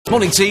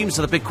Morning, team.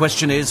 So the big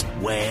question is,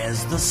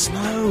 where's the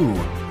snow?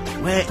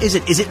 Where is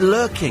it? Is it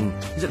lurking?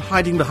 Is it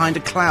hiding behind a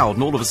cloud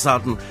and all of a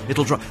sudden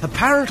it'll drop?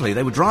 Apparently,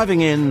 they were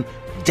driving in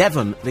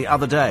Devon the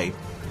other day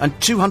and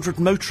 200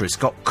 motorists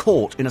got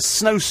caught in a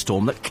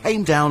snowstorm that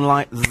came down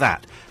like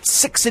that.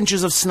 6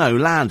 inches of snow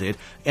landed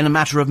in a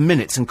matter of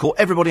minutes and caught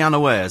everybody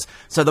unawares.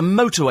 So the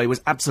motorway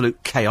was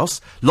absolute chaos.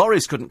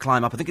 Lorries couldn't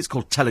climb up. I think it's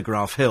called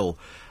Telegraph Hill.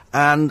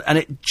 And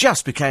it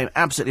just became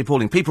absolutely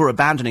appalling. People were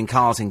abandoning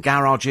cars in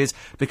garages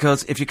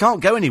because if you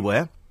can't go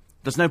anywhere,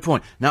 there's no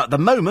point. Now, at the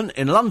moment,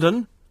 in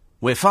London,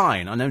 we're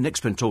fine. I know Nick's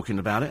been talking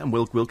about it, and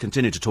we'll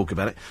continue to talk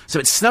about it. So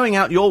it's snowing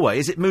out your way.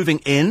 Is it moving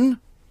in,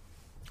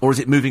 or is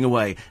it moving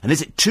away? And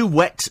is it too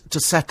wet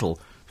to settle?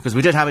 Because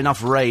we did have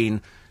enough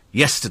rain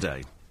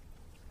yesterday.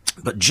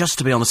 But just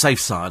to be on the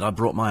safe side, I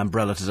brought my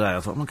umbrella today. I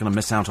thought, I'm not going to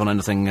miss out on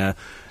anything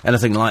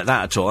like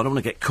that at all. I don't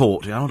want to get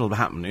caught. You know, what'll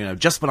happen? You know,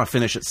 just when I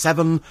finish at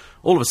 7,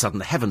 all of a sudden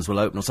the heavens will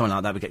open or something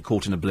like that. We get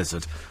caught in a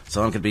blizzard.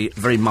 So I'm going to be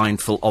very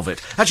mindful of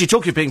it. Actually,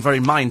 talking of being very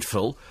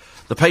mindful,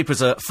 the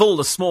papers are full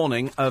this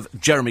morning of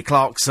Jeremy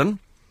Clarkson,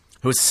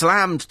 who has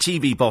slammed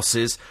TV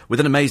bosses with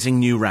an amazing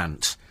new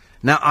rant.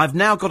 Now, I've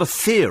now got a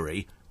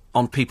theory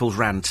on people's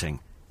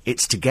ranting.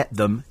 It's to get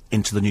them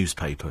into the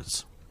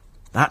newspapers.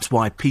 That's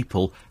why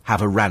people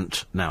have a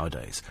rant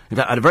nowadays. In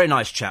fact, I had a very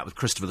nice chat with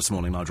Christopher this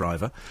morning, my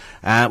driver.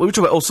 We were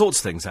talking about all sorts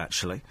of things,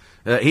 actually.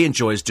 He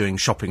enjoys doing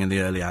shopping in the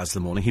early hours of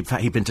the morning.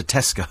 He'd been to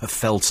Tesco,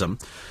 Feltham,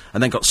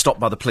 and then got stopped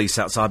by the police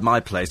outside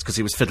my place because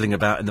he was fiddling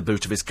about in the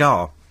boot of his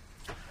car.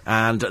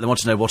 And they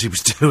wanted to know what he was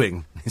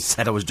doing. He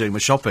said I was doing my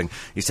shopping.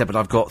 He said, but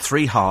I've got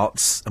 3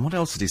 hearts. And what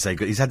else did he say?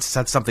 He had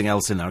something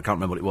else in there. I can't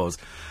remember what it was.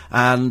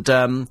 And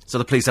so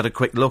the police had a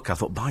quick look. I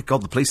thought, by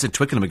God, the police in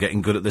Twickenham are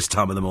getting good at this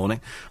time of the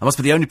morning. I must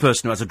be the only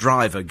person who has a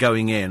driver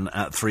going in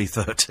at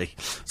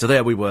 3:30. So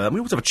there we were. And we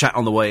always have a chat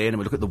on the way in, and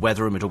we look at the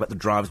weather, and we talk about the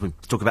drivers, we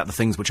talk about the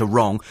things which are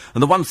wrong.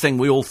 And the one thing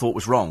we all thought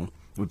was wrong,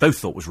 we both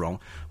thought was wrong,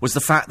 was the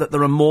fact that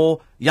there are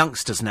more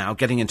youngsters now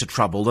getting into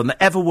trouble than there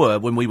ever were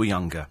when we were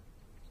younger.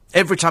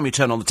 Every time you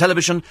turn on the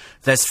television,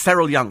 there's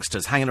feral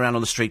youngsters hanging around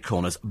on the street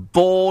corners,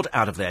 bored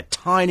out of their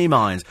tiny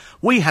minds.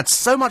 We had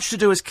so much to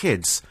do as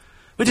kids.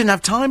 We didn't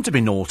have time to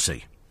be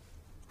naughty.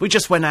 We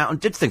just went out and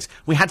did things.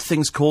 We had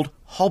things called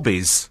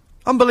hobbies.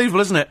 Unbelievable,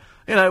 isn't it?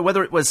 You know,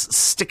 whether it was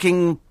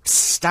sticking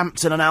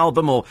stamps in an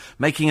album or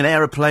making an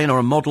aeroplane or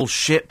a model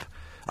ship.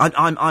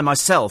 I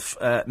myself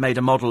made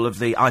a model of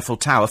the Eiffel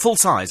Tower, full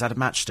size, out of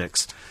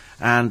matchsticks.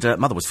 And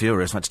Mother was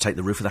furious. We had to take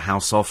the roof of the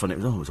house off, and it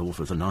was awful. It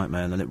was a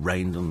nightmare. And then it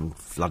rained and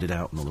flooded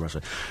out and all the rest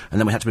of it. And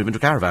then we had to move into a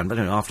caravan. But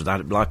after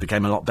that, life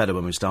became a lot better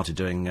when we started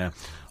doing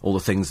all the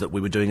things that we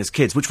were doing as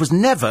kids, which was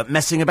never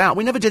messing about.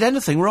 We never did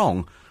anything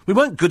wrong. We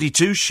weren't goody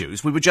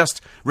two-shoes. We were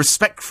just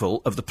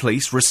respectful of the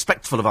police,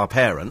 respectful of our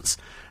parents,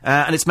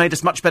 and it's made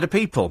us much better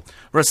people.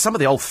 Whereas some of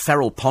the old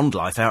feral pond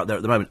life out there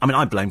at the moment, I mean,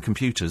 I blame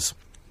computers.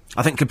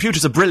 I think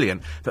computers are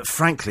brilliant, but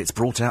frankly, it's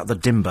brought out the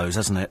dimbos,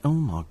 hasn't it? Oh,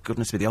 my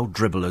goodness, with the old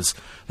dribblers.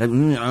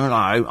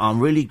 Hello, I'm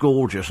really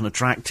gorgeous and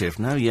attractive.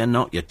 No, you're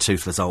not, you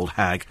toothless old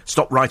hag.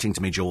 Stop writing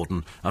to me,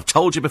 Jordan. I've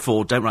told you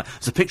before, don't write.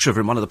 There's a picture of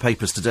her in one of the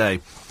papers today,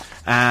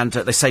 and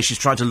they say she's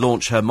trying to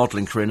launch her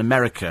modelling career in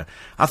America.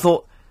 I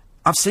thought,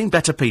 I've seen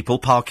better people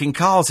parking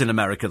cars in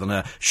America than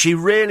her. She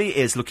really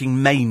is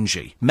looking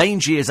mangy.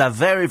 Mangy is a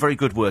very, very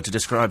good word to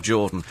describe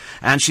Jordan.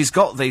 And she's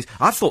got these...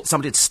 I thought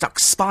somebody had stuck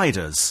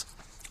spiders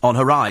on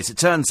her eyes. It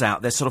turns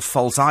out they're sort of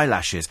false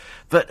eyelashes.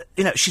 But,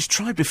 you know, she's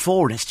tried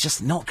before and it's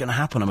just not going to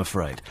happen, I'm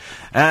afraid.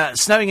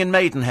 Snowing in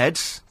Maidenhead.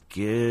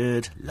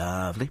 Good.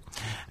 Lovely.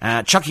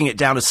 Chucking it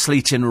down as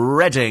sleet in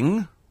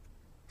Reading,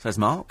 says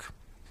Mark.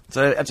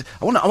 So,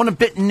 I want a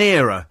bit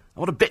nearer. I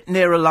want a bit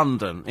nearer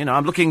London. You know,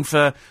 I'm looking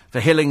for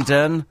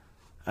Hillingdon,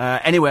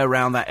 anywhere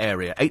around that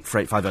area.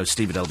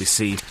 84850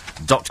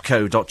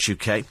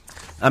 steve@lbc.co.uk.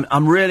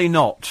 I'm really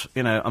not,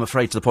 you know, I'm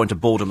afraid to the point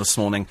of boredom this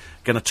morning,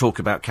 going to talk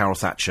about Carol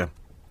Thatcher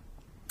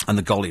and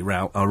the Golly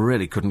row. I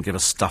really couldn't give a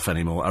stuff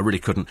anymore. I really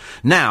couldn't.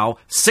 Now,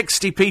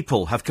 60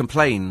 people have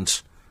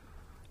complained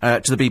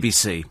to the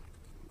BBC.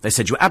 They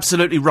said, you're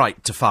absolutely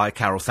right to fire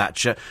Carol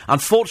Thatcher.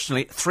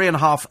 Unfortunately,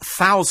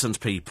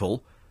 3,500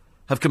 people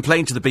have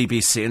complained to the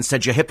BBC and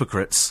said you're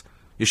hypocrites.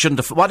 You shouldn't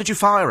have... Why did you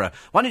fire her?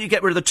 Why didn't you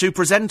get rid of the 2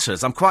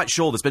 presenters? I'm quite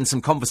sure there's been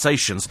some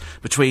conversations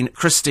between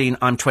Christine,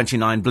 I'm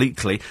 29,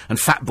 Bleakley, and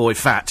Fat Boy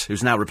Fat,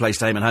 who's now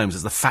replaced Eamon Holmes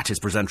as the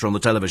fattest presenter on the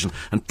television,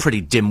 and pretty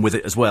dim with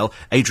it as well,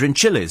 Adrian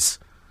Chiles.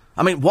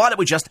 I mean, why don't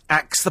we just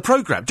axe the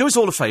programme? Do us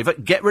all a favour,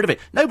 get rid of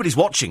it. Nobody's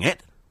watching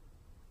it.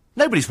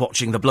 Nobody's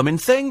watching the blooming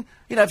thing.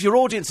 You know, if your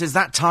audience is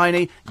that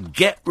tiny,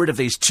 get rid of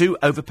these 2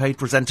 overpaid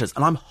presenters.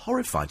 And I'm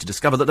horrified to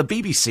discover that the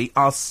BBC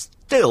are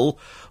still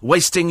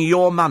wasting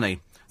your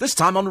money. This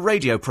time on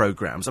radio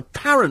programmes.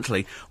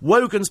 Apparently,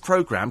 Wogan's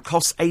programme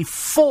costs a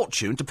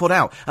fortune to put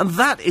out. And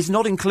that is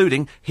not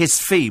including his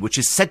fee, which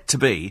is said to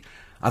be,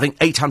 I think,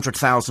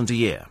 800,000 a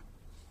year.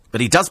 But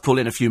he does pull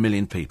in a few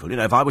million people. You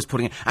know, if I was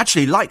putting...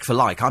 Actually, like for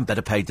like, I'm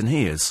better paid than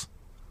he is.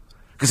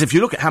 Because if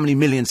you look at how many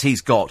millions he's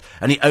got,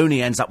 and he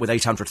only ends up with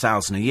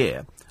 800,000 a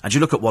year, and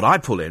you look at what I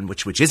pull in,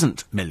 which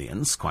isn't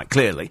millions, quite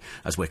clearly,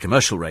 as we're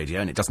commercial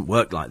radio, and it doesn't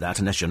work like that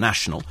unless you're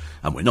national,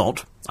 and we're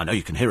not. I know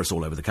you can hear us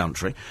all over the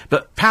country.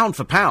 But pound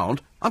for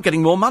pound, I'm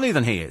getting more money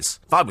than he is.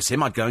 If I was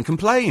him, I'd go and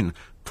complain.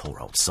 Poor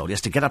old soul, he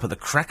has to get up at the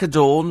crack of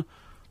dawn.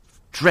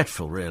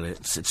 Dreadful, really.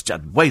 It's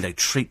the way they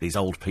treat these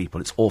old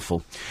people. It's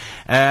awful.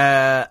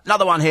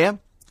 Another one here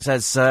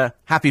says,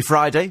 happy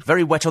Friday,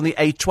 very wet on the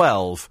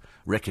A12.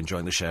 Rick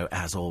enjoying the show,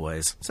 as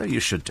always. So you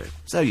should do.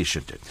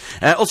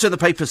 Also in the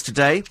papers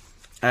today,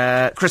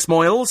 Chris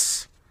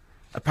Moyles.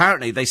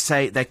 Apparently, they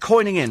say they're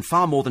coining in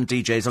far more than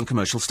DJs on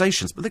commercial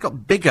stations, but they've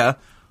got bigger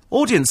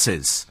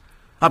audiences.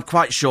 I'm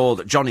quite sure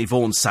that Johnny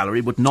Vaughan's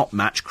salary would not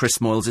match Chris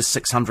Moyles'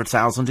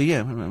 600,000 a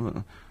year.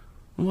 Well,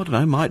 I don't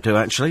know, might do,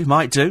 actually.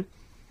 Might do.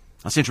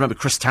 I seem to remember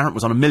Chris Tarrant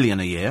was on $1 million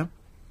a year.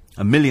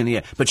 $1 million a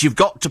year. But you've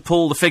got to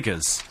pull the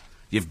figures.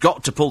 You've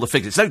got to pull the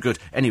figures. It's no good,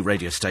 any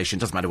radio station,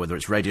 doesn't matter whether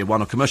it's Radio 1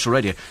 or commercial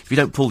radio, if you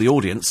don't pull the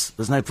audience,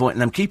 there's no point in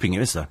them keeping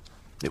you, is there?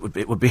 It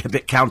would be a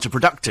bit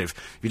counterproductive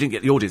if you didn't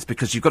get the audience,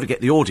 because you've got to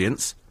get the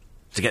audience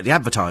to get the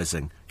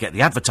advertising. Get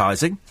the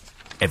advertising,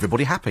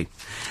 everybody happy.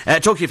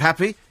 Talking of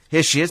happy,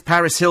 here she is,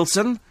 Paris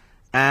Hilton,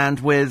 and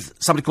with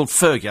somebody called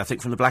Fergie, I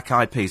think, from the Black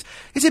Eyed Peas.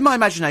 Is it my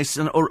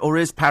imagination, or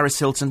is Paris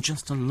Hilton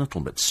just a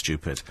little bit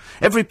stupid?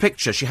 Every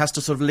picture she has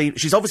to sort of lean...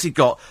 She's obviously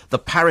got the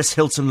Paris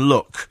Hilton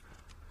look.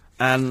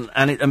 And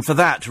for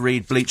that,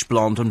 read Bleach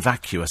Blonde and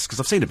Vacuous, because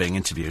I've seen her being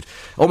interviewed.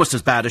 Almost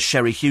as bad as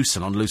Sherry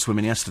Hewson on Loose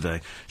Women yesterday.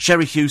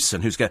 Sherry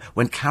Hewson,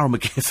 when Carol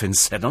McGiffin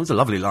said, that was a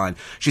lovely line,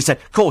 she said,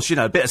 of course,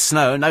 a bit of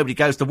snow, nobody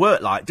goes to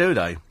work like, do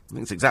they? I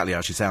think that's exactly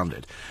how she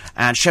sounded.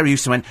 And Sherry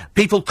Hewson went,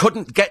 people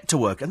couldn't get to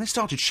work, and they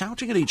started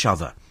shouting at each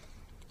other.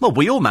 Well,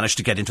 we all managed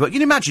to get into it. Can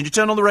you imagine, you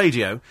turn on the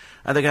radio,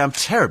 and they go, I'm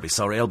terribly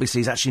sorry,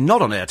 LBC's actually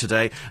not on air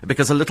today,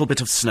 because a little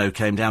bit of snow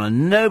came down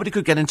and nobody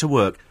could get into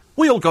work.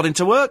 We all got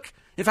into work.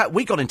 In fact,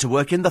 we got into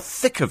work in the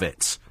thick of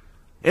it.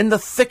 In the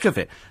thick of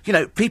it.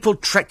 People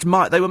trekked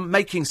miles. They were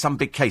making some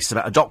big case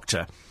about a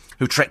doctor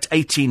who trekked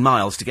 18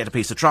 miles to get a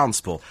piece of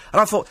transport.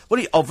 And I thought,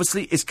 well, he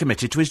obviously is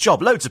committed to his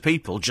job. Loads of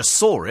people just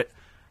saw it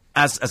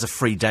as a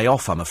free day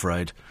off, I'm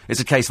afraid.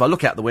 It's a case of I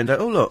look out the window,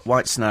 oh, look,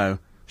 white snow,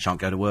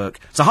 shan't go to work.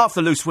 So half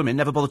the loose women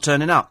never bother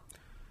turning up.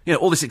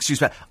 All this excuse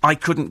about, I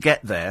couldn't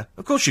get there.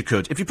 Of course you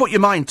could. If you put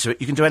your mind to it,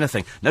 you can do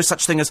anything. No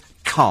such thing as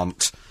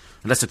can't.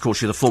 Unless, of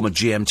course, you're the former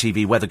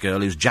GMTV weather girl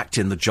who's jacked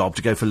in the job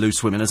to go for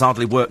loose women, has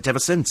hardly worked ever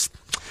since.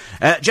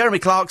 Jeremy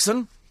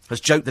Clarkson has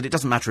joked that it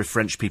doesn't matter if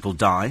French people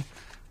die.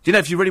 Do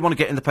if you really want to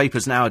get in the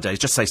papers nowadays,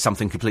 just say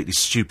something completely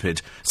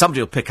stupid. Somebody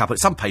will pick up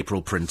it, some paper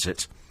will print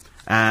it.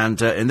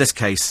 And in this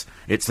case,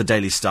 it's the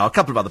Daily Star. A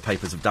couple of other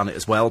papers have done it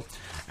as well.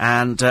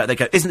 And they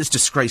go, isn't this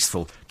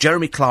disgraceful?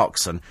 Jeremy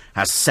Clarkson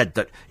has said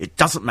that it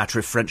doesn't matter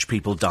if French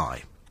people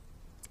die.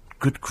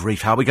 Good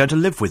grief, how are we going to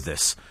live with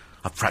this?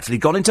 I've practically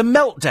gone into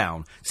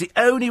meltdown. It's the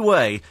only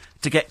way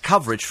to get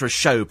coverage for a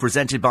show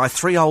presented by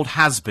three old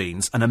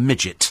has-beens and a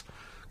midget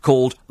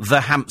called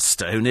The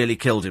Hamster, who nearly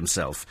killed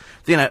himself.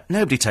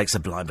 Nobody takes a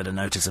blind bit of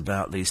notice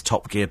about these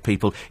Top Gear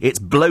people. It's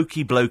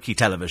blokey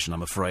television,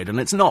 I'm afraid,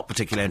 and it's not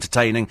particularly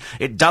entertaining.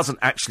 It doesn't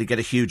actually get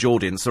a huge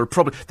audience. They're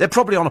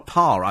probably on a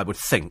par, I would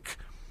think,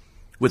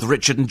 with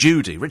Richard and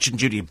Judy. Richard and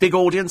Judy, a big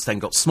audience, then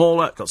got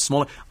smaller.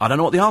 I don't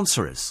know what the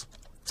answer is.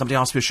 Somebody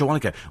asked me a short while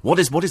ago, what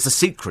is the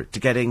secret to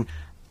getting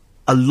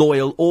a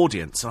loyal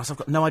audience? And I said, I've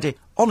got no idea.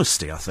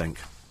 Honesty, I think.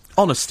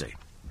 Honesty.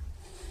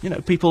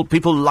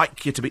 People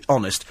like you to be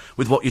honest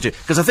with what you do.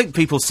 Because I think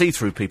people see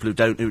through people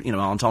who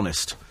aren't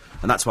honest.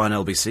 And that's why in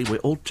LBC we're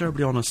all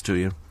terribly honest to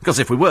you. Because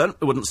if we weren't,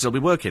 we wouldn't still be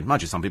working.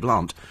 Mind you, some people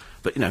aren't.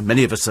 But,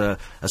 many of us are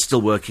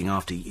still working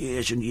after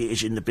years and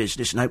years in the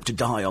business and hope to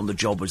die on the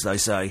job, as they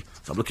say.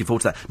 So I'm looking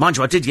forward to that. Mind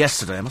you, I did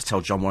yesterday, I must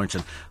tell John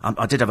Warrington,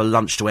 I did have a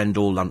lunch to end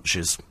all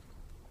lunches.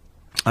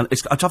 And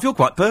I feel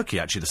quite perky,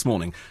 actually, this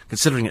morning,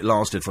 considering it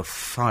lasted for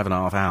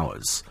 5.5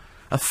 hours.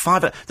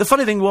 The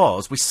funny thing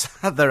was, we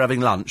sat there having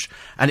lunch,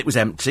 and it was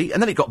empty,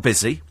 and then it got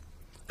busy,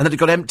 and then it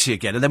got empty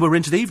again, and then we were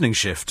into the evening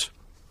shift.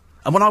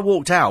 And when I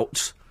walked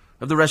out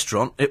of the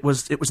restaurant, it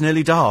was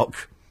nearly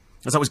dark.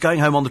 As I was going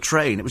home on the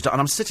train, it was dark,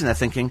 and I'm sitting there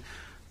thinking,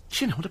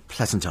 do you know what a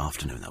pleasant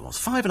afternoon that was?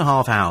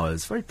 5.5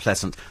 hours, very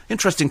pleasant,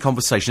 interesting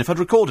conversation. If I'd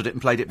recorded it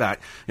and played it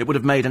back, it would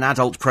have made an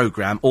adult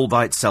programme all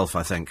by itself,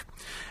 I think.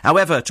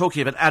 However,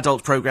 talking of an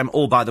adult programme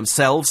all by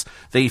themselves,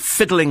 the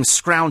fiddling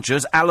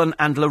scroungers Alan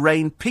and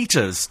Lorraine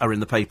Peters are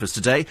in the papers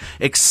today,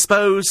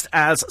 exposed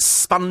as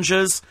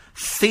spongers,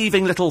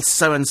 thieving little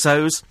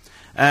so-and-sos,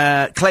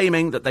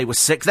 claiming that they were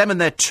sick. Them and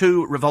their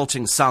two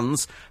revolting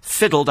sons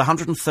fiddled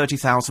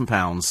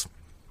 £130,000.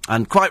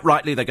 And quite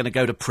rightly, they're going to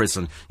go to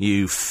prison.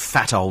 You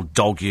fat old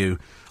dog, you.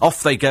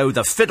 Off they go,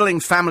 the fiddling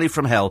family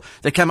from hell.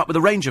 They came up with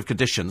a range of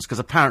conditions, because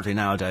apparently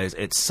nowadays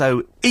it's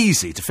so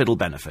easy to fiddle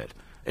benefit.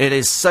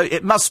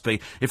 It must be,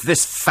 if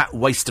this fat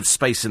waste of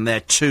space in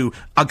their two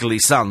ugly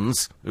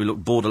sons, who look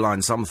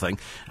borderline something,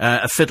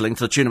 are fiddling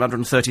to the tune of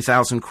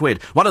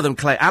 £130,000. One of them,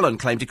 Alan,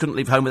 claimed he couldn't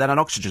leave home without an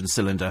oxygen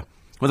cylinder.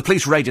 When the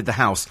police raided the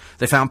house,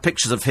 they found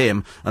pictures of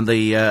him and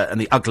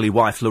the ugly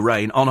wife,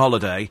 Lorraine, on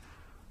holiday.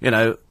 You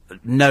know,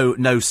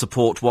 no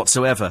support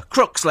whatsoever.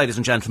 Crooks, ladies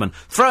and gentlemen.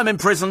 Throw them in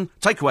prison,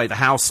 take away the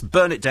house,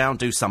 burn it down,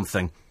 do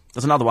something.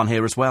 There's another one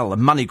here as well, a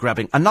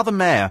money-grabbing. Another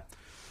mayor.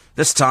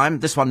 This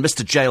time, this one missed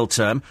a jail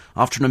term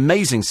after an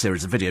amazing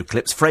series of video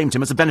clips framed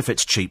him as a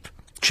benefits cheat.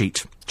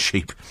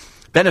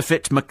 Bernard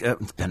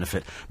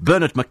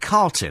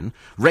McCartin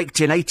raked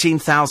in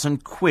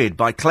 18,000 quid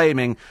by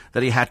claiming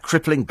that he had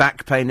crippling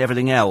back pain and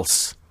everything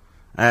else.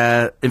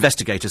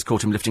 Investigators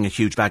caught him lifting a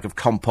huge bag of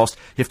compost,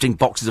 lifting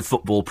boxes of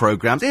football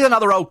programmes. He's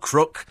another old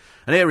crook.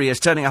 And here he is,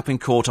 turning up in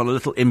court on a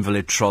little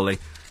invalid trolley.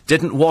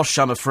 Didn't wash,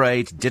 I'm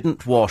afraid.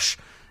 Didn't wash.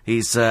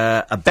 He's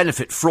a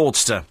benefit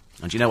fraudster.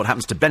 And you know what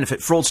happens to benefit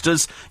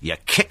fraudsters? You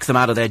kick them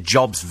out of their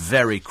jobs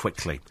very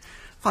quickly.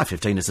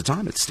 5:15 is the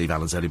time. It's Steve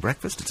Allen's Early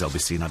Breakfast. It's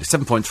LBC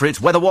 97.3. It's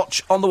Weather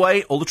Watch on the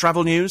way. All the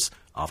travel news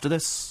after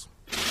this.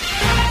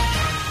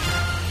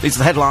 These are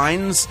the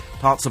headlines.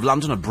 Parts of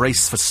London are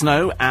braced for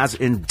snow, as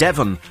in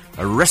Devon.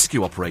 A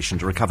rescue operation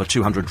to recover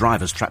 200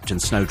 drivers trapped in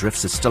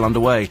snowdrifts is still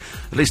underway.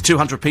 At least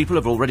 200 people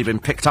have already been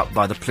picked up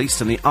by the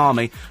police and the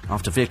army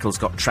after vehicles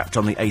got trapped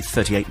on the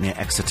A38 near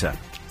Exeter.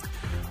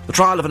 The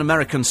trial of an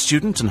American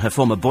student and her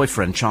former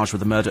boyfriend charged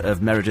with the murder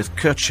of Meredith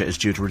Kircher is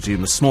due to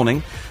resume this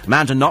morning.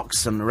 Amanda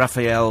Knox and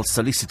Raphael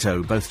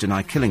Solicito both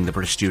deny killing the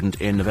British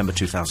student in November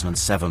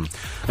 2007.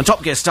 And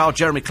Top Gear star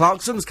Jeremy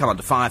Clarkson's come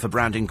under fire for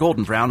branding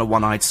Gordon Brown a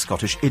one-eyed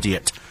Scottish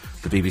idiot.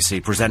 The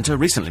BBC presenter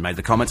recently made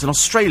the comments in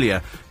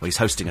Australia, where he's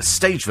hosting a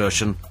stage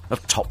version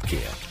of Top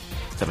Gear.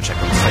 Let's have a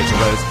check on the state of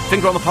the roads.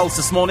 Finger on the pulse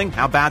this morning.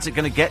 How bad's it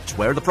going to get?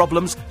 Where are the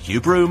problems?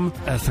 Hugh Broom.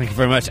 Thank you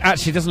very much.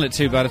 Actually, doesn't look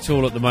too bad at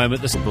all at the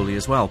moment. Bully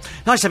as well.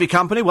 Nice to have your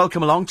company.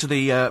 Welcome along to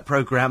the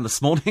programme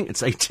this morning.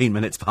 It's 18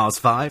 minutes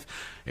past 5.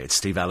 It's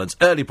Steve Allen's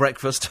Early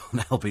Breakfast on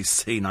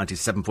LBC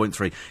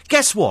 97.3.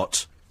 Guess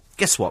what?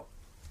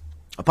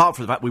 Apart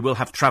from the fact we will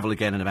have travel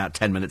again in about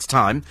 10 minutes'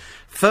 time,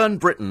 Fern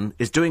Britton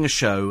is doing a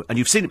show, and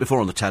you've seen it before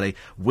on the telly,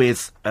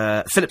 with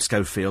Philip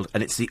Schofield,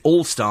 and it's the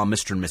All-Star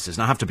Mr. and Mrs.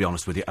 And I have to be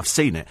honest with you, I've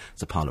seen it.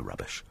 It's a pile of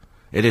rubbish.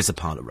 It is a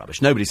pile of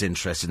rubbish. Nobody's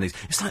interested in these.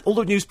 It's like all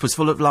the news was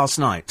full of last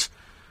night.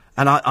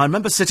 And I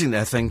remember sitting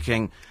there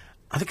thinking,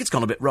 I think it's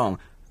gone a bit wrong.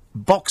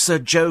 Boxer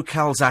Joe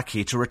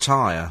Calzaghe to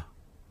retire.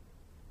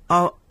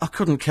 Oh, I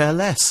couldn't care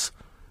less.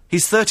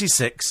 He's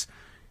 36.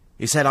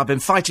 He said, I've been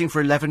fighting for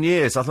 11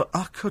 years. I thought,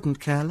 I couldn't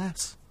care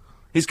less.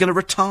 He's going to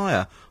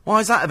retire. Why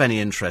is that of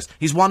any interest?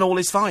 He's won all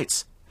his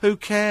fights. Who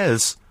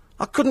cares?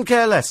 I couldn't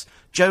care less.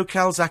 Joe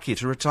Calzaghe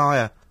to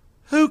retire.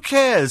 Who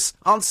cares?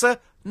 Answer,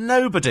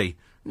 nobody.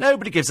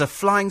 Nobody gives a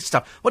flying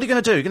stuff. What are you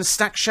going to do? You're going to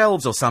stack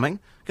shelves or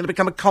something? Going to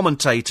become a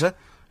commentator?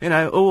 You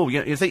know,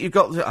 you think you've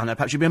got... I don't know,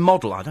 perhaps you'll be a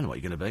model. I don't know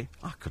what you're going to be.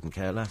 I couldn't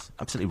care less.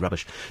 Absolutely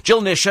rubbish. Jill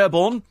near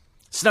Sherborne.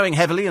 Snowing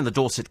heavily in the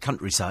Dorset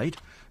countryside.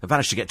 I've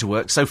managed to get to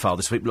work so far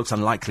this week. Looks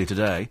unlikely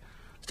today.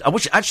 I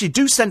wish... Actually,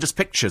 do send us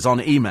pictures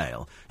on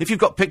email. If you've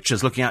got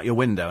pictures looking out your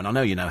window, and I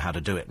know you know how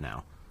to do it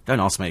now. Don't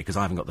ask me, because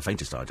I haven't got the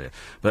faintest idea.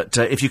 But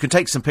if you can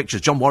take some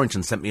pictures... John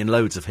Warrington sent me in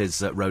loads of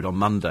his road on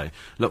Monday.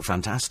 Looked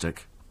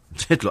fantastic.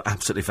 Did look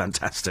absolutely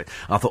fantastic.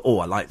 I thought,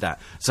 I like that.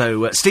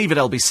 So, Steve at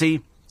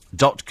lbc.co.uk.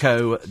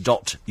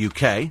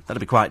 That'd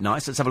be quite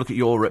nice. Let's have a look at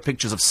your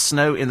pictures of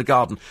snow in the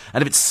garden.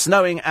 And if it's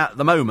snowing at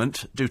the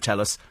moment, do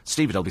tell us.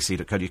 Steve at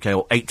lbc.co.uk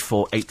or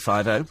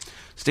 84850.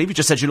 Steve, you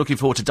just said you're looking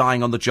forward to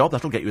dying on the job.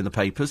 That'll get you in the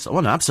papers. Oh,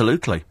 no,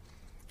 absolutely.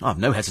 I've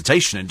no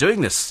hesitation in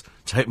doing this.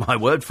 Take my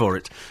word for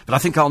it. But I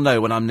think I'll know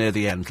when I'm near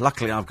the end.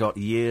 Luckily, I've got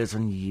years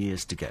and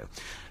years to go.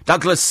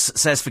 Douglas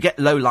says, forget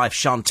low-life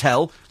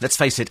Chantel. Let's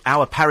face it,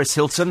 our Paris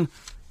Hilton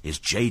is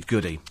Jade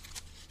Goody.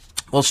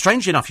 Well,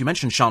 strangely enough, you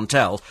mentioned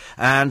Chantel,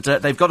 and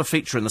they've got a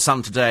feature in The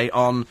Sun today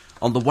on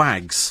the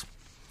Wags.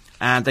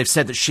 And they've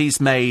said that she's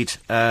made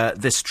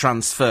this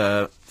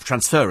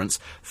transference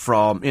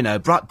from, you know,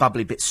 bright,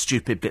 bubbly, bit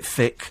stupid, bit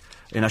thick.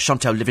 You know,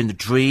 Chantel living the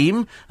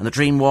dream, and the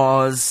dream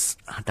was...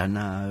 I don't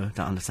know,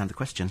 don't understand the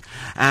question.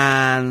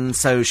 And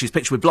so she's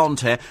pictured with blonde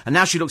hair, and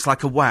now she looks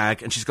like a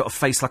wag, and she's got a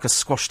face like a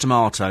squashed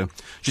tomato.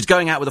 She's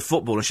going out with a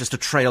football, and she has to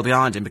trail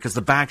behind him, because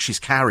the bag she's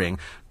carrying,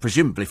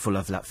 presumably full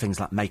of like, things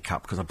like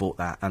makeup, because I bought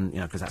that, and, you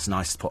know, because that's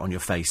nice to put on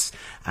your face,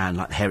 and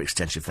like hair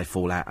extensions if they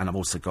fall out, and I've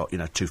also got, you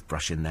know, a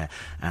toothbrush in there,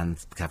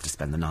 and I have to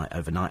spend the night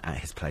overnight at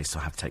his place, so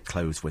I have to take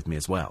clothes with me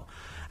as well.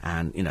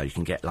 And, you know, you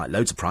can get, like,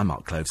 loads of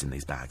Primark clothes in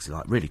these bags. They're,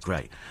 like, really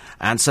great.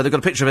 And so they've got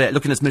a picture of it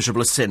looking as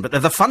miserable as sin. But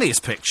the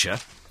funniest picture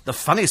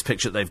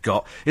that they've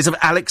got is of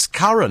Alex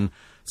Curran.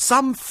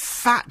 Some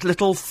fat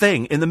little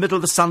thing in the middle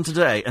of The Sun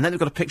today. And then they've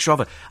got a picture of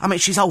her. I mean,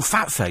 she's old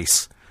fat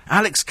face.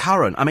 Alex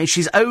Curran. I mean,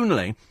 she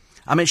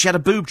had a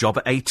boob job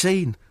at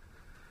 18.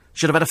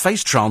 Should have had a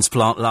face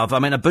transplant, love. I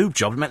mean, a boob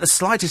job would make the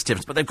slightest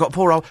difference. But they've got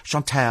poor old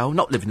Chantal,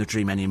 not living the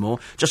dream anymore,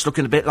 just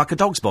looking a bit like a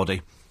dog's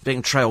body,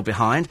 being trailed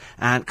behind.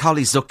 And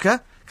Carly Zucker,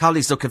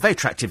 very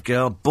attractive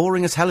girl,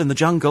 boring as hell in the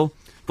jungle.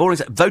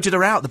 Voted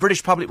her out. The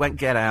British public went,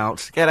 get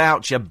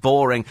out, you're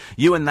boring.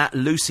 You and that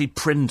Lucy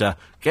Prinder,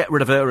 get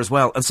rid of her as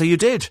well. And so you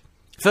did.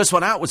 First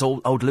one out was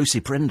old Lucy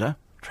Prinder.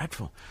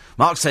 Dreadful.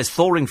 Mark says,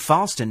 thawing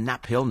fast in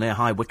Knapp Hill near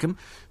High Wycombe.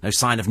 No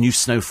sign of new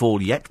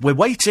snowfall yet. We're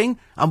waiting.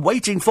 I'm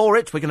waiting for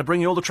it. We're going to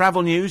bring you all the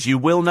travel news. You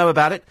will know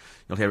about it.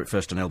 You'll hear it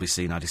first on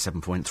LBC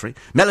 97.3.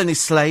 Melanie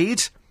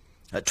Slade,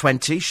 at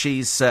 20.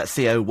 She's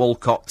Theo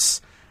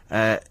Walcott's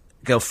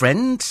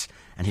girlfriend.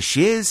 And here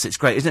she is. It's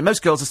great, isn't it?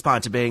 Most girls aspire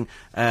to being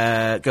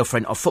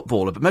girlfriend of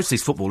footballer, but most of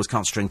these footballers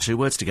can't string two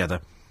words together.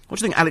 What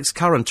do you think Alex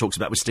Curran talks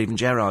about with Stephen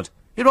Gerrard?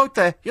 You're right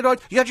there. You're right.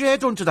 You had your hair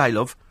done today,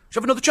 love. Should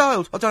you have another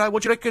child? I don't know.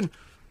 What do you reckon?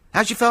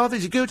 How's your father?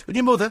 Is he good? And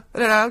your mother? I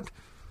don't know.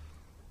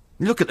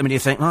 You look at them and you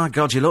think, oh,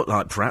 God, you look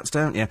like brats,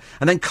 don't you?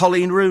 And then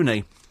Colleen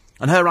Rooney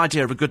and her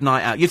idea of a good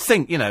night out. You'd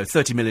think,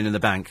 30 million in the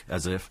bank,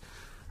 as if.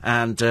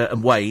 And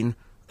Wayne,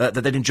 that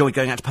they'd enjoy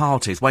going out to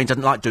parties. Wayne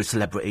doesn't like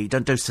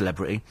don't do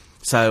celebrity.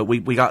 So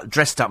we got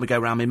dressed up, we go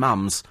round my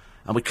mum's,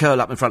 and we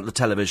curl up in front of the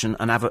television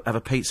and have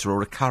a pizza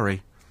or a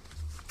curry.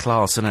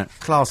 Class, isn't it?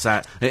 Class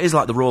out. It is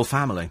like the royal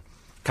family.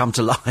 Come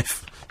to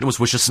life. You almost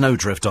wish a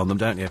snowdrift on them,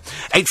 don't you?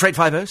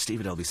 84850,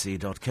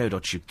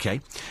 steve@lbc.co.uk.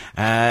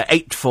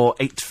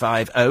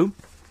 84850.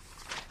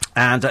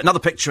 And another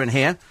picture in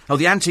here. Oh,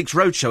 the Antiques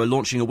Roadshow are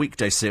launching a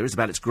weekday series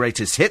about its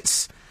greatest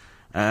hits.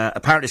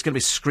 Apparently it's going to be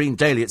screened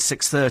daily at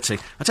 6:30.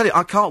 I tell you,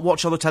 I can't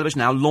watch on the television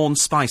now Lorne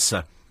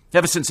Spicer.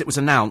 Ever since it was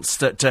announced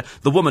that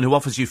the woman who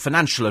offers you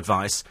financial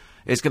advice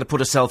is going to put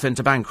herself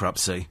into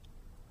bankruptcy.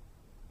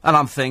 And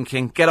I'm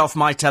thinking, get off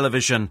my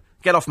television.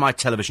 Get off my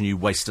television, you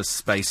waste of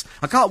space.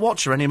 I can't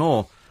watch her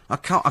anymore. I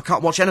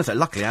can't watch anything.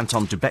 Luckily,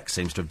 Anton Dubek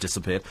seems to have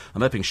disappeared.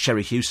 I'm hoping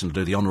Sherry Hewson will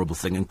do the honourable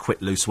thing and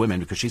quit Loose Women,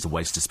 because she's a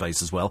waste of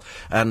space as well.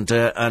 And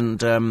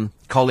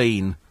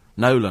Colleen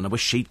Nolan, I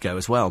wish she'd go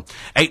as well.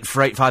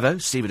 84850,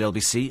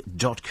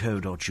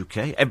 steve@lbc.co.uk.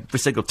 Every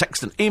single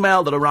text and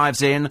email that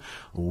arrives in,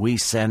 we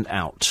send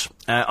out.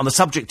 On the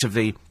subject of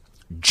the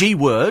G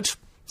word,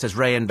 says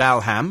Ray in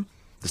Balham,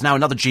 there's now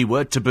another G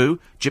word, taboo,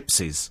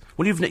 gypsies.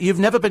 Well, you've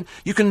never been...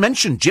 You can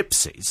mention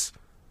gypsies,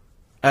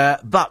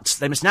 but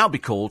they must now be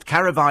called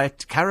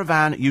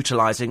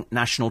caravan-utilising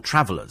national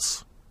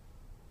travellers.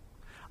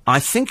 I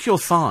think you'll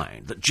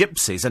find that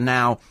gypsies are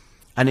now...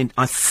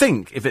 I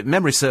think, if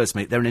memory serves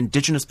me, they're an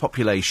indigenous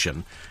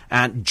population,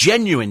 and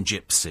genuine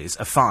gypsies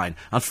are fine.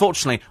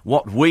 Unfortunately,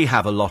 what we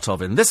have a lot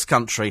of in this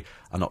country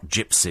are not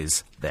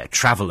gypsies, they're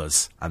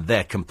travellers, and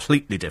they're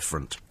completely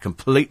different.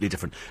 Completely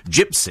different.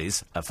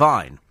 Gypsies are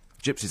fine.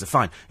 Gypsies are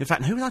fine. In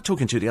fact, who was I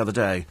talking to the other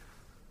day?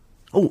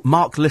 Oh,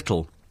 Mark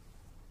Little.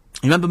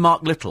 You remember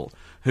Mark Little,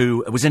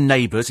 who was in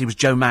Neighbours? He was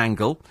Joe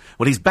Mangle.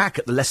 Well, he's back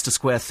at the Leicester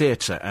Square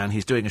Theatre, and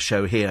he's doing a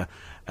show here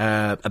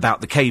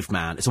about the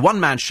caveman. It's a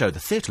one-man show. The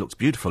theatre looks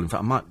beautiful. In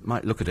fact, I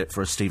might look at it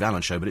for a Steve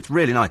Allen show, but it's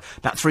really nice.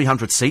 About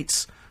 300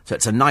 seats, so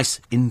it's a nice,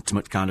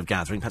 intimate kind of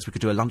gathering. Perhaps we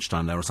could do a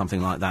lunchtime there or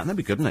something like that. That'd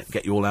be good, wouldn't it?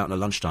 Get you all out in a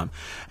lunchtime.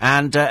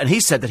 And he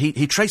said that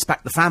he traced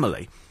back the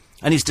family,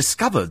 and he's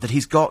discovered that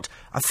he's got,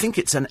 I think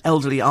it's an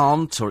elderly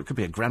aunt, or it could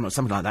be a grandma or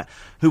something like that,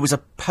 who was a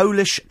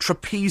Polish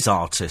trapeze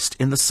artist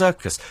in the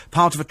circus,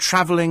 part of a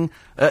travelling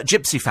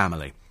gypsy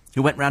family,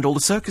 who went round all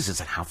the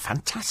circuses. And how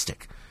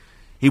fantastic.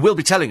 He will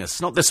be telling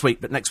us, not this week,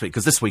 but next week,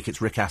 because this week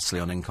it's Rick Astley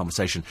on In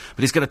Conversation,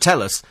 but he's going to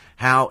tell us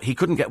how he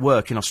couldn't get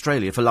work in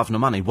Australia for love nor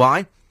money.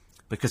 Why?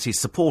 Because he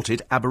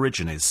supported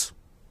Aborigines.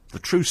 The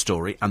true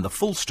story and the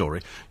full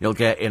story you'll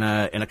get in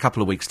a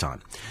couple of weeks'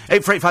 time.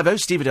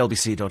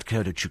 84850,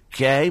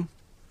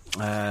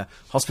 steve@lbc.co.uk.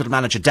 Hospital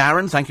manager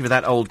Darren, thank you for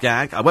that old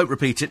gag. I won't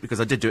repeat it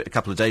because I did do it a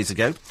couple of days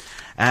ago.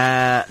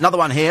 Another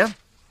one here.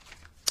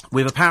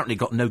 We've apparently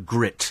got no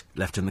grit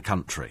left in the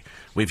country.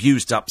 We've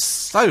used up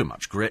so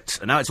much grit,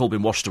 and now it's all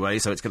been washed away,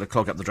 so it's going to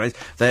clog up the drains.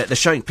 They're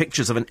showing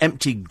pictures of an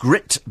empty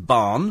grit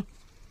barn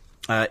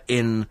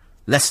in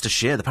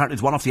Leicestershire. Apparently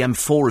there's one off the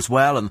M4 as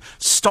well, and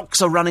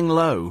stocks are running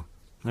low.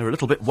 They're a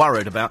little bit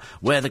worried about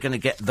where they're going to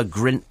get the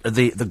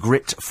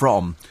grit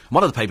from.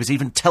 One of the papers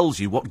even tells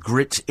you what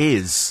grit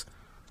is.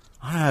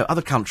 I know,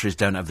 other countries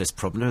don't have this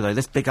problem, do they?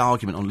 This big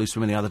argument on Loose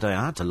Women the other day,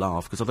 I had to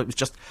laugh, because I thought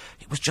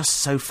it was just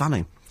so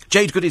funny.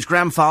 Jade Goody's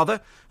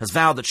grandfather has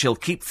vowed that she'll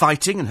keep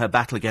fighting in her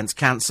battle against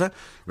cancer.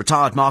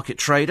 Retired market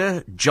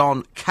trader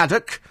John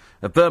Caddock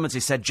of Bermondsey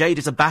said Jade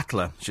is a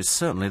battler. She's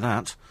certainly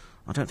that.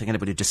 I don't think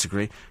anybody would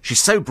disagree.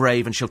 She's so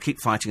brave, and she'll keep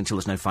fighting until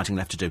there's no fighting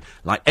left to do,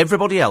 like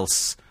everybody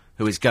else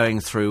who is going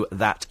through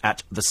that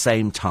at the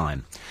same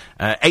time.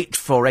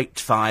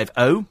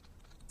 84850,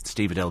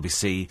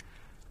 steve@lbc.co.uk.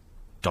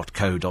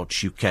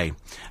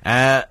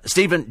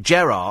 Stephen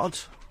Gerrard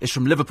is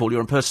from Liverpool.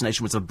 Your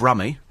impersonation was a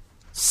Brummie.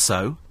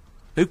 So?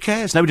 Who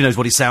cares? Nobody knows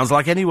what he sounds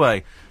like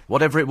anyway.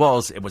 Whatever it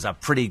was a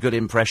pretty good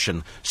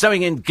impression.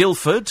 Snowing in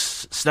Guildford,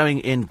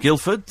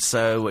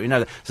 so you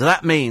know. So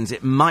that means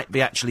it might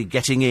be actually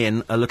getting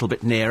in a little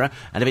bit nearer,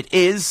 and if it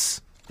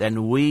is,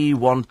 then we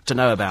want to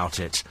know about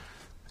it.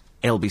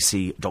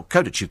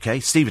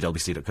 lbc.co.uk,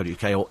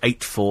 steve@lbc.co.uk, or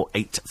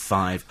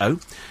 84850.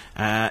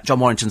 John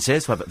Warrington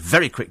says, we'll have a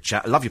very quick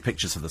chat. I love your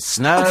pictures of the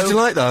snow. Oh, did you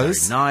like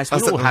those? Very nice.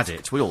 We all had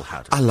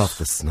it. I love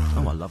the snow.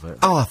 Oh, I love it.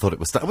 Oh, I thought it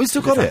was... We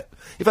still got it.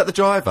 In fact, the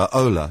driver,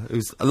 Ola,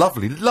 who's a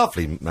lovely,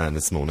 lovely man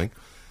this morning,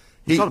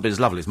 He's not been as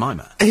lovely as my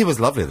man. He was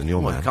lovelier than your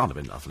Well, man. it can't have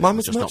been lovely. Mine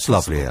was Just not much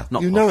possible. lovelier.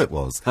 Not you know it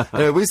was.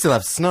 We still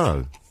have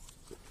snow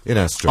in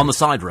our street. On the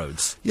side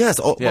roads. Yes,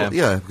 Yeah. well,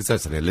 yeah, because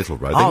that's only a little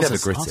road. They Ours never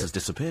has, grit ours it. has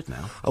disappeared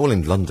now. Oh, well,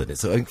 in London,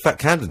 it's... In fact,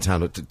 Camden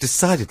Town looked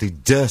decidedly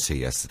dirty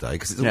yesterday,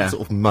 because it's all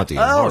sort of muddy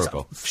and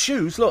horrible.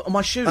 Shoes, look, on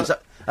my shoes.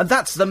 And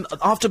that's them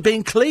after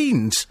being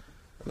cleaned.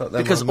 Look,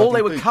 they're Because my all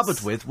they muddy were boots.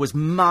 covered with was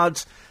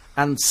mud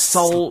and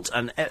salt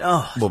and...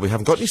 Well, we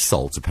haven't got any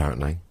salt,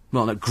 apparently.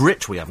 Well, no,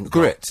 grit we haven't got.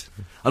 Grit.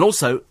 And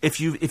also, if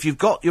you've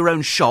got your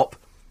own shop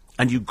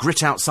and you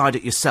grit outside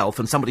it yourself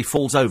and somebody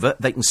falls over,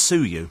 they can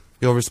sue you.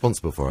 You're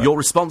responsible for it. You're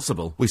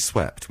responsible. We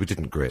swept. We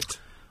didn't grit.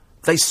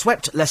 They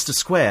swept Leicester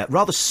Square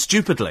rather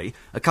stupidly.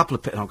 I've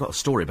got a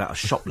story about a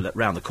shop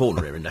round the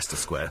corner here in Leicester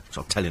Square, which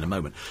I'll tell you in a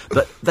moment.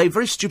 But they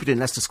very stupidly in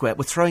Leicester Square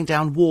were throwing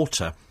down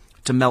water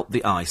to melt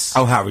the ice.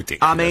 Oh, how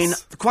ridiculous. I mean,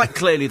 quite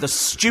clearly the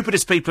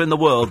stupidest people in the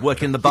world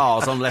work in the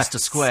bars on Leicester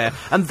Square.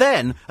 And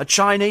then a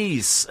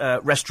Chinese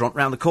restaurant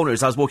round the corner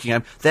as I was walking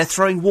home, they're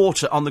throwing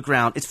water on the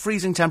ground. It's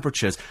freezing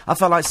temperatures. I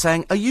felt like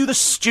saying, are you the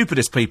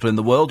stupidest people in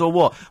the world or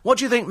what? What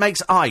do you think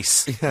makes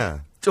ice?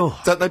 Yeah. Oh.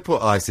 Don't they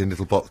put ice in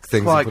little box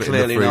things Quite and put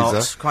clearly it in the freezer?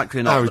 not. Quite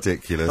clearly not. How But-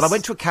 ridiculous. But I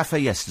went to a cafe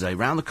yesterday,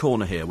 round the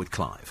corner here with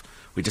Clive.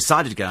 We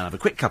decided to go and have a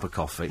quick cup of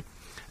coffee,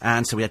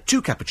 and so we had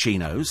 2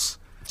 cappuccinos.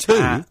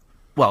 Two?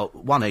 Well,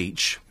 one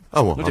each.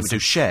 Oh, well, we didn't do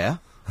share.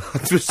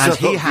 Just And thought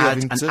he you were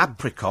had having an two.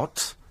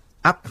 apricot.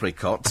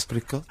 Apricot?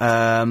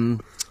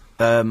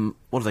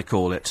 What do they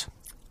call it?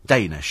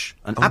 Danish.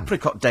 An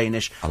apricot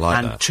Danish. I like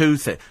and that. 2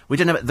 we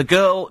didn't have it. The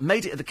girl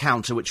made it at the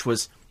counter, which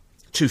was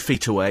 2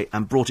 feet away,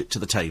 and brought it to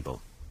the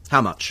table.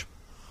 How much?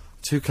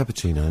 2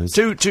 cappuccinos.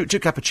 Two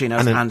cappuccinos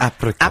And an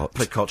apricot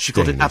apricot. She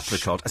called it Danish.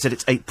 apricot. I said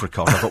it's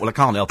apricot. I thought, well, I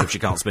can't help if she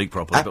can't speak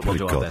properly, but we'll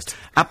do our Apricot. best.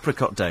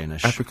 Apricot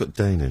Danish. Apricot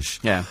Danish.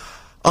 Yeah.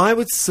 I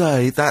would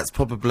say that's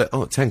probably...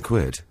 10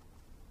 quid.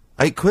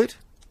 8 quid?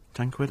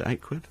 10 quid,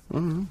 8 quid?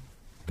 Mm-hmm.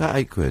 About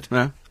 8 quid.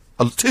 No.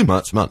 Oh, too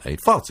much money.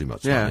 Far too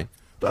much Yeah. money.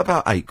 But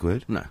about 8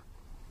 quid. No.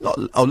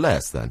 Not,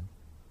 less then.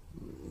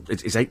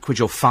 Is 8 quid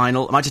your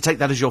final? Am I to take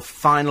that as your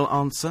final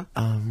answer?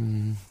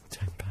 £10,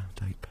 £8,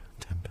 £10.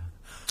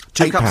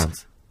 Two £8.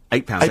 cups-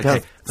 £8, £8.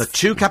 okay. For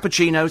 2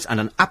 cappuccinos and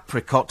an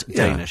apricot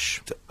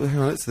Danish. Hang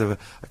on, let's have a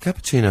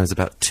cappuccino is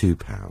about £2.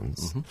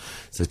 Mm-hmm.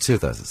 So 2 of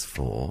those is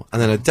 4.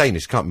 And then a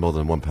Danish can't be more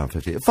than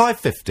 £1.50.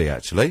 £5.50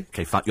 actually.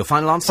 Okay, your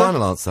final answer?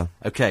 Final answer.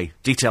 Okay,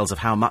 details of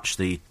how much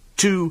the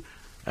 2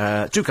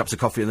 cups of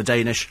coffee and the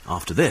Danish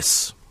after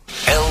this.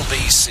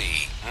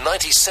 LBC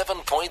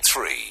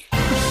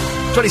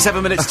 97.3.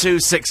 27 minutes to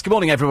 6. Good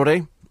morning,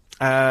 everybody.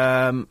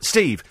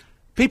 Steve,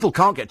 people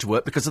can't get to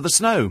work because of the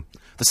snow.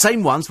 The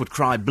same ones would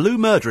cry blue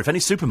murder if any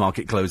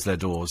supermarket closed their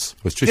doors.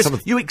 Well, it's true, Yes, some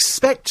of- you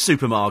expect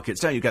supermarkets,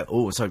 don't you?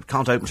 Go, so it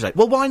can't open today.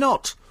 Well, why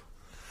not?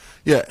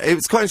 Yeah, it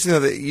was quite interesting though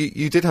that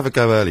you did have a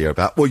go earlier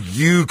about, well,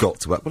 you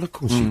got to work. Well, of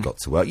course you got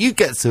to work. You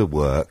get to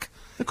work.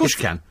 Of course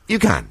you can. You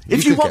can.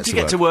 If you could want to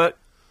get to work,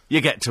 you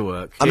get to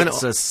work. I mean,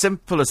 it's as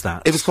simple as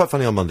that. It was quite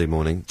funny on Monday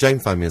morning. Jane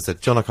phoned me and said,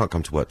 John, I can't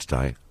come to work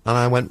today. And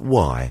I went,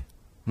 why?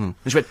 And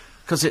she went,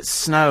 because it's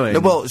snowing. No,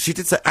 well, she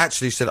did say,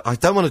 actually, she said, I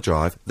don't want to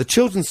drive. The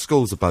children's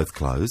schools are both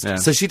closed. Yeah.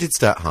 So she did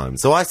stay at home.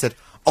 So I said,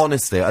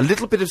 honestly, a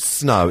little bit of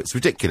snow, it's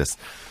ridiculous.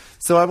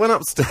 So I went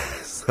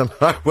upstairs and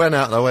I went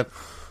out and I went,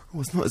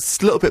 oh, it's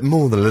a little bit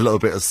more than a little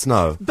bit of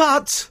snow.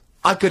 But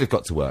I could have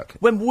got to work.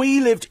 when we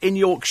lived in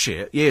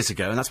Yorkshire years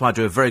ago, and that's why I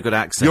do a very good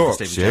accent.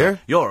 Yorkshire? Stephen Jones.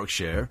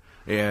 Yorkshire.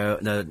 Yeah,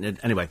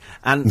 anyway.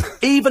 And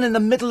even in the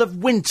middle of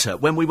winter,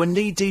 when we were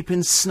knee-deep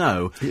in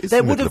snow, It is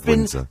there the would middle have of been...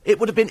 winter. It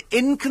would have been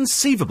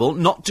inconceivable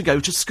not to go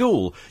to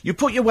school. You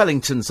put your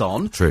Wellingtons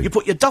on, True. you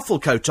put your duffel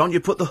coat on, you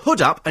put the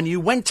hood up, and you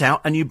went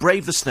out and you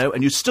braved the snow,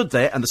 and you stood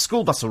there, and the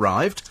school bus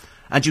arrived,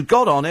 and you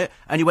got on it,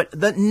 and you went...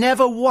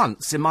 Never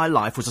once in my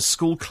life was a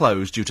school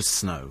closed due to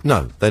snow.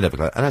 No, they never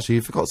go. And actually,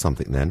 you forgot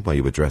something then while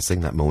you were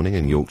dressing that morning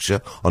in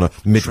Yorkshire on a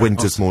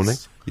midwinter's Trousers. morning.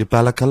 Your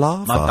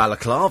balaclava. My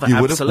balaclava, You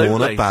would have worn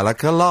absolutely. a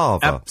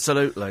balaclava.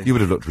 Absolutely. You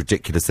would have looked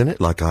ridiculous in it,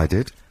 like I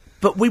did.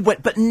 But we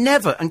went, but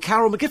never, and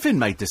Carol McGiffin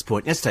made this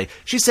point yesterday.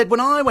 She said, when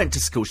I went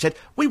to school, she said,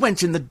 we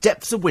went in the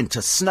depths of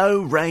winter,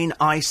 snow, rain,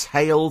 ice,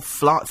 hail,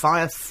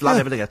 fire, flood, Yeah.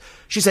 everything else.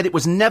 She said it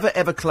was never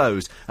ever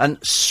closed. And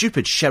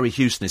stupid Sherry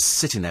Houston is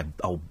sitting there,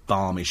 old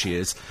balmy she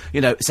is,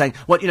 saying,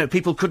 well,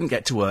 people couldn't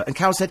get to work. And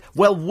Carol said,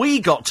 well,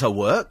 we got to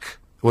work.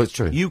 Well, it's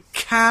true. You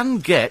can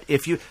get,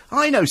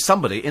 I know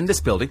somebody in this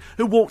building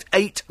who walked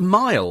 8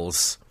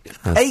 miles.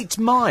 Yes. 8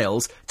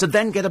 miles to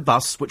then get a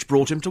bus which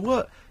brought him to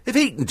work. If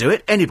he can do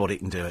it, anybody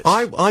can do it.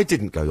 I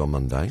didn't go on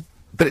Monday,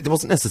 but it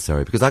wasn't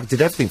necessary because I did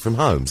everything from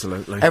home.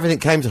 Absolutely. Everything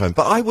came to home.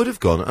 But I would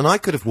have gone and I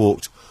could have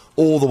walked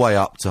all the way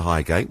up to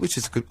Highgate, which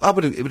is good. It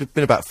would have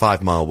been about a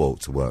 5-mile walk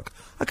to work.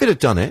 I could have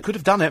done it. Could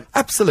have done it.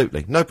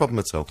 Absolutely. No problem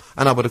at all.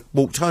 And I would have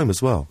walked home as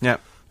well. Yeah.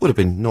 Would have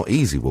been not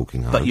easy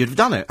walking home. But you'd have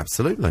done it.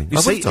 Absolutely. You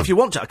I see, would have done. if you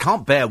want to, I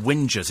can't bear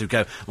whingers who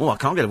go, oh, I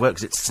can't get to work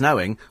because it's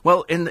snowing.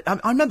 Well, I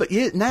remember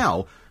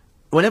now,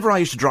 whenever I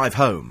used to drive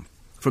home,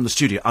 from the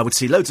studio, I would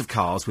see loads of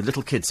cars with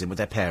little kids in with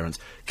their parents.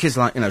 Kids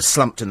like,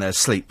 slumped in their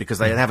sleep because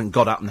they haven't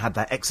got up and had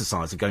that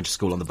exercise of going to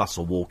school on the bus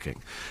or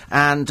walking.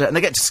 And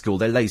they get to school,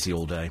 they're lazy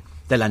all day.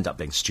 They'll end up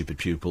being stupid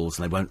pupils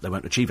and they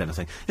won't achieve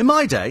anything. In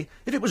my day,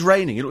 if it was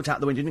raining, you looked out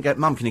the window and didn't go,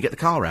 Mum, can you get the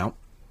car out?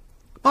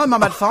 My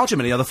mum had far too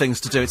many other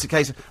things to do. It's a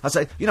case of, I'd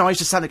say, I used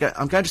to stand there and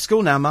go, I'm going to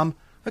school now, Mum.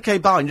 OK,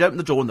 bye. And you'd open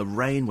the door and the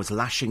rain was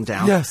lashing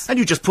down. Yes. And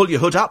you just pull your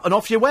hood up and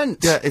off you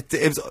went. Yeah, it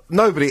was,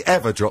 nobody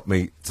ever dropped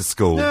me to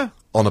school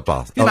on a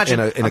bus. You imagine,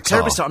 in a I'm car.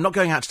 terribly sorry, I'm not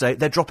going out today.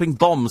 They're dropping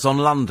bombs on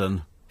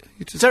London.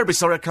 Terribly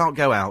sorry I can't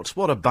go out.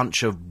 What a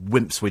bunch of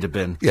wimps we'd have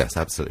been. Yes,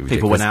 absolutely.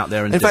 People ridiculous. went out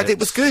there and in did fact, it. it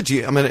was good.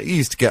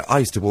 I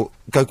used to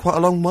go quite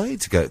a long way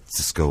to go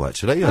to school,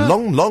 actually. A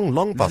long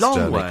bus long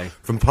journey. way.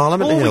 From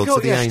Parliament Hill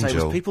to the yesterday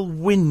Angel. Was people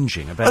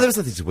whinging about... there was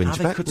nothing to whinge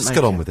about. Just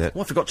got on with it.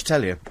 Well, I forgot to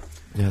tell you.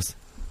 Yes.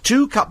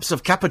 2 cups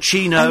of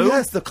cappuccino. Oh,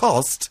 yes, the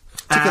cost.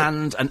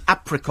 And an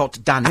apricot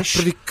Danish.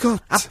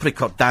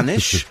 Apricot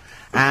Danish.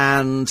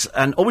 and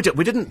we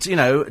didn't,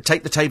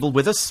 take the table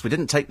with us. We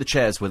didn't take the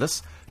chairs with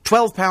us.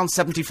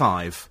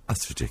 £12.75.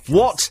 That's ridiculous.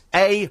 What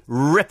a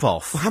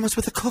rip-off. Well, how much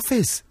were the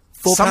coffees?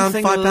 £4,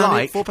 Something £5,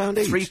 like £4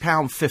 each?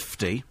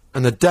 £3.50.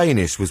 And the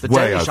Danish was The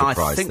way Danish,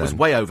 overpriced I think, then. was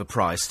way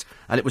overpriced,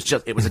 and it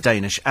was a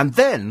Danish. And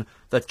then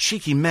the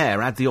cheeky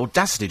mayor had the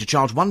audacity to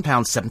charge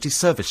 £1.70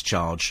 service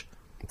charge.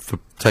 For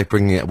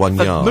bringing it 1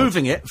 For yard.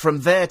 moving it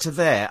from there to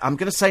there. I'm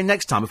going to say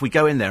next time, if we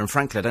go in there, and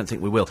frankly, I don't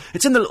think we will.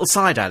 It's in the little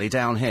side alley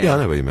down here. Yeah, I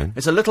know what you mean.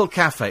 It's a little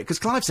cafe, because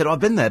Clive said,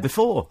 I've been there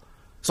before.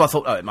 So I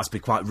thought, it must be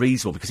quite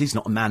reasonable, because he's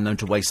not a man known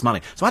to waste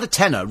money. So I had a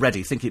tenner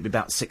ready, thinking it'd be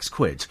about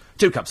 £6.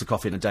 2 cups of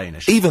coffee and a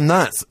Danish. Even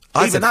that's...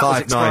 I said that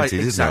was £5.90,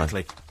 didn't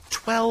exactly.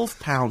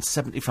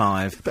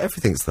 £12.75. But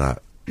everything's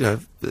that.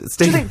 Do you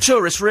Steve... think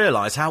tourists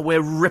realise how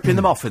we're ripping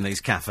them off in these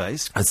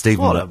cafes? And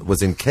Stephen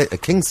was in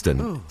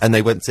Kingston, and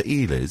they went to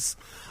Ely's,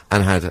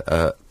 and had...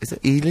 is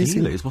it Ely's?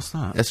 Ely's? What's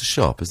that? It's a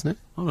shop, isn't it?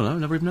 I don't know,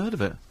 never even heard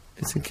of it.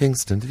 It's in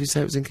Kingston. Did you say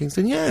it was in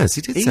Kingston? Yes,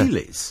 he did say...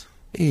 Ely's?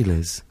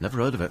 Ely's. Never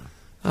heard of it.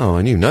 Oh,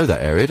 and you know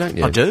that area, don't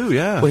you? I do,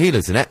 yeah. Well, he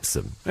lives in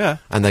Epsom. Yeah.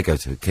 And they go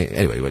to...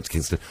 Anyway, he went to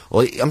Kingston.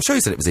 Well, I'm sure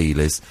he said it was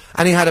Ely's.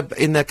 And he had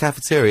in their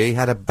cafeteria, he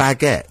had a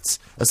baguette.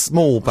 A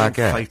small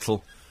baguette.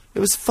 Fatal. It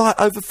was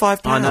over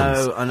 £5.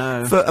 I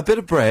know. For a bit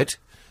of bread,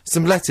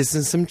 some lettuce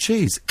and some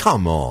cheese.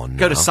 Come on.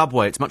 Go to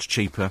Subway, it's much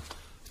cheaper.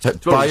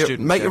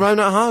 Make your own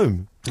at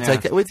home to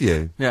take it with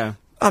you. Yeah.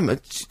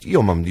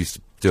 Your mum used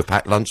to do a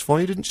packed lunch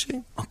for you, didn't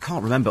she? I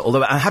can't remember.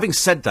 Although, having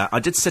said that, I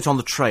did sit on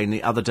the train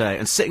the other day,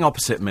 and sitting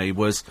opposite me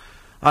was,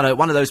 I don't know,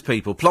 one of those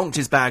people, plonked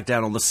his bag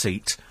down on the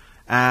seat,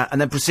 and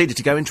then proceeded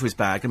to go into his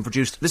bag and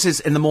produced, this is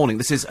in the morning,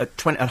 this is at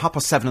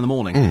 7:30 in the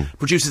morning,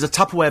 produces a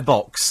Tupperware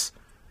box,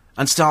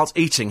 and starts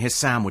eating his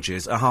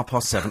sandwiches at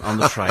 7:30 on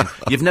the train.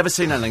 You've never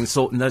seen anything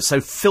so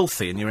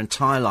filthy in your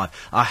entire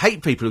life. I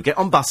hate people who get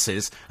on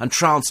buses and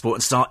transport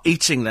and start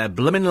eating their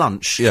blooming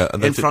lunch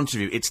in front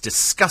of you. It's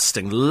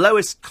disgusting.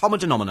 Lowest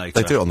common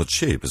denominator. They do it on the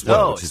tube as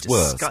well, which is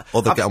worse.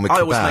 Or they get on with kebabs.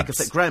 I always make a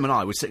mistake. Graham and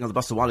I were sitting on the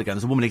bus a while ago, and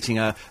there's a woman eating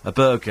a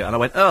burger, and I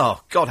went, oh,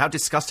 God, how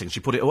disgusting.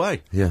 She put it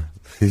away. Yeah.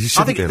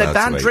 I think they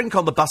banned drink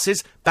on the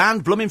buses,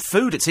 banned blooming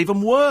food. It's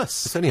even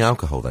worse. It's only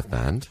alcohol they've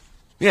banned.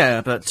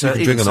 Yeah, but... you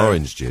can drink an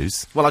orange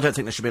juice. Well, I don't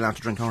think they should be allowed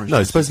to drink orange juice.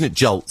 No, supposing it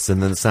jolts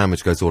and then the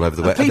sandwich goes all over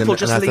the way. People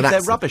just leave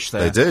their rubbish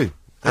there. They do.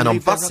 And on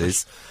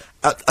buses...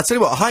 I tell you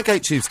what, a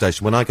Highgate tube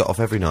station, when I got off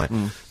every night,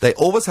 they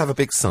always have a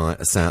big sign,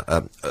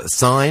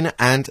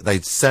 and they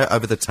say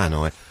over the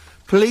tannoy,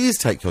 please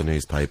take your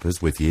newspapers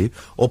with you,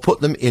 or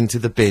put them into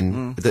the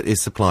bin that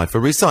is supplied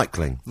for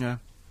recycling. Yeah.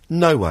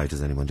 No way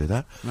does anyone do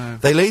that. No.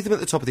 They leave them at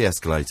the top of the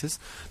escalators,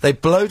 they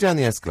blow down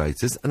the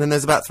escalators, and then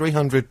there's about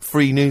 300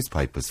 free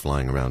newspapers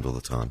flying around all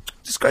the time.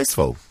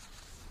 Disgraceful.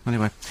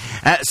 Anyway.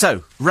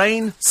 So,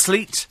 rain,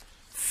 sleet,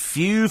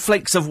 few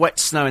flakes of wet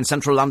snow in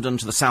central London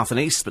to the south and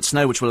east, but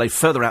snow which will lay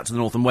further out to the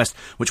north and west,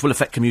 which will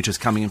affect commuters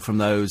coming in from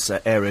those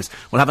areas.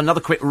 We'll have another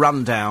quick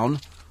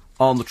rundown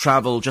on the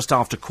travel just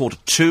after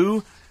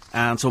 2:15,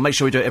 and so we'll make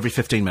sure we do it every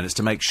 15 minutes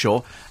to make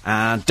sure.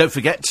 And don't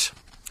forget...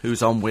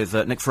 Who's on with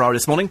Nick Ferrari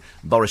this morning?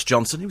 Boris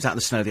Johnson. He was out in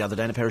the snow the other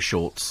day in a pair of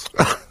shorts.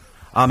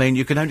 I mean,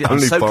 you can only... I'm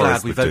so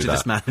glad we voted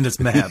this man in as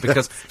mayor,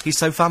 because he's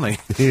so funny.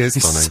 He is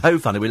funny. He's so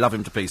funny. We love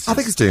him to pieces. I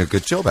think he's doing a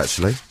good job,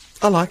 actually.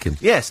 I like him.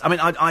 Yes, I mean,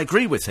 I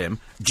agree with him.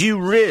 Do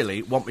you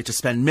really want me to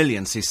spend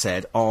millions, he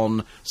said,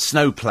 on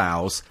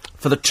snowplows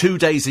for the 2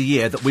 days a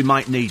year that we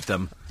might need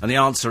them? And the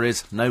answer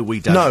is, no, we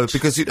don't. No,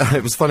 because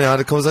it was funny, I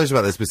had a conversation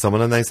about this with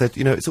someone, and they said,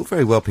 it's all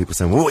very well people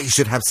saying, well, you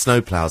should have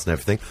snowplows and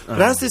everything.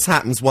 But as this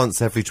happens once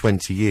every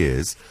 20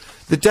 years...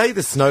 The day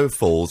the snow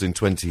falls in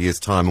 20 years'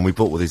 time and we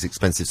bought all these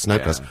expensive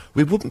snowplows,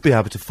 we wouldn't be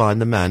able to find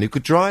the man who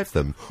could drive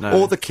them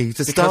or the key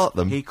to start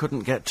them. He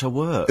couldn't get to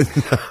work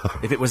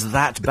if it was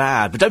that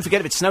bad. But don't forget,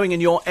 if it's snowing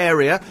in your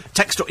area,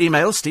 text or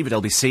email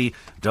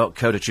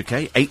steve@lbc.co.uk,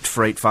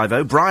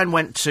 84850. Brian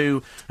went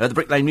to the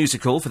Brick Lane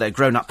Musical for their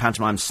grown-up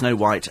pantomime Snow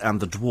White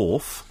and the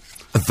Dwarf.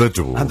 The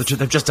Dwarf. And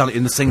they've just done it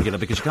in the singular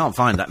because you can't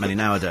find that many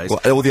nowadays. Well,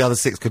 all the other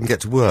 6 couldn't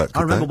get to work,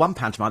 I remember one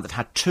pantomime that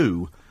had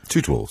 2.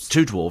 Two dwarfs.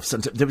 Two dwarfs,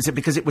 and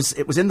because it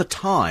was in the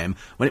time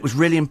when it was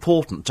really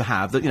important to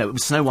have that. You know, it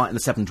was Snow White and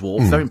the Seven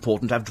Dwarfs. Very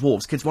important to have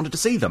dwarfs. Kids wanted to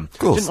see them. Of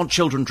course. Didn't want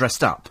children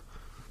dressed up,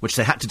 which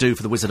they had to do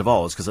for the Wizard of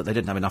Oz because they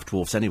didn't have enough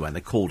dwarfs anyway. And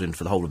they called in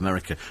for the whole of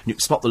America. And you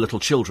could spot the little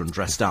children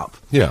dressed up.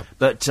 Yeah.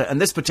 But and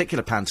this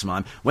particular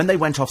pantomime, when they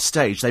went off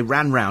stage, they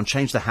ran round,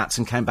 changed their hats,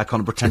 and came back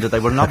on and pretended they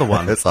were another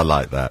one. Yes, I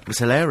like that. It was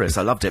hilarious.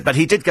 I loved it. But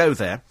he did go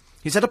there.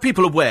 He said, "Are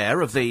people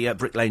aware of the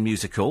Brick Lane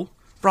musical?"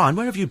 Brian,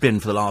 where have you been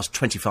for the last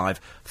 25,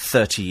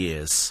 30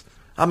 years?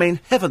 I mean,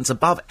 heavens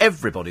above,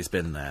 everybody's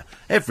been there.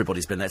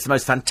 Everybody's been there. It's the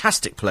most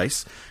fantastic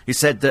place. He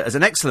said that as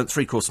an excellent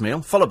three-course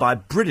meal, followed by a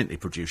brilliantly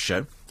produced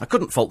show. I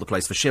couldn't fault the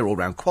place for sheer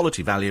all-round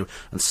quality, value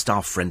and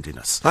staff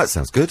friendliness. That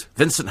sounds good.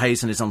 Vincent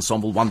Hayes and his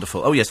ensemble,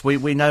 wonderful. Oh, yes,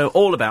 we know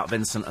all about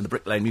Vincent and the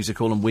Brick Lane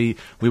musical, and we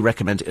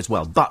recommend it as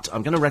well. But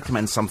I'm going to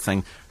recommend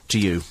something to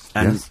you,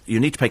 and Yes.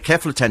 you need to pay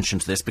careful attention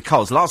to this,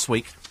 because last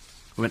week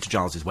we went to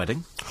Giles's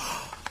wedding.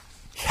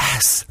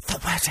 Yes, the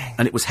wedding.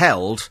 And it was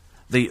held,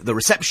 the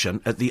reception,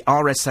 at the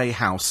RSA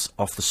House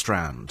off the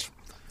Strand.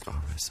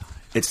 RSI.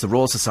 It's the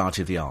Royal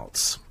Society of the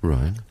Arts.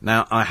 Right.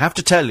 Now, I have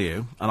to tell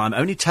you, and I'm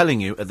only telling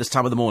you at this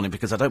time of the morning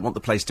because I don't want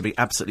the place to be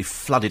absolutely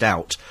flooded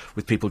out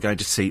with people going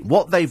to see,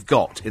 what they've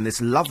got in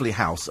this lovely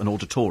house and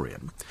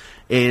auditorium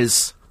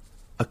is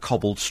a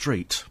cobbled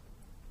street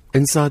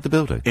Inside the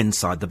building?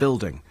 inside the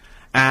building.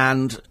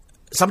 And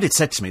somebody had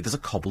said to me, there's a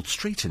cobbled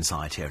street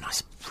inside here. And I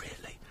said,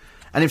 really?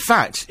 And in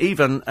fact,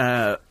 even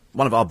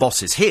one of our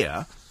bosses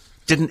here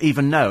didn't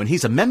even know, and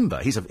he's a member.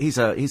 He's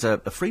a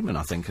freeman,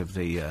 I think, of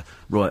the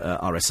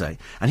RSA,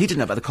 and he didn't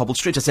know about the cobbled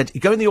street. I said,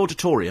 you go in the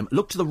auditorium,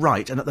 look to the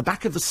right, and at the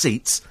back of the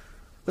seats,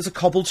 there's a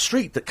cobbled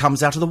street that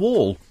comes out of the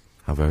wall.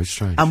 How very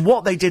strange. And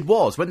what they did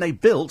was, when they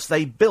built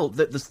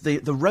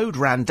the road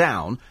ran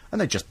down, and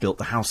they just built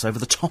the house over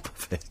the top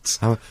of it.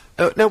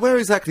 Now, where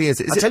exactly is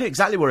it? Is I'll it tell you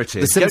exactly where it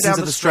is. the Go Simpsons down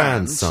of the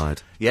Strand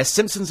side? Yes,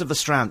 Simpsons of the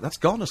Strand. That's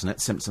gone, isn't it?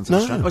 Simpsons of No.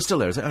 the Strand. Oh, it's still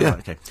there, is it? Oh, Yeah. right,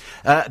 okay.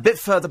 A bit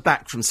further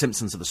back from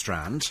Simpsons of the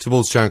Strand.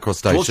 towards Charing Cross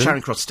Station? Towards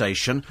Charing Cross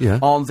Station. Yeah.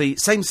 On the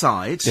same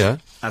side Yeah.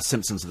 as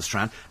Simpsons of the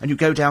Strand. And you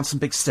go down some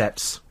big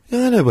steps.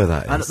 Yeah, I know where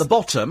that is. And at the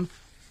bottom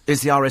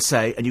is the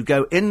RSA, and you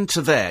go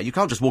into there. You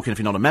can't just walk in if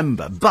you're not a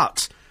member,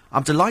 but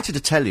I'm delighted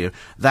to tell you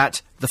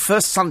that the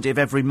first Sunday of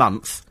every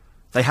month,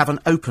 they have an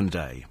open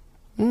day.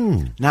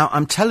 Now,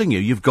 I'm telling you,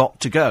 you've got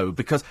to go,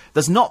 because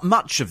there's not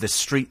much of this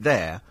street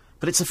there,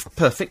 but it's a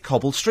perfect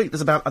cobbled street.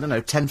 There's about,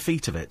 10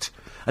 feet of it.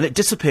 And it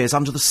disappears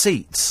under the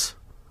seats.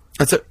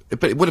 but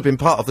it would have been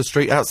part of the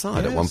street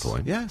outside at one Yes,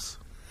 point. Yes.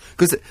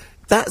 Because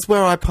that's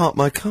where I park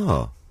my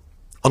car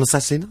on a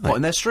Saturday night. What,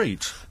 in their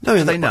street? No,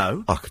 Do they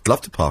know? I could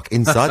love to park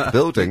inside the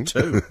building.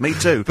 too. Me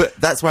too. But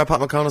that's where I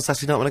park my car on a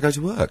Saturday night when I go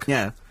to work.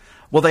 Yeah.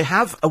 Well, they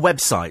have a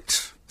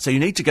website, so you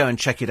need to go and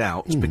check it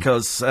out,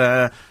 because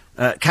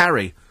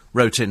Carrie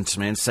wrote in to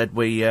me and said,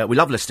 we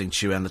love listening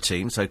to you and the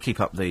team, so keep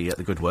up the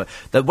good work.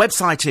 The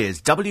website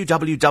is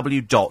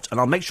www. And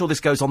I'll make sure this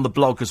goes on the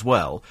blog as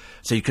well,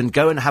 so you can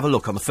go and have a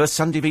look on the first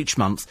Sunday of each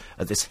month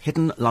at this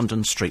hidden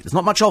London street. There's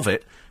not much of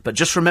it, but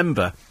just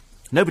remember,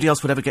 nobody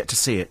else would ever get to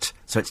see it.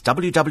 So it's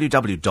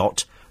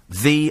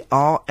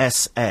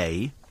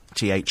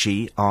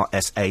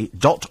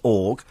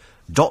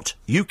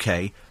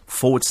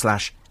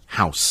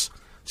www.thersa.org.uk/house.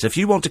 So if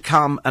you want to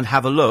come and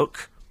have a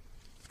look,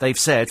 they've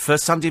said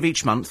first Sunday of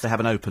each month they have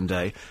an open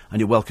day, and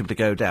you're welcome to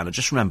go down. And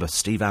just remember,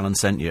 Steve Allen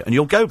sent you. And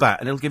you'll go back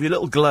and it'll give you a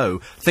little glow,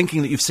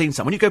 thinking that you've seen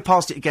something. When you go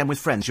past it again with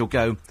friends, you'll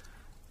go,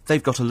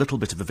 they've got a little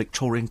bit of a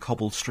Victorian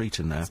cobbled street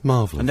in there. It's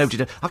marvellous. And nobody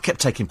did. I kept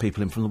taking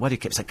people in from the wedding,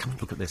 kept saying, come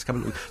and look at this, come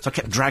and look. So I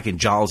kept dragging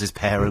Giles's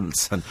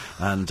parents and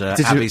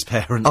Abby's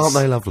parents. Aren't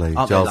they lovely,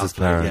 Aren't they Giles's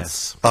lovely?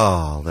 parents? Yes.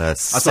 Oh, they're I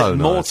so spent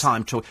nice. more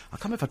time talking. I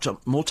can't remember if I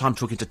took more time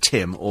talking to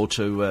Tim or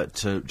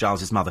to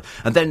Giles's mother.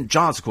 And then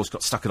Giles, of course,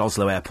 got stuck at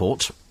Oslo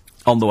Airport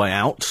on the way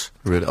out.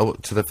 Really? Oh,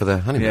 for their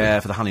honeymoon? Yeah,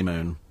 for the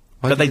honeymoon.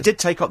 Why But they did did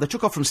take off. They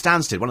took off from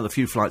Stansted, one of the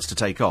few flights to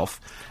take off,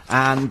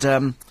 and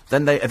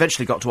then they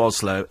eventually got to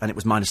Oslo, and it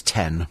was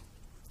 -10.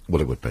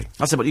 Well, it would be.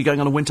 I said, "But you're going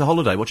on a winter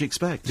holiday. What do you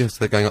expect?" Yes,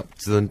 they're going up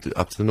to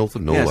the north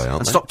of Norway, Yes, aren't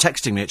and they? stop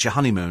texting me. It's your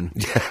honeymoon.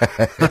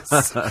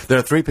 There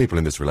are 3 people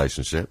in this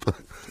relationship.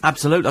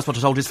 Absolutely. That's what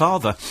I told his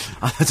father.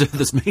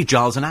 There's me,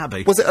 Giles, and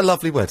Abby. Was it a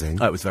lovely wedding?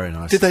 Oh, it was very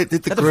nice. Did the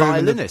They had a groom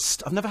and the-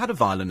 violinist. I've never had a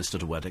violinist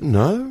at a wedding.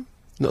 No?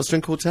 Not a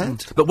string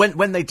quartet? But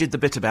when they did the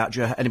bit about,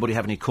 do anybody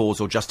have any cause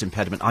or just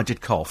impediment, I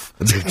did cough.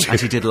 Did you? And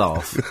he did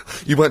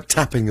laugh. You weren't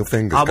tapping your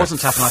fingers. I going,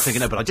 wasn't tapping my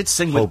finger, no, but I did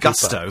sing Hold with me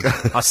gusto.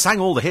 back. I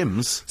sang all the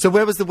hymns So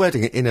where was the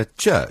wedding? In a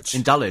church?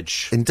 in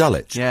Dulwich. In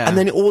Dulwich? Yeah. And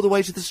then all the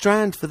way to the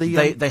Strand for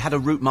the... They had a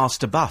Route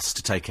Master bus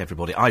to take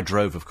everybody. I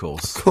drove, of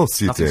course. Of course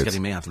you Nothing's did.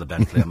 getting me out of the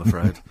Bentley, I'm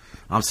afraid.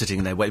 I'm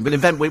sitting there waiting. But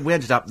in fact, we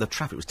ended up, the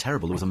traffic was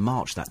terrible. There was a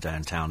march that day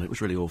in town. It was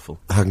really awful.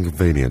 How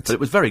convenient. But it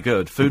was very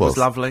good. Food was was.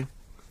 lovely.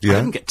 Yeah. I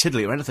didn't get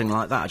tiddly or anything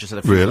like that. I just had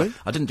a few. Really?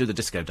 I didn't do the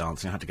disco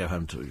dancing. I had to go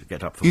home to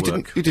get up for You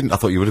work. didn't. I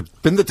thought you would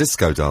have been the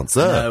disco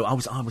dancer. No, I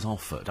was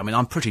offered. I mean,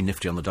 I'm pretty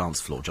nifty on the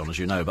dance floor, John, as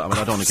you know, but I mean,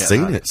 I don't want to get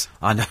Seen that. it.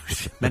 I know,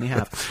 many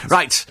have.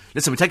 Right,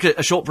 listen, we take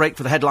a short break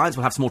for the headlines.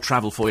 We'll have some more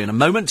travel for you in a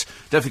moment.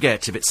 Don't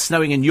forget, if it's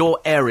snowing in your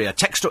area,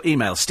 text or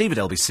email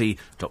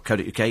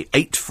steve@lbc.co.uk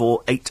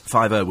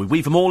 84850. We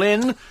weave them all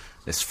in.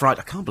 This Friday,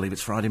 I can't believe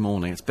it's Friday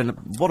morning. It's been,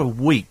 what a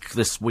week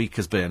this week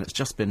has been. It's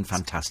just been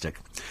fantastic.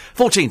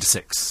 14 to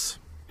 6.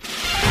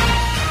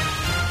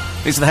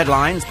 These are the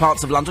headlines.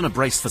 Parts of London are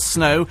braced for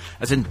snow.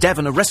 As in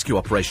Devon, a rescue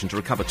operation to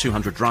recover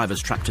 200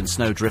 drivers trapped in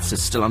snow drifts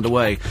is still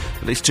underway.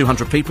 At least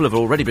 200 people have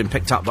already been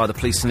picked up by the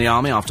police and the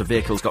army after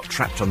vehicles got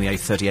trapped on the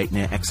A38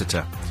 near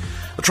Exeter.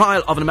 The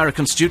trial of an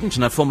American student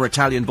and her former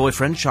Italian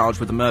boyfriend charged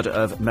with the murder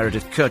of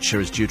Meredith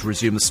Kircher is due to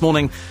resume this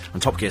morning,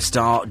 and Top Gear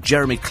star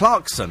Jeremy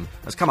Clarkson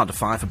has come under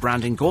fire for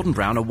branding Gordon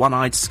Brown a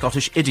one-eyed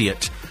Scottish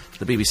idiot.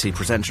 The BBC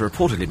presenter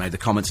reportedly made the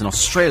comments in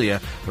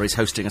Australia, where he's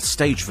hosting a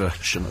stage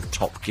version of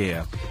Top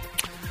Gear.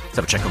 Let's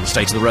have a check on the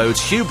state of the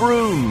roads. Hugh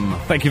Broom.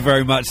 Thank you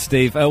very much,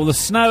 Steve. Well, the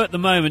snow at the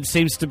moment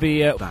seems to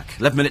be... Back.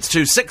 11 minutes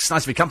to 6.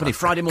 Nice to be company.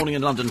 Friday morning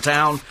in London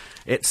town.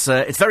 It's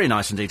very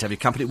nice indeed to have your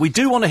company. We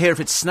do want to hear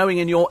if it's snowing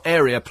in your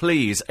area,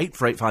 please.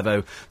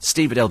 84850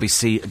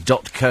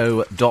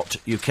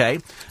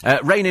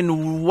 steve@lbc.co.uk. Rain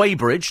in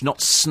Weybridge,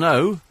 not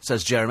snow,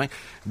 says Jeremy.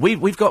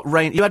 We've got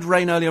rain. You had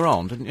rain earlier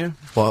on, didn't you?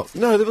 Well,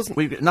 no, there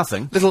wasn't.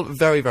 Nothing. Little,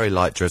 very, very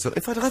light drizzle.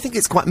 In fact, I think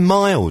it's quite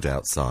mild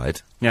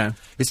outside. Yeah.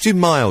 It's too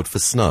mild for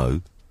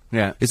snow.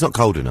 Yeah. It's not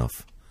cold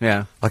enough.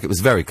 Yeah. Like, it was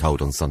very cold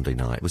on Sunday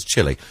night. It was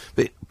chilly.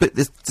 But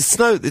the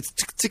snow,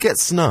 to get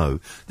snow,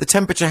 the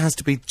temperature has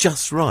to be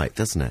just right,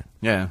 doesn't it?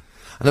 Yeah.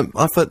 And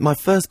my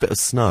first bit of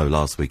snow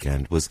last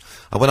weekend was,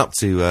 I went up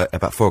to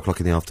about 4 o'clock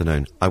in the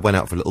afternoon. I went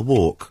out for a little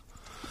walk.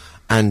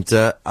 And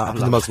up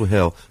the Muswell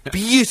Hill,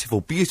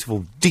 beautiful,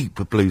 beautiful, deep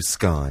blue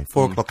sky,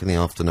 4 o'clock in the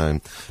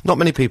afternoon. Not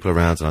many people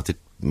around, and I did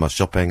my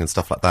shopping and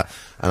stuff like that.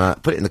 And I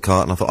put it in the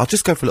cart, and I thought, I'll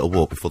just go for a little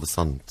walk before the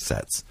sun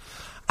sets.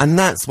 And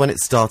that's when it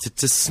started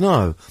to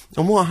snow.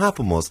 And what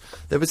happened was,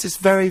 there was this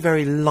very,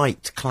 very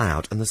light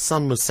cloud, and the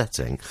sun was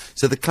setting,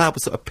 so the cloud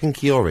was sort of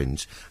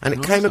pinky-orange, and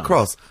it came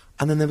across,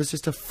 and then there was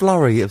just a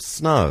flurry of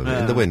snow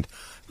in the wind.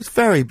 It was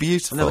very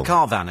beautiful. And then the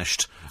car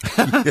vanished.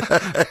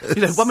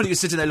 You know, one minute you're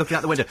sitting there looking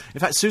out the window. In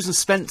fact, Susan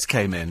Spence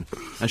came in,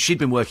 and she'd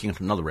been working at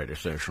another radio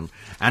station,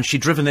 and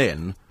she'd driven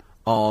in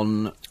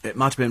on, it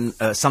might have been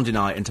Sunday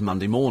night into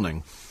Monday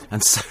morning.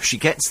 And so she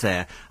gets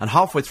there, and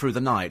halfway through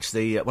the night,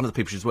 one of the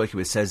people she was working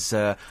with says,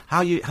 how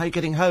are you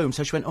getting home?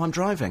 So she went, I'm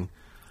driving.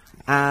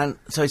 And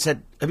so he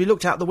said, have you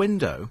looked out the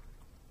window?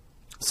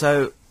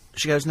 So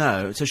she goes,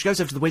 no. So she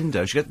goes over to the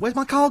window. She goes, where's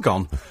my car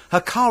gone?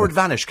 Her car had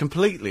vanished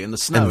completely in the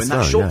snow. In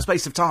that short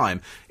space of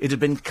time, it had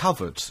been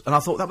covered. And I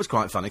thought that was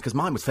quite funny, because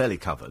mine was fairly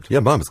covered. Yeah,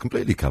 mine was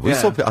completely covered.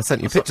 Yeah. I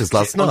sent you pictures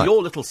last night. On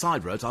your little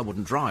side roads, I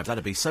wouldn't drive.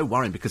 That'd be so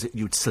worrying, because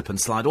you'd slip and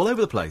slide all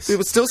over the place. It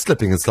was still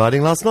slipping and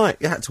sliding last night.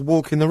 You had to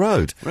walk in the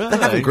road. Really? They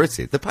haven't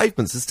gritted. The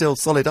pavements are still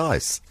solid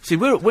ice. See,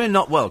 we're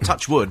not, well,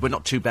 touch wood, we're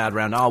not too bad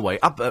round our way.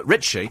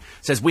 Richie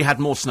says we had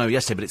more snow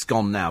yesterday, but it's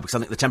gone now, because I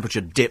think the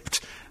temperature dipped,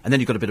 and then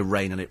you got a bit of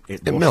rain, and it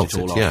washed melted,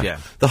 it all off. Yeah.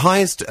 The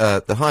highest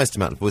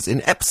amount was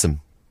in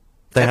Epsom.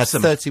 They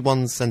Epsom. had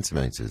 31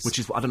 centimetres. Which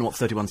is, I don't know what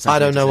 31 centimetres I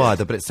don't know is.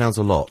 either, but it sounds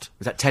a lot.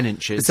 Is that 10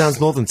 inches? It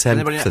sounds more than 10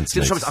 Anybody know? See, the trouble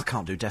is, centimetres. I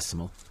can't do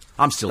decimal.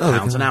 I'm still Oh,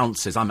 pounds and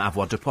ounces. I'm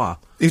avoirdupois.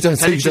 You don't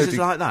 10 you inches don't is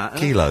do like that.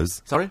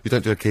 kilos? Sorry? You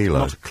don't do a kilo?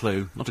 Not a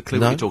clue. Not a clue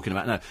No? what you're talking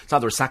about, no. It's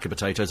either a sack of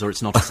potatoes or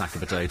it's not a sack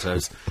of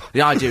potatoes.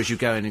 The idea is you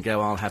go in and go,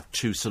 I'll have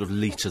 2 sort of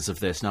litres of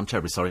this. No, I'm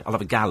terribly sorry. I'll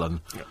have a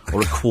gallon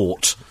or a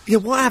quart. Yeah,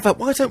 why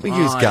don't we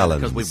use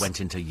gallons? Because we went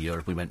into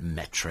Europe, we went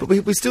metric.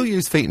 But we still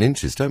use feet and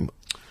inches, don't we?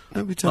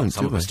 No, we don't,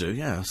 Some do of we? us do,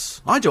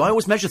 yes. I do. I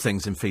always measure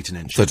things in feet and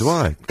inches. So do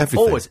I. Everything.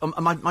 Always.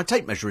 My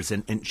tape measure is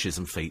in inches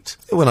and feet.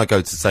 When I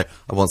go to say,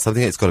 I want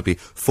something, it's got to be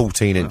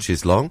 14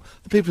 inches long.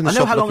 The people in the I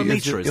know shop how look long at a you,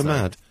 metre is, You're though.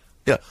 mad.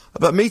 Yeah,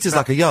 but a metre's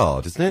like a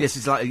yard, isn't it? Yes,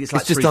 it's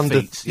like just 3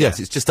 under. feet. Yes,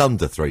 yeah. it's just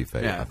under 3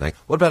 feet. Yeah. I think.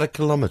 What about a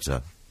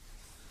kilometre?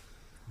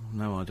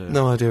 No idea.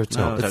 No idea at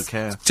all. No, I don't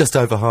care. It's just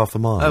over half a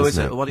mile. Oh, is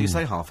isn't it? Why do you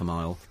say half a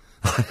mile?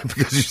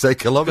 Because you say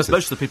kilometres. Because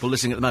most of the people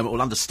listening at the moment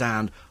will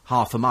understand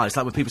half a mile. It's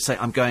like when people say,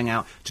 I'm going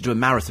out to do a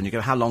marathon, you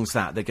go, how long's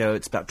that? They go,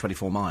 it's about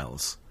 24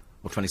 miles.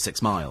 Or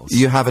 26 miles.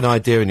 You have an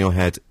idea in your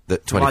head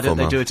that 24 Why don't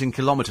they miles. do it in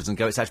kilometres and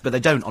go, it's actually... But they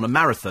don't. On a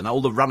marathon,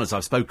 all the runners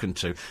I've spoken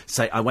to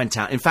say, I went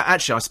out... In fact,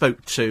 actually, I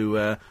spoke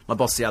to my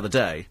boss the other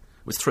day.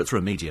 It was through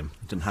a medium.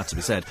 It didn't have to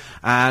be said.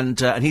 And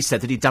he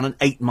said that he'd done an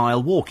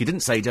 8-mile walk. He didn't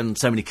say he'd done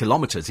so many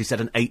kilometres. He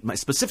said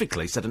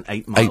specifically said an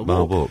 8-mile walk.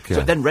 8-mile walk, yeah.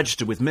 So it then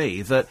registered with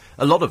me that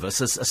a lot of us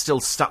are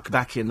still stuck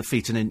back in the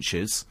feet and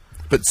inches.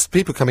 But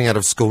people coming out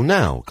of school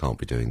now can't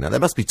be doing that. They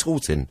must be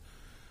taught in...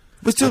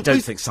 I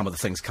don't think some of the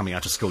things coming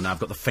out of school now have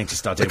got the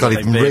faintest idea They can't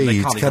what even they mean. read,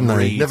 They can't can even they?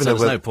 read, Never so know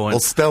there's where, no point. or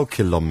spell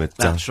kilometre.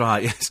 That's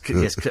right,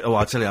 yes. Oh,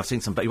 I tell you, I've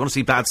seen some... You want to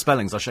see bad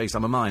spellings? I'll show you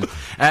some of mine.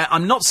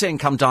 I'm not seeing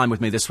Come Dine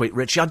With Me this week,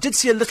 Richie. I did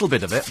see a little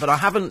bit of it, but I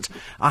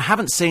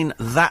haven't seen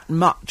that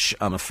much,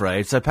 I'm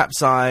afraid. So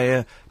perhaps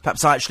I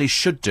actually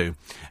should do.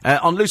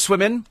 On Loose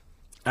Women...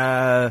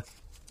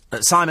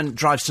 Simon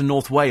drives to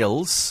North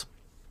Wales.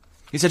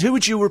 He said, who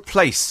would you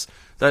replace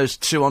those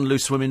two on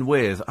Loose Women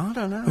with? I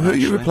don't know. Who are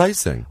you actually.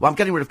 replacing? Well, I'm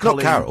getting rid of Not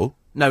Colleen. Carol.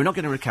 No, not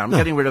getting rid of Carol. I'm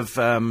getting rid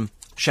of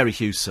Sherry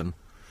Hewson.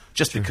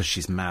 Just because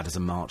she's mad as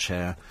a March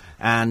hare.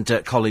 And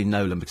Colleen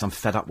Nolan, because I'm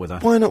fed up with her.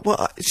 Why not?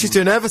 Well, she's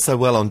doing ever so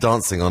well on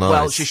Dancing on Ice.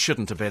 Well, she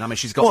shouldn't have been. I mean,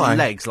 she's got Why?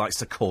 legs like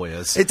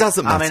sequoias. It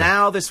doesn't I mean, matter.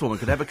 how this woman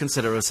could ever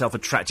consider herself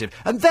attractive.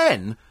 And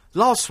then,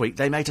 last week,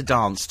 they made her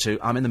dance to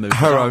I'm in the Mood for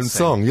Her own Dancing.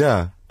 song,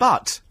 yeah.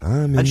 But, I'm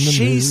in and the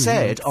she mood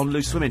said on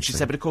Loose Women, she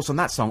said, but of course on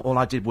that song, all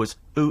I did was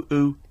ooh,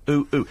 ooh,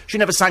 ooh, ooh. She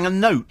never sang a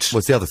note. Well,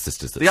 it's the other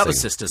sisters that The other sing.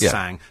 sisters Yeah.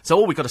 sang. So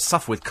all we got to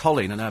suffer with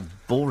Colleen and her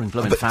boring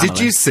blooming But family. did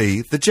you see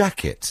the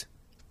jacket?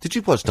 Did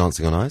you watch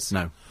Dancing on Ice?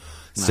 No.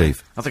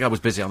 Steve, I think I was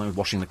busy. I was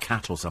washing the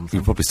cat or something.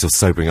 you're probably still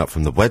sobering up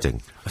from the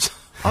wedding.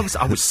 I was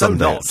so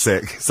Sunday at not.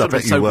 6, I Could have been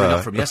bet you sobering were.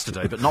 up from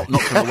yesterday, but not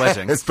from the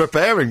wedding. It's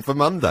preparing for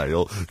Monday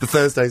or the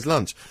Thursday's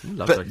lunch.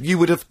 lovely. But you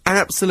would have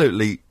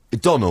absolutely...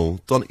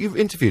 Donald, you've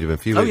interviewed him a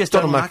few Oh weeks. yes,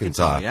 Donald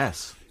McIntyre.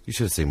 Yes. You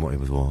should have seen what he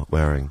was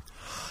wearing.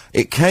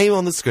 It came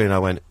on the screen, I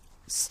went,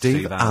 Steve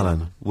Steve Allen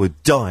Allen.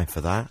 would die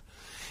for that.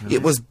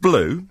 It was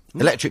blue,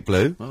 electric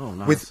blue, Oh,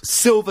 nice. with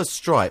silver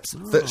stripes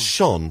that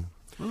shone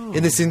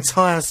in this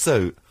entire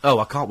suit. Oh,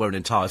 I can't wear an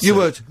entire suit. You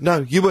would. No,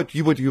 you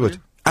would.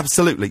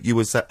 Absolutely. You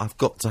would say, I've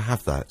got to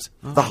have that.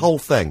 The whole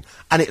thing.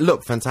 And it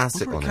looked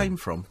fantastic Where on it him. came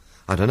from?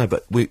 I don't know,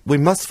 but we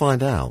must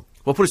find out.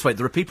 Well, put it this way,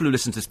 there are people who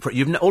listen to this...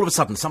 all of a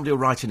sudden, somebody will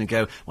write in and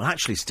go, well,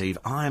 actually, Steve,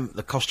 I'm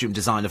the costume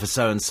designer for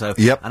so-and-so,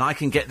 Yep. and I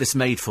can get this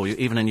made for you,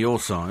 even in your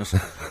size.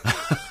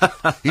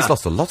 He's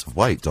lost a lot of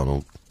weight,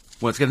 Donald.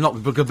 Well, it's going to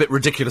look a bit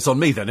ridiculous on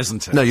me then,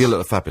 isn't it? No, you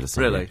look fabulous.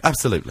 on Really? you.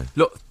 Absolutely.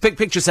 Look,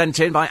 picture sent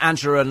in by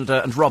Angela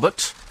and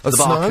Robert, Of the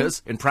snow?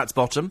 Barkers, in Pratt's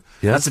Bottom.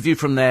 Yes. That's a view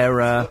from their...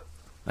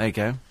 there you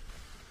go.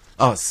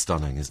 Oh, it's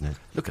stunning, isn't it?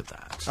 Look at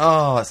that.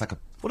 Oh, it's like a...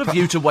 What a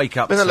view to wake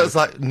up I mean, that to. looks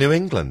like New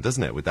England,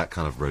 doesn't it? With that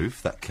kind of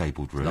roof, that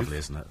cabled roof. Lovely,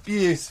 isn't it?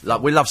 Beautiful.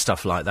 We love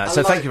stuff like that.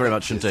 So thank you very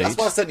much indeed. That's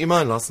why I sent you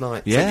mine last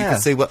night. So you Yeah.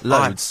 can see what...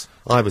 Loads.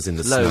 I was in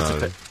the Loads snow.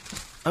 of it.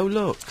 Oh,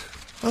 look.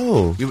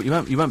 Oh. You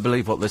won't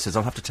believe what this is.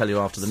 I'll have to tell you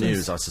after the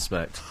news, I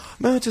suspect.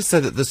 May I just say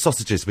that the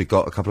sausages we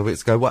got a couple of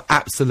weeks ago were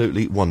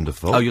absolutely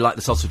wonderful. Oh, you like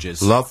the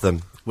sausages? Love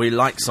them. We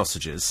like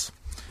sausages.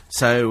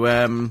 So,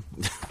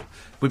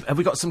 have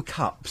we got some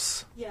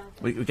cups? Yeah.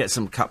 We get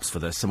some cups for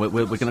this, and we're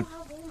going to...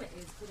 How warm it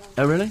is without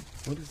Oh, really?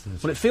 What is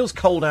this? Well, it feels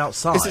cold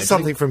outside. Is it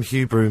something from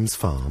Hugh Broom's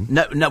farm?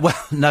 No.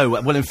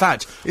 Well, in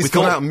fact, He's we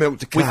gone thought, out and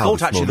milked a we cow thought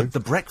this actually morning. the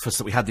breakfast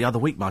that we had the other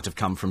week might have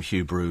come from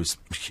Hugh Broom.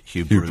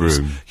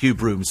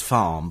 Broom's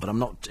farm, but I'm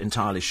not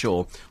entirely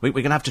sure. We're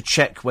going to have to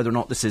check whether or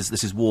not this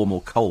is warm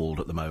or cold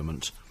at the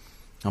moment.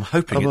 I'm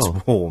hoping it's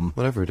warm.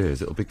 Whatever it is,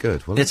 it'll be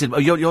good. Will Yes, it?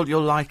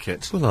 you'll like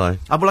it. Will I?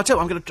 Well, I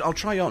tell you, I'll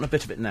try you on a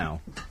bit of it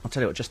now. I'll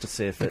tell you what, just to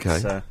see if Okay.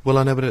 it's. Well,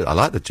 I know what it is. I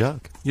like the jug.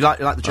 You like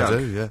the jug? I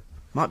do, yeah.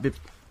 Might be.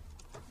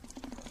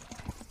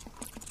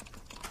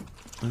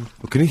 Well,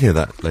 can you hear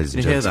that, ladies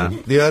and Can you hear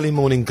gentlemen? The early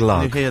morning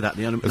glug. Can you hear that?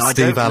 Of No, I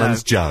Steve don't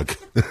Allen's know. jug.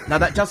 Now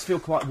that does feel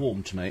quite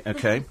warm to me.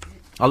 Okay.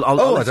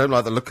 Oh, I don't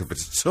like the look of it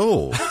at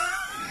all.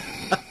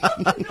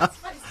 Shall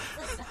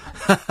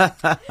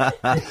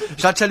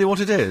I tell you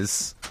what it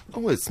is?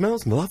 Oh, it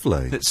smells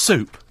lovely. It's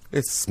soup.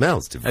 It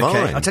smells divine.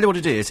 Okay. I'll tell you what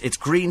it is. It's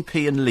green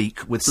pea and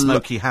leek with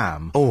smoky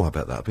ham. Oh, I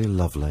bet that'd be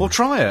lovely. Well,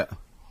 try it.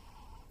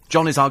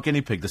 John is our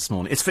guinea pig this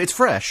morning. It's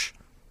fresh.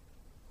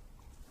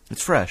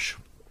 It's fresh.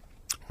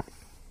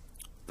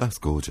 That's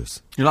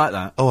gorgeous. You like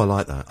that? Oh, I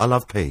like that. I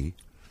love pea.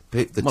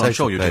 The Well, I'm taste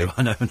sure of you pea. do.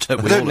 I know. I We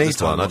don't all at need this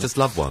time one. I want just it.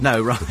 love one.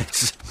 No,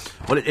 right.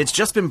 Well, it's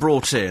just been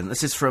brought in.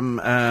 This is from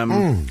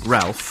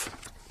Ralph.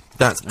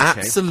 That's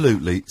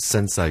absolutely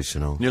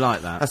sensational. You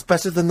like that? That's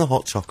better than the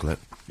hot chocolate.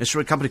 It's from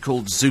a company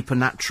called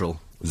Supernatural.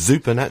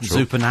 Supernatural.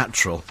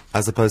 Supernatural.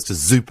 As opposed to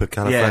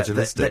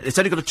supercalifragilistic. It's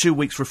only got a 2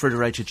 weeks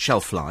refrigerated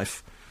shelf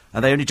life,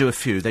 and they only do a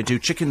few. They do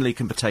chicken, leek,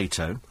 and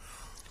potato.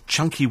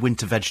 Chunky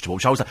winter vegetable,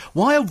 which I was like,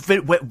 why are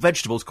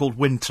vegetables called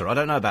winter? I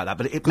don't know about that,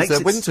 but it Because makes they're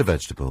it... winter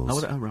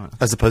vegetables. Oh, right.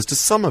 As opposed to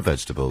summer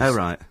vegetables. Oh,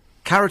 right.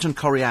 Carrot and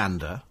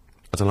coriander.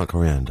 I don't like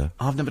coriander.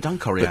 I've never done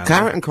coriander. But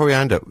carrot and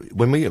coriander,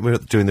 when we were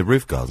doing the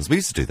roof gardens, we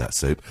used to do that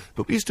soup,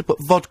 but we used to put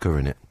vodka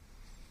in it.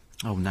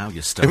 Oh, now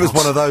you're still... It was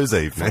one of those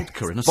evenings.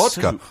 Vodka in a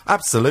Vodka, soup.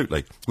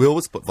 absolutely. We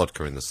always put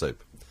vodka in the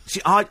soup.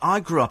 See, I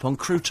grew up on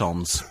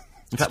croutons.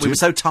 In fact, we were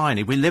so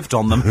tiny, we lived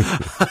on them.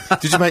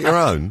 Did you make your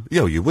own?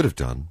 Yeah, you would have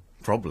done.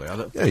 Probably. I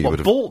don't... Yeah, you What,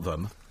 would've- bought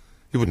them?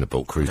 You wouldn't have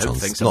bought I don't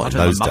croutons. think so. Not I in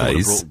don't those know. Mum would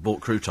have days.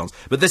 bought croutons.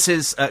 But this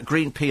is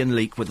green pea and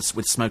leek with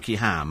smoky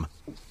ham.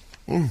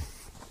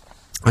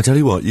 I tell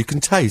you what, you can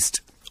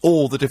taste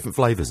all the different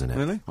flavours in it.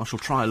 Really? I shall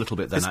try a little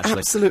bit then. It's actually,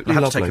 absolutely I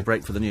have to lovely. take a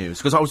break for the news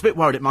because I was a bit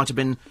worried it might have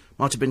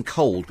been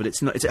cold, but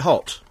it's not. Is it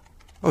hot?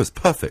 Oh, it's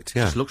perfect,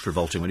 yeah. It looks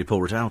revolting when you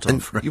pour it out. I'm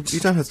And afraid. you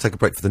don't have to take a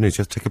break for the news,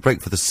 you have to take a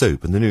break for the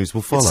soup, and the news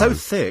will follow. It's so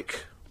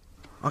thick.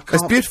 I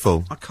can't,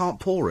 beautiful. I can't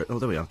pour it. Oh,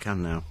 there we are. I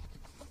can now.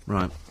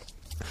 Right.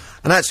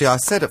 And actually, I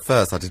said at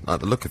first I didn't like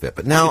the look of it,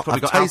 but now You've probably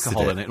I've got tasted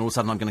alcohol it. in it, and all of a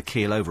sudden I'm going to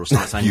keel over or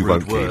start saying You rude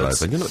won't keel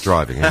words. over. You're not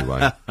driving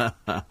anyway.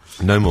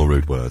 No more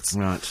rude words.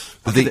 Right.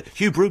 But the-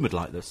 Hugh Broom would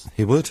like this.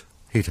 He would.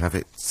 he'd have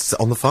it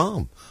on the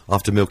farm.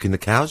 After milking the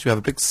cows, you have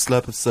a big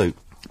slurp of soup.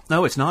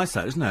 No, it's nice,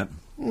 that, isn't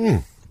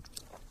it?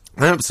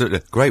 Absolutely.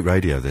 Great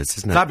radio, this,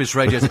 isn't it? Fabulous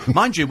radio.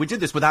 Mind you, we did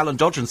this with Alan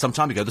Dodgen some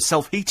time ago, the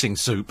self-heating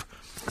soup.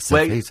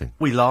 Self-heating?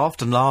 We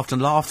laughed and laughed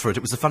and laughed through it.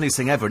 It was the funniest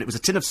thing ever. And it was a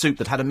tin of soup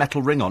that had a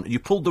metal ring on it. You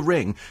pulled the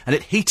ring, and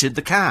it heated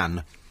the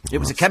can. It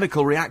was a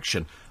chemical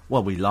reaction.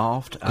 Well, we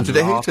laughed and did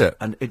it heat laughed, it?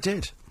 and it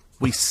did.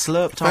 We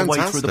slurped our way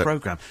through the Fantastic.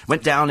 programme.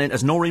 Went down in,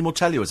 as Noreen will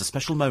tell you, as a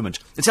special moment.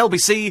 It's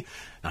LBC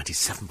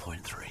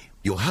 97.3.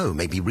 Your home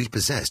may be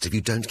repossessed if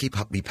you don't keep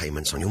up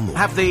repayments on your mortgage.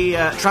 Have the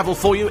travel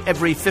for you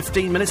every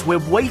 15 minutes.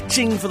 We're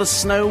waiting for the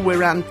snow.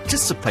 We're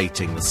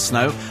anticipating the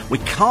snow. We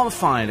can't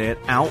find it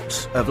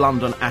out of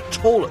London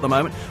at all at the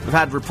moment. We've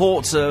had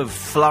reports of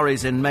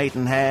flurries in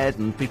Maidenhead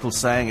and people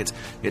saying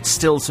it's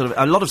still sort of...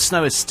 A lot of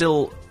snow is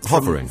still...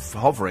 hovering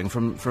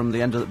from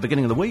the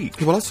beginning of the week.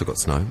 Yeah, well, I still got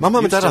snow. My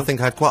mum and dad, I think,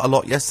 had quite a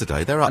lot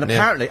yesterday. They're up And near...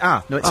 apparently...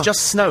 it's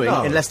just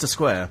snowing in Leicester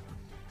Square.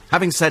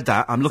 Having said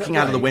that, I'm looking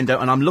out of the window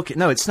and I'm looking...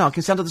 No, it's snow. I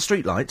can see under the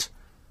streetlight.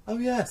 Oh,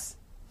 yes.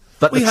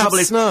 But We the have trouble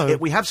is, snow.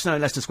 we have snow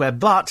in Leicester Square,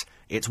 but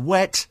it's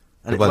wet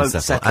and it won't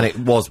settle. And it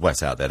was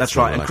wet out there. That's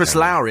right. And Chris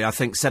Lowry, I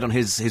think, said on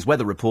his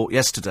weather report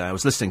yesterday, I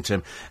was listening to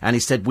him, and he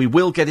said, we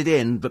will get it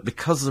in, but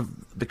because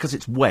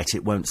it's wet,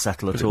 it won't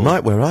settle at all.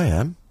 Right where I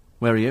am.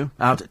 Where are you?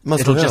 Out.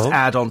 Muswell It'll just Hill.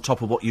 add on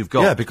top of what you've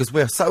got. Yeah, because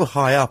we're so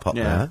high up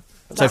Yeah. there.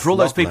 So for all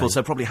those lovely. people,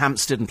 so probably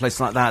Hampstead and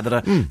places like that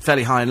are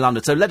fairly high in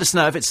London. So let us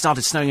know if it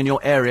started snowing in your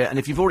area, and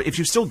if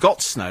you've still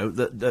got snow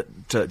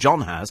that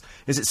John has,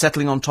 is it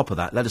settling on top of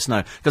that? Let us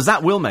know, because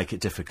that will make it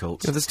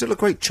difficult. Yeah, there's still a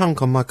great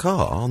chunk on my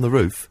car, on the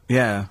roof.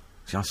 Yeah.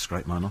 See, I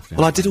scraped mine off.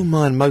 Well, I did all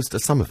mine,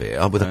 some of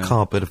it, with a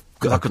carpet of...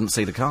 I couldn't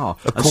see the car.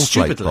 A And cornflake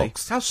stupidly,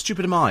 box. how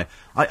stupid am I?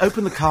 I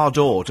open the car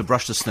door to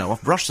brush the snow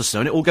off,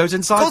 and it all goes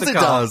inside Of course the it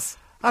car. does.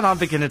 And I'm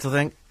beginning to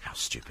think, how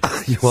stupid.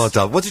 You are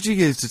done. What did you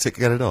use to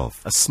get it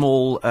off? A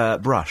small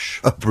brush.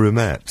 A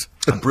brunette.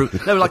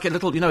 No, like a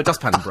little, a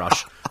dustpan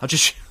brush. I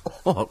just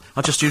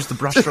used the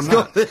brush from It's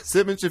got that. this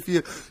image of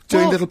you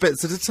doing Well, little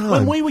bits at a time.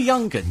 When we were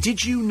younger,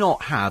 did you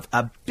not have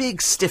a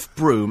big stiff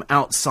broom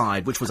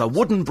outside, which was a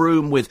wooden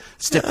broom with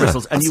stiff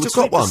bristles, and I've you would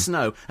still sweep got the one.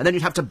 snow, and then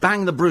you'd have to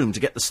bang the broom to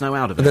get the snow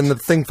out of it. And then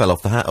the thing fell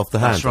off the hand.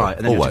 That's right,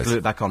 and then you had always. to glue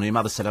it back on. And your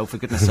mother said, "Oh, for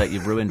goodness' sake,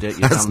 you've ruined it.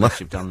 You've done this.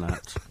 You've done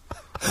that."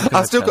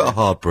 I've still got a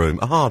hard broom.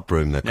 A hard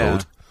broom, they're Yeah.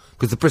 called.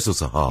 Because the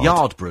bristles are hard.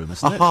 Yard broom,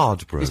 isn't it? A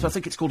hard broom. Yes, but I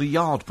think it's called a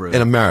yard broom.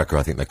 In America,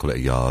 I think they call it a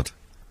yard.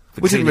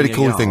 For We didn't really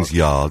cleaning a call things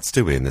yards,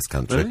 do we, in this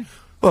country? Really?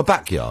 Well, a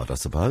backyard, I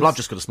suppose. Well, I've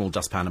just got a small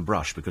dustpan and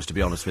brush, because to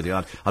be honest with you,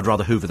 I'd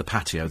rather hoover the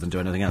patio than do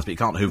anything else, but you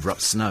can't hoover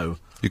up snow.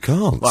 You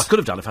can't. Well, I could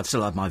have done if I'd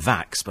still had my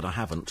vax, but I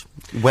haven't.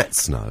 Wet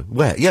snow.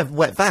 Wet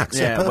vax.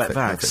 Yeah, perfect.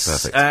 wet vax.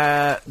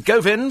 Perfect.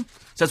 Govin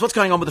says, what's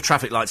going on with the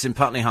traffic lights in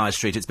Putney High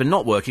Street? It's been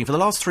not working for the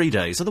last 3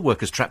 days. Are the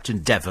workers trapped in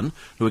Devon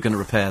who are going to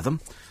repair them?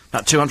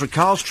 About 200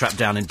 cars trapped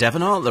down in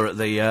Devon, aren't there, at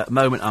the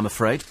moment, I'm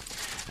afraid.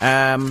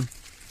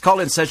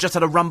 Colin says, just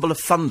had a rumble of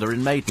thunder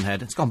in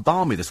Maidenhead. It's gone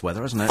balmy, this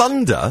weather, hasn't it?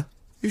 Thunder?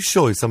 You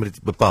sure somebody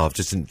above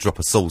just didn't drop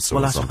a saucer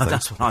Well, or something?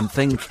 that's what I'm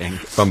thinking.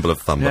 Rumble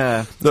of thunder.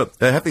 Yeah. Look,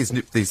 they have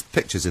these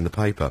pictures in the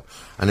paper,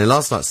 and in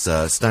last night's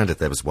Standard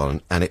there was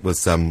one, and it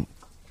was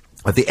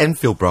at the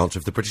Enfield branch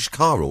of the British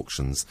car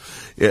auctions,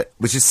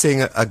 which is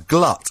seeing a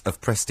glut of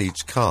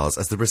prestige cars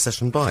as the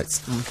recession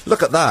bites.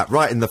 Look at that,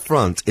 right in the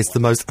front. It's the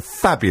most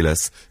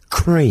fabulous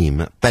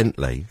cream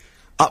Bentley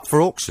up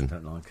for auction. I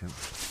don't like it.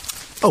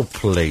 Oh,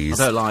 please.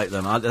 I don't like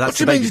them. That's What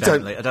do the you mean baby you don't-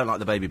 Bentley. I don't like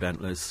the baby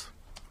Bentleys.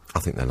 I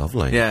think they're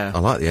lovely. Yeah. I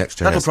like the XJS.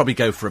 That'll probably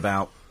go for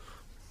about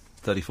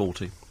 30,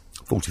 40.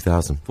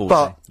 40,000. 40,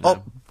 But yeah.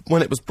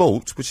 when it was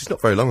bought, which is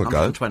not very long ago...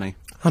 120.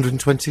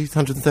 120,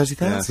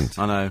 130,000. Yes,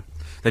 I know.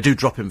 They do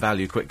drop in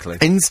value quickly.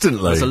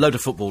 Instantly. There's a load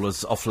of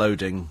footballers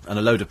offloading and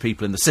a load of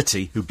people in the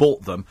city who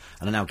bought them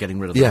and are now getting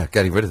rid of them. Yeah,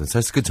 getting rid of them. So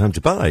it's a good time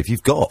to buy. If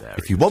you've got, Very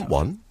if you good want time.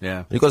 one, Yeah.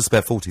 and you've got to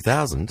spare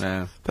 40,000,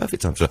 Yeah.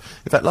 perfect time to.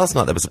 In fact, last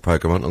night there was a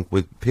programme on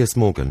with Piers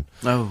Morgan.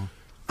 Oh.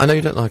 I know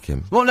you don't like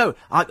him. Well, no.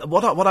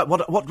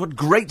 What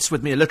grates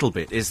with me a little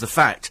bit is the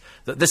fact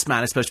that this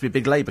man is supposed to be a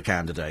big Labour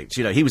candidate.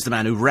 You know, he was the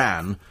man who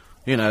ran.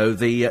 You know,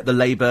 the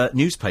Labour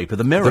newspaper,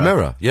 The Mirror. The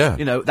Mirror, yeah.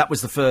 You know, that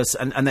was the first,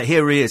 and that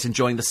here he is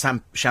enjoying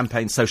the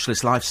champagne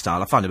socialist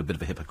lifestyle. I find him a bit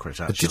of a hypocrite,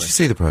 actually. Did you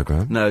see the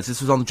programme? No,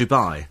 this was on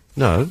Dubai.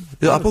 No.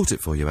 I bought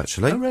it for you,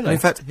 actually. Oh, really? And in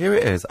fact, here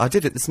it is. I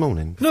did it this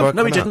morning. No, before I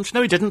no, he came out. didn't.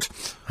 No, he didn't.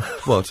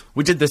 What?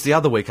 We did this the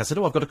other week. I said,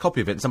 I've got a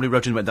copy of it. And somebody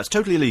wrote in and went, that's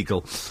totally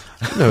illegal.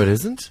 No, it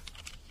isn't.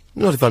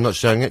 Not if I'm not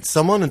showing it to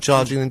someone and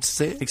charging them to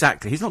see it.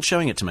 Exactly. He's not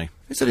showing it to me.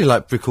 It's only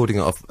like recording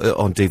it off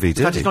on DVD.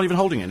 In fact, he's not even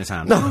holding it in his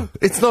hand. No,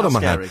 it's not on my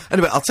scary. hand.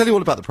 Anyway, I'll tell you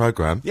all about the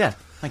programme. Yeah,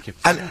 thank you.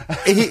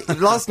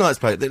 And last night's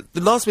program, the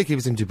last week he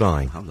was in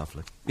Dubai. How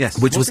lovely. Yes.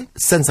 Which was he?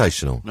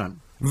 sensational. Right.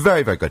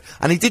 Very, very good.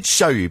 And he did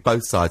show you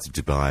both sides of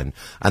Dubai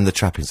and the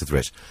trappings of the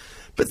rich.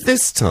 But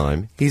this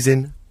time, he's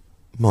in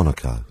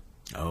Monaco.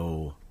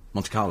 Oh,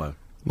 Monte Carlo.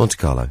 Monte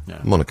Carlo.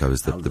 Yeah. Monaco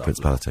is How the lovely.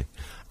 principality.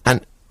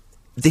 And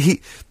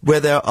where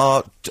there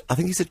are, I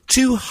think he said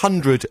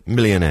 200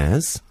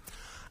 millionaires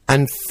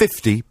and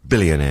 50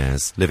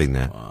 billionaires living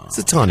there. It's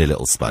a tiny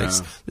little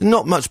space.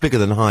 Not much bigger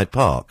than Hyde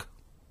Park.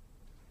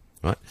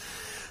 right?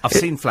 I've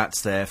seen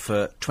flats there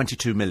for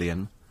 22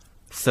 million,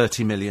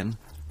 30 million,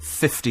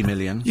 50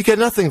 million. You get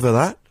nothing for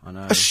that. I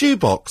know. A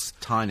shoebox.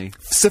 Tiny.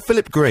 Sir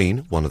Philip Green,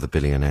 one of the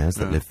billionaires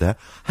that live there,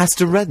 has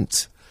to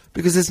rent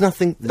because there's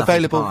nothing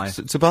available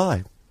to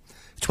buy.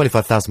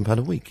 £25,000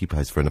 a week he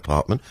pays for an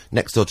apartment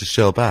next door to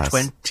Shirl Bass.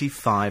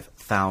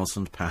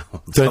 £25,000.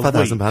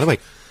 £25,000 a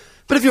week.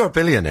 But if you're a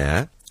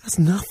billionaire, that's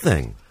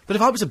nothing. But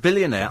if I was a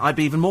billionaire, I'd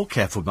be even more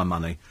careful with my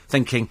money,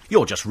 thinking,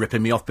 you're just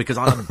ripping me off because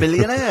I'm a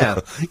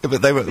billionaire. Yeah,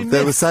 but they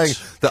were saying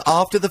that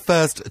after the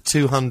first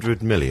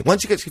 200 million,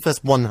 once you get to your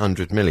first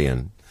 100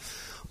 million,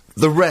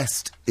 the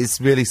rest is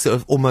really sort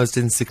of almost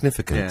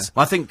insignificant. Yeah.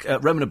 I think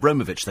Roman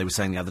Abramovich, they were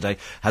saying the other day,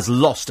 has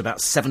lost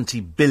about 70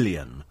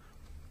 billion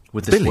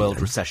with this world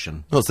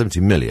recession. Not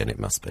 70 million, it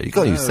must be. You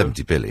can't use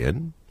 70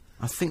 billion.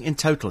 I think in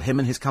total, him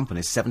and his company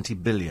is 70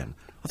 billion.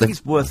 I think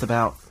he's worth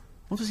about...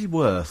 What is he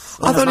worth?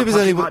 I thought he was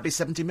only... It might be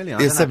 70 million.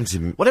 Yeah, I don't know.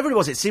 70... Whatever it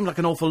was, it seemed like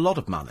an awful lot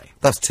of money.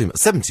 That's too much.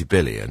 70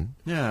 billion?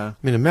 Yeah. I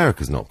mean,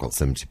 America's not got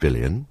 70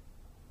 billion.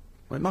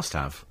 Well, it must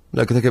have.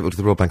 No, because they gave it to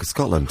the Royal Bank of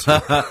Scotland.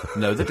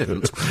 No, they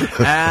didn't.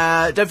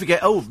 Don't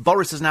forget,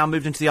 Boris has now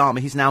moved into the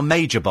army. He's now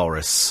Major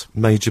Boris.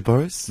 Major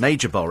Boris?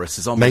 Major Boris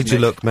is on Major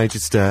with Nick. Look, Major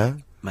Stare.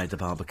 Made the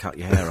barber cut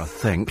your hair, I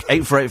think.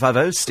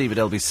 84850,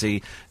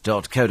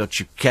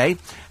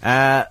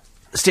 steve@lbc.co.uk.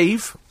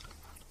 Steve,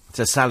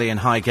 says Sally in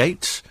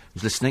Highgate,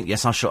 who's listening.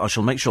 Yes, I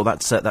shall make sure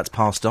that's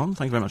passed on.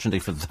 Thank you very much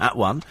indeed for that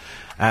one.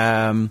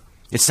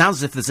 It sounds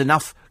as if there's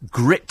enough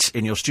grit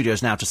in your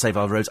studios now to save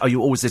our roads. Are you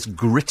always this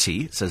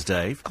gritty, says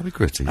Dave? I'll be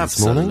gritty this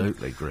morning.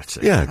 Absolutely gritty.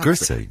 Yeah,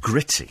 gritty.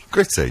 Gritty.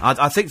 Gritty.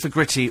 I think for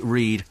gritty,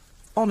 read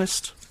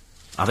honest.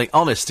 I think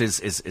honest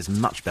is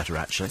much better,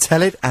 actually.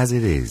 Tell it as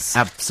it is.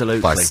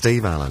 Absolutely. By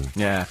Steve Allen.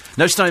 Yeah.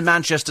 No snow in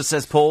Manchester,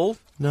 says Paul.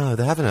 No,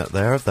 they haven't out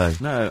there, have they?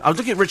 No. I was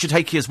looking at Richard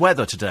Hakey's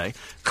weather today.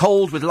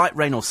 Cold with light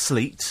rain or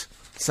sleet.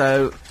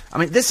 So, I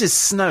mean, this is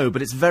snow,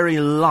 but it's very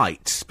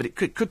light. But it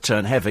could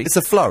turn heavy. It's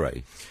a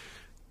flurry.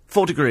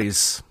 4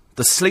 degrees.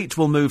 The sleet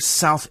will move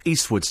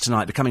south-eastwards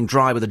tonight, becoming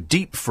dry with a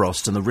deep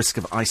frost and the risk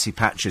of icy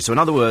patches. So, in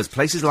other words,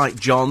 places like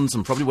John's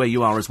and probably where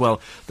you are as well,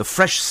 the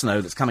fresh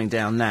snow that's coming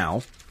down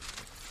now...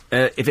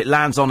 if it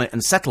lands on it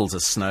and settles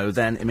as snow,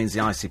 then it means the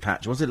icy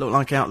patch. What does it look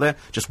like out there?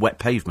 Just wet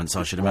pavements,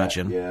 I should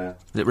imagine. Yeah.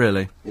 Is it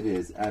really? It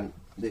is, and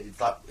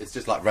it's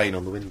just like rain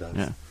on the windows.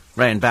 Yeah.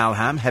 Ray in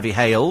Balham, heavy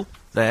hail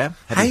there.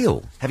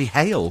 Hail? Heavy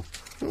hail.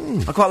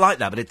 I quite like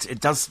that, but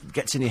it does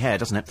gets in your hair,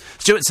 doesn't it?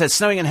 Stuart says,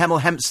 snowing in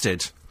Hemel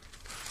Hempstead.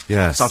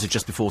 Yes. Started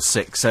just before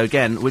 6. So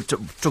again, we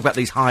talk about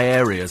these high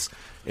areas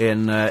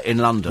in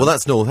London. Well,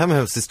 that's north. Hemel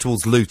Hempstead is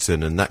towards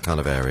Luton and that kind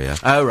of area.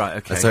 Oh, right,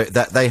 okay. So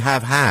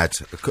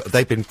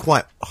they've been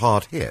quite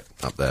hard hit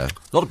up there.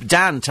 A lot of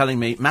Dan telling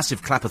me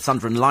massive clap of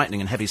thunder and lightning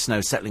and heavy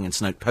snow settling in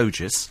Snoke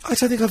Poges. I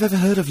don't think I've ever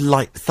heard of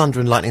thunder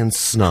and lightning and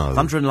snow.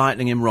 Thunder and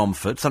lightning in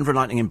Romford, thunder and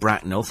lightning in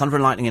Bracknell, thunder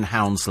and lightning in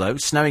Hounslow,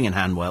 snowing in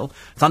Hanwell,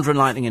 thunder and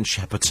lightning in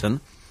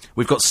Shepperton.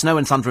 We've got snow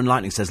and thunder and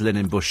lightning, says Lynn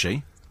in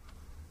Bushy.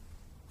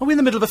 Are we in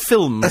the middle of a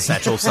film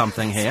set or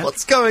something here?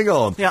 What's going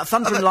on? Yeah,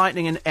 thunder and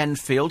lightning in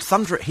Enfield,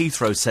 thunder at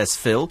Heathrow, says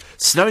Phil,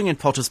 snowing in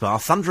Potters Bar,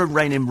 thunder and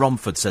rain in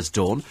Romford, says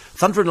Dawn,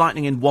 thunder and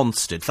lightning in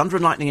Wanstead, thunder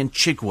and lightning in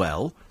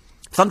Chigwell,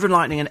 thunder and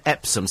lightning in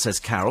Epsom, says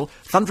Carol,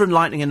 thunder and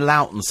lightning in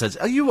Loughton, says...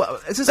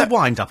 is this a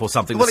wind-up or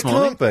something this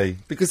morning? Well, it can't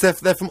be, because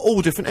they're from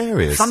all different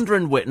areas. Thunder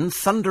in Whitton,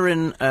 thunder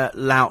in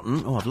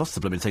Loughton... Oh, I've lost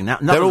the blooming thing now.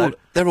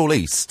 They're all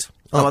east,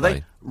 aren't are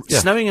they? Yeah.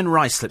 Snowing in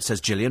Ruislip,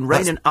 says Gillian,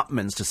 rain in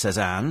Upminster, says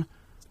Anne...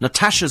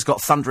 Natasha's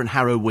got thunder in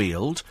Harrow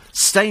Weald.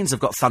 Staines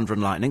have got thunder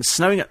and lightning.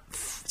 Snowing at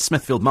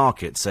Smithfield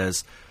Market,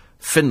 says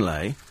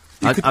Finlay.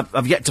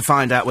 I've yet to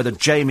find out whether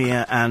Jamie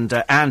and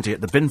Andy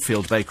at the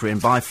Binfield Bakery in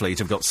Byfleet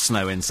have got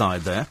snow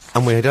inside there.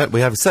 And we certainly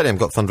haven't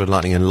got thunder and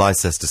lightning in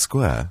Leicester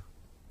Square.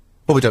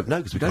 Well, we don't know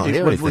because we can't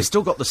hear anything. We've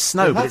still got the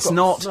snow, but it's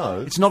not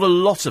a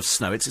lot of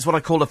snow. It's what I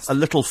call a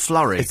little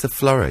flurry. It's a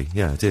flurry,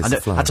 yeah, it is.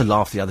 I had to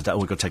laugh the other day. Oh,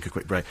 we've got to take a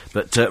quick break.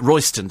 But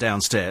Royston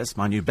downstairs,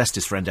 my new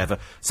bestest friend ever,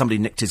 somebody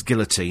nicked his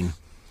guillotine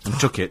and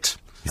took it.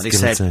 And he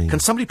said, can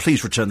somebody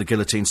please return the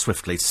guillotine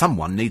swiftly?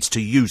 Someone needs to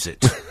use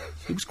it.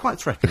 He was quite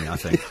threatening, I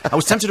think. I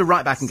was tempted to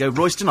write back and go,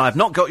 Royston, I have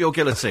not got your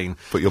guillotine.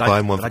 But you're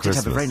buying one for Christmas. I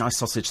did have a very nice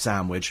sausage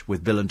sandwich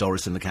with Bill and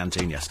Doris in the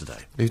canteen yesterday.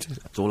 You did?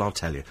 That's all I'll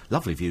tell you.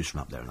 Lovely views from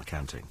up there in the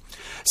canteen.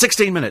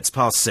 16 minutes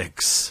past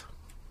 6.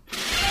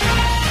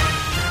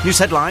 News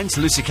headlines,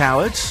 Lucy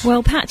Coward.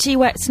 Well, patchy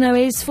wet snow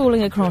is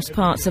falling across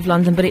parts of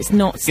London, but it's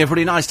not... Yeah,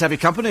 pretty nice to have your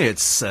company.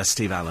 It's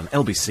Steve Allen,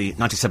 LBC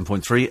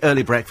 97.3,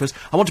 early breakfast.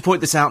 I want to point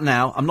this out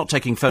now. I'm not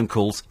taking phone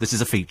calls. This is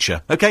a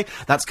feature, OK?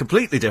 That's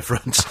completely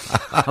different.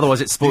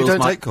 Otherwise it spoils you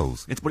don't take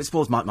calls? It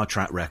spoils my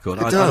track record.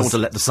 I don't want to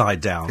let the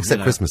side down.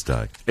 Except Christmas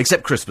Day.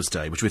 Except Christmas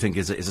Day, which we think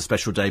is a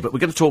special day. But we're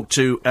going to talk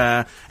to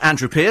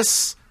Andrew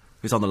Pearce,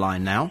 who's on the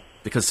line now.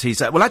 Because he's...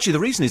 well, actually, the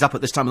reason he's up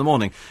at this time of the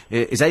morning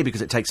is A,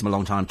 because it takes him a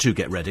long time to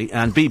get ready,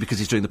 and B, because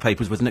he's doing the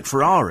papers with Nick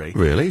Ferrari.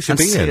 Really? He should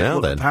be here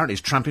now, then. Apparently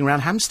he's tramping around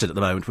Hampstead at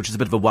the moment, which is a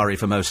bit of a worry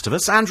for most of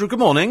us. Andrew, good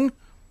morning.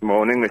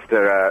 Morning,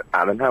 Mr.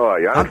 Allen. How are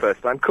you? I'm a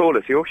first-time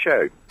caller to your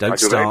show. Don't I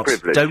feel very start.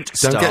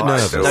 privileged. Don't get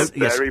nervous. I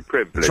feel Yes. very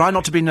privileged. Try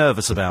not to be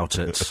nervous about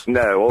it.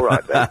 No, all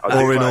right then. I'll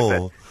Or do in my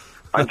awe. best.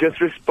 I'm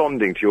just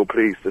responding to your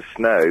pleas for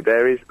snow.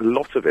 There is a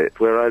lot of it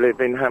where I live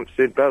in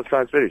Hampstead,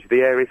 Belsize Village.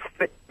 The air is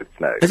thick with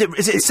snow. Is it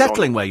It's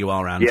settling on- where you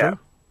are, Andrew? Yeah,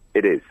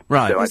 it is.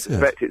 Right. So I Is it?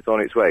 suspect it's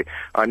on its way.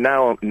 I'm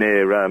now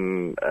near.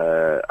 I'm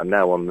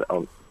now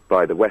on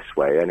by the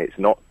Westway, and it's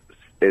not.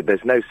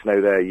 There's no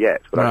snow there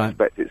yet, but Right. I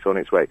suspect it's on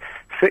its way.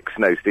 Thick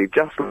snow, Steve,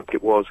 just like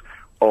it was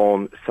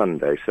on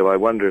Sunday. So I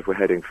wonder if we're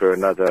heading for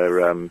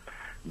another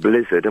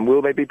blizzard, and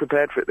will they be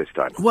prepared for it this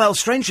time? Well,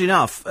 strangely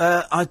enough,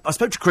 I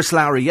spoke to Chris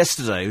Lowry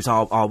yesterday, who's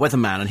our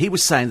weatherman, and he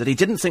was saying that he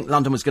didn't think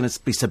London was going to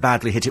be so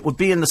badly hit. It would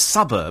be in the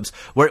suburbs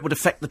where it would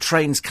affect the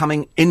trains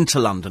coming into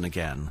London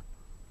again.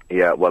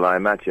 Yeah, well, I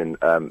imagine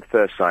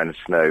first sign of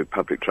snow,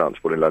 public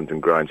transport in London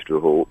grinds to a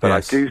halt. But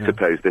Yes, I do yeah.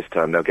 suppose this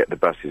time they'll get the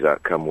buses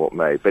out, come what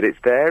may. But it's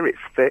there, it's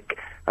thick,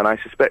 and I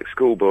suspect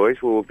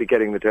schoolboys will be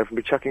getting the death and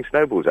be chucking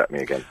snowballs at me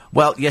again.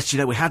 Well, yes,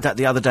 we had that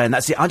the other day, and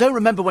that's it. I don't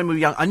remember when we were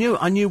young. I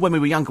knew when we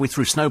were younger we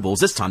threw snowballs.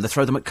 This time they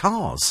throw them at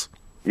cars.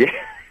 Yeah.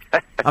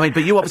 I mean,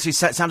 but you obviously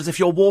sound as if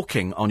you're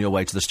walking on your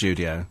way to the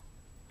studio.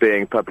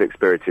 Being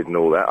public-spirited and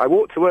all that. I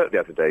walked to work the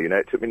other day,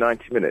 it took me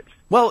 90 minutes.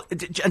 Well, and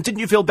didn't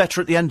you feel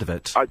better at the end of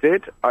it? I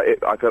did.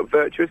 I felt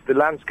virtuous. The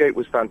landscape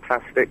was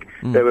fantastic.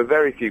 There were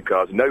very few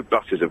cars, no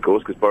buses, of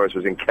course, because Boris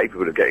was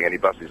incapable of getting any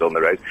buses on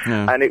the road.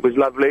 Yeah. And it was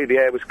lovely. The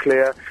air was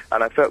clear,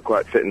 and I felt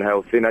quite fit and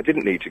healthy. And I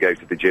didn't need to go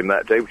to the gym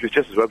that day, which was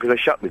just as well because I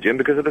shut the gym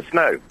because of the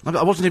snow.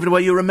 I wasn't even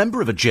aware you were a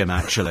member of a gym,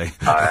 actually.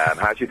 I am.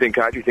 How do you think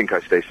I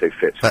stay so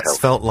fit? That's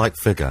healthy? felt like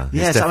figure.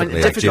 He's Yes, I mean, definitely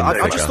a difficult. I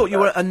gym just figure. thought you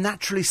were a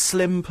naturally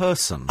slim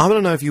person. I want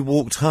to know if you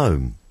walked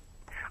home.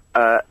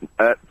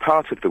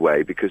 Part of the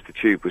way because the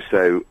tube was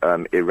so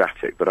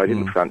erratic, but I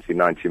didn't fancy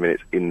 90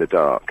 minutes in the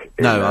dark.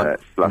 In, No,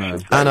 slush no. and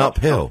snow. And Not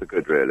uphill. so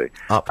good, really.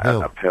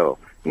 Uphill. Uphill.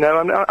 No,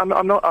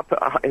 I'm not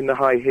up in the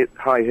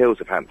high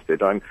hills of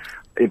Hampstead. I'm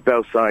in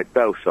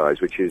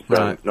Belsize, which is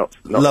Right. not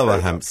Lower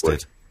so Hampstead.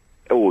 upward.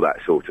 All that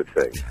sort of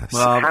thing.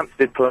 Well-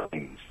 Hampstead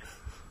Plains.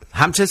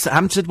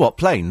 Hampstead what?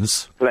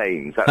 Plains?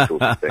 Plains, that sort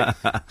of thing.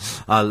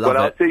 I love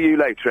Well, I'll it. see you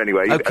later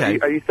anyway. Okay.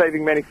 Are you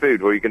saving me any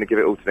food, or are you going to give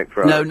it all to Nick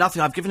Ferrari? No,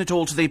 nothing. I've given it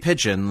all to the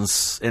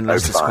pigeons in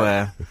Leicester fine.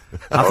 Square.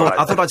 All right,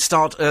 I thought I'd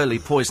start early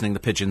poisoning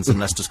the pigeons in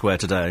Leicester Square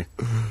today.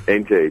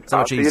 Indeed. So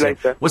I'll much see you easier.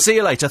 later. We'll see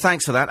you later.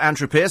 Thanks for that.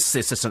 Andrew Pearce, the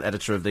assistant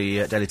editor of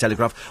the Daily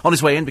Telegraph, on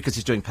his way in because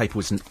he's doing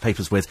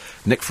papers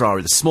with Nick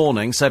Ferrari this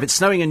morning. So if it's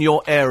snowing in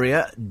your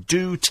area,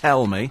 do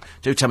tell me.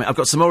 Do tell me. I've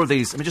got some more of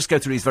these. Let me just go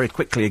through these very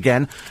quickly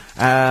again.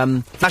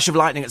 Flash of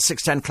lightning at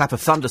 6:10. Clap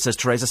of thunder, says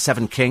Teresa.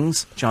 Seven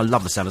Kings. Gee, I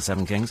love the sound of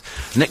Seven Kings.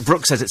 Nick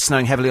Brooks says it's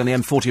snowing heavily on the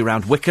M40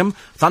 around Wickham.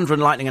 Thunder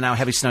and lightning are now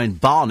heavy snow in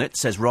Barnet,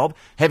 says Rob.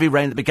 Heavy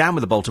rain that began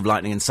with a bolt of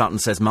lightning in Sutton,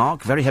 says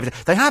Mark. Very heavy.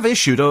 They have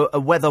issued a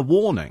weather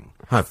warning.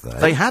 Have they?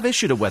 They have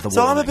issued a weather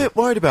So warning. I'm a bit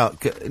worried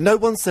about... No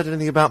one said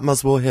anything about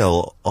Muswell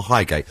Hill or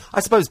Highgate.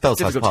 I suppose Belsize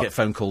Difficult to Park... get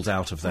phone calls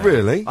out of there.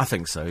 Really? I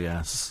think so,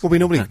 yes. Well, we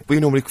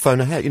normally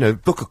phone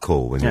ahead, book a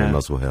call when you're in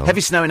Muswell Hill.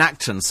 Heavy snow in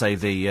Acton, say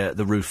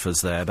the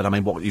roofers there, but I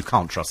mean, you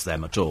can't trust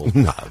them at all.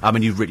 No. I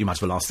mean, you might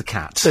as well ask the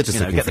cat. They're just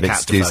looking get for the an cat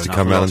excuse phone to up,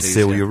 come a round lot and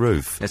seal easier. your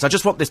roof. Yes, I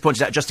just want this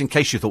pointed out just in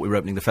case you thought we were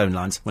opening the phone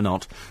lines. We're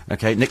not.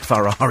 Okay, Nick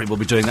Ferrari will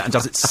be doing that and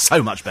does it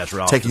so much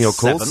better after Taking your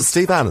calls 7. to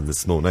Steve Allen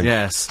this morning.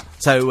 Yes.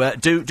 So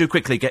do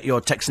quickly get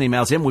your texts and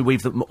emails in. We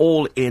weave them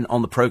all in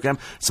on the programme.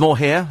 Some more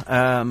here,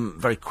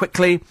 very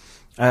quickly.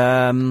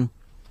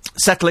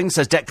 Settling,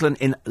 says Declan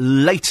in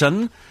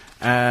Leighton.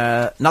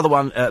 Another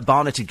one,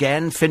 Barnet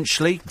again,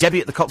 Finchley.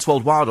 Debbie at the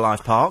Cotswold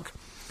Wildlife Park.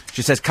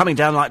 She says, coming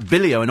down like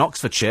Billio in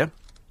Oxfordshire.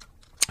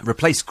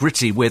 Replace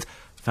gritty with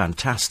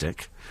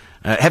fantastic.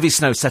 Heavy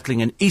snow settling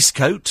in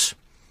Eastcote.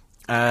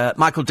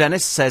 Michael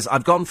Dennis says,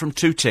 I've gone from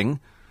Tooting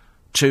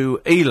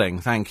to Ealing,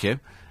 thank you.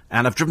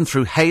 And I've driven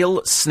through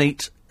hail,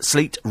 sleet,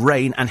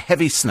 rain and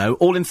heavy snow,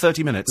 all in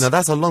 30 minutes. Now,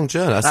 that's a long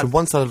journey. That's from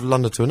one side of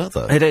London to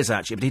another. It is,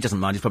 actually, but he doesn't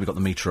mind. He's probably got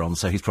the meter on,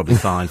 so he's probably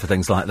fine for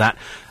things like that.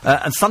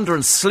 And thunder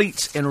and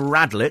sleet in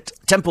Radlett.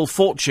 Temple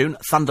Fortune,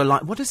 thunder,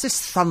 what is this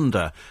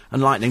thunder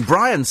and lightning?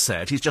 Brian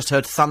said he's just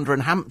heard thunder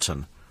in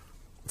Hampton.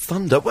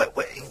 Thunder? Wait.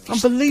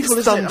 Unbelievable,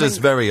 isn't it? Thunder's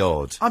very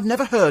odd. I've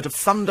never heard of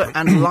thunder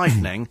and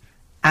lightning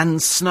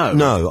and snow.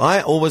 No,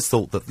 I always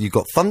thought that you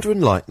got thunder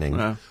and lightning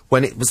Yeah.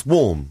 when it was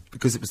warm,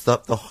 because it was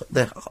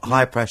the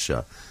high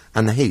pressure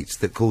and the heat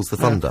that caused the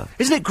thunder.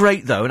 Isn't it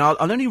great, though, and I'll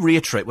only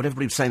reiterate what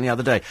everybody was saying the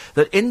other day,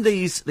 that in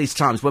these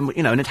times when,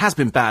 and it has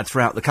been bad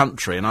throughout the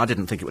country, and I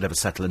didn't think it would ever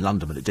settle in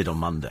London, but it did on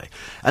Monday.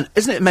 And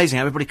isn't it amazing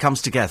how everybody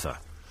comes together?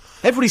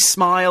 Everybody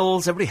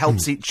smiles, everybody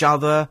helps each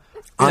other.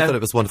 I thought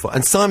it was wonderful.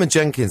 And Simon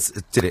Jenkins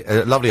did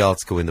a lovely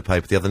article in the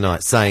paper the other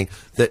night saying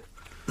that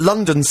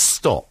London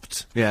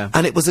stopped. Yeah.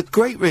 And it was a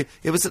great...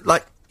 it was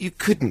like, you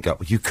could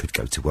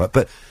go to work,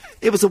 but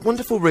it was a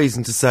wonderful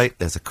reason to say,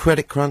 there's a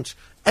credit crunch,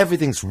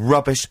 everything's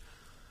rubbish,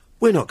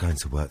 we're not going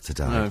to work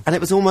today. No. And it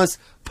was almost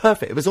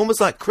perfect. It was almost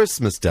like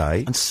Christmas Day.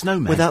 And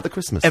snowmen. Without the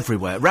Christmas.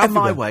 Everywhere. Round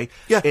my way,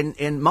 Yeah.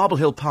 in Marble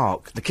Hill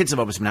Park, the kids have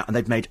obviously been out and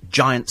they've made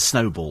giant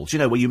snowballs. You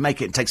know, where you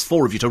make it takes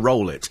 4 of you to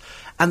roll it.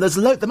 And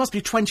there must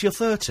be 20 or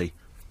 30.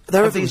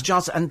 There of these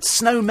jars, and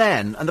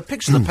snowmen, and the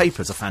pictures of the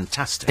papers are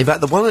fantastic. In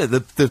fact,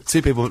 the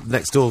two people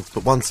next door,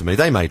 but one to me,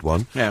 they made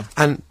one. Yeah.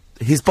 And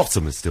his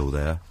bottom is still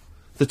there.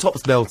 The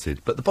top's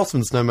melted, but the bottom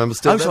of the snowman was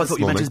still there. So I thought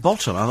you meant his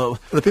bottom. I thought,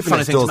 the people funny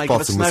next thing to door's make of a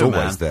bottom was snowman.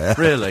 always there.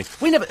 Really?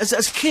 We never,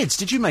 as kids,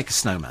 did you make a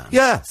snowman?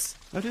 Yes.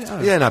 Oh, did you?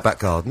 Oh. Yeah, in our back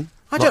garden.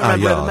 I don't Not our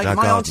remember yard, ever making. our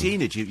My garden. Auntie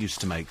Enid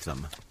used to make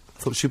them. I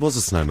thought she was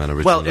a snowman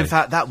originally. Well, in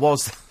fact, that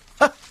was...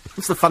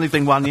 It's the funny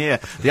thing one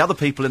year. The other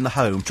people in the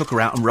home took her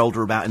out and rolled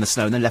her about in the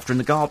snow and then left her in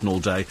the garden all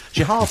day.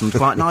 She hardened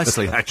quite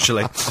nicely,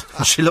 actually.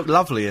 She looked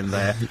lovely in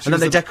there. And then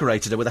they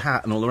decorated her with a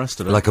hat and all the rest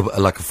of it. like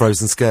a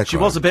frozen scarecrow. She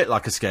was a bit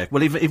like a scarecrow.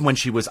 Well, even when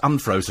she was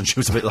unfrozen, she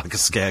was a bit like a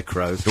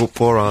scarecrow. Your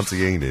poor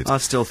Auntie Enid. I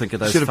still think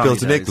of those Should have funny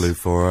built an days. igloo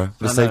for her.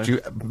 It I saved know.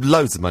 you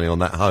loads of money on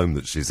that home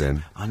that she's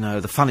in. I know,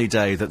 the funny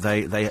day that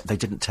they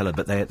didn't tell her,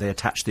 but they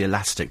attached the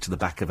elastic to the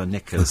back of her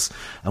knickers,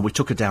 and we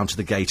took her down to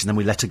the gate, and then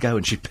we let her go,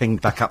 and she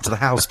pinged back up to the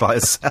house by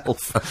herself. She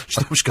thought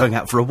she was going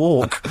out for a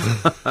walk.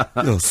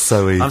 You're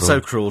so evil. I'm so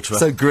cruel to her.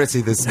 So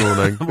gritty this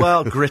morning.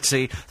 Well,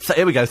 gritty.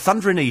 Here we go.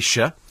 Thunder in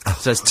Esher,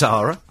 says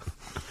Tara.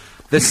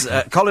 This,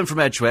 Colin from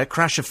Edgware,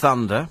 crash of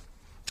thunder.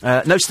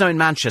 No snow in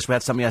Manchester, we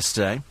had some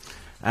yesterday.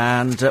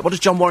 And what does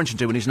John Warrington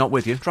do when he's not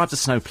with you? Drives a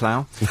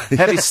snowplough.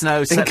 Heavy snow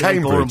in settling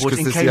in Boreham Cambridge, Wood because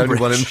in it's Cambridge. the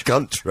only one in the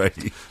country.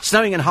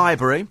 Snowing in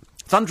Highbury.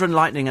 Thunder and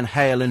lightning and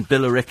hail in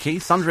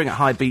Billericay. Thundering at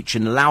High Beach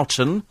in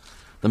Loughton,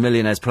 the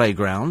Millionaires'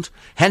 Playground.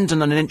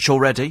 Hendon and an inch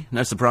already.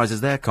 No surprises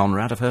there,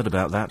 Conrad. I've heard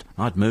about that.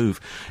 I'd move.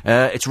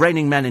 It's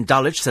raining men in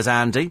Dulwich, says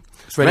Andy.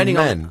 It's raining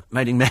men?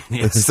 Raining men,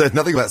 yes. So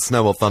nothing about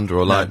snow or thunder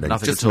or lightning.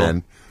 Nothing just at all.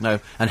 men. No.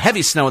 And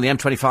heavy snow on the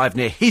M25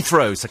 near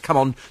Heathrow. So come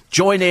on,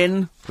 join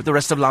in with the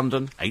rest of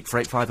London.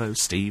 84850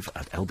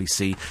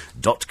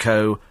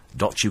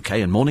 steve@lbc.co.uk.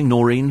 And morning,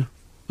 Noreen.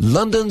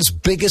 London's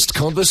biggest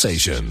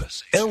conversation.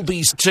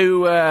 LBC.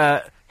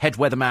 To head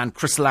weatherman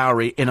Chris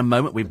Lowry in a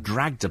moment. We've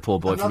dragged a poor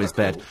boy from his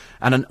bed.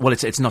 And well,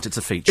 it's not. It's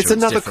a feature. It's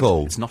another different.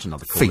 call. It's not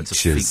another call. Features.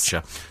 It's a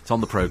feature. It's on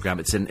the programme.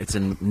 It's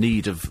in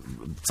need of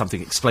something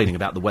explaining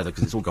about the weather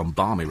because it's all gone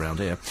balmy round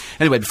here.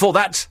 Anyway, before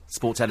that,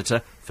 sports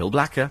editor Phil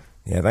Blacker.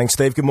 Yeah, thanks,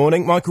 Steve. Good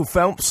morning. Michael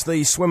Phelps,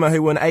 the swimmer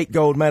who won 8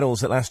 gold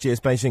medals at last year's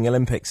Beijing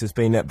Olympics, has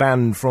been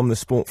banned from the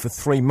sport for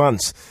 3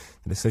 months.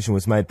 The decision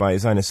was made by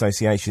his own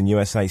association,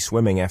 USA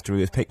Swimming, after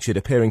he was pictured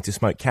appearing to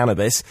smoke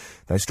cannabis.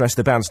 They stressed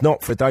the ban's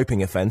not for a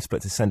doping offence,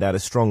 but to send out a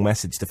strong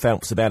message to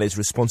Phelps about his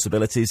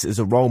responsibilities as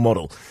a role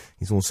model.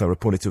 He's also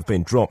reported to have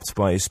been dropped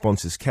by his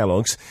sponsors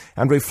Kellogg's.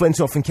 Andrew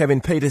Flintoff and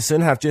Kevin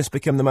Peterson have just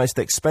become the most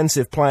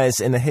expensive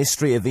players in the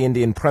history of the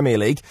Indian Premier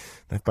League.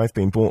 They've both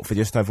been bought for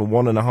just over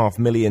 $1.5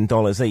 million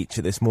each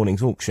at this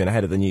morning's auction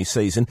ahead of the new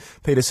season.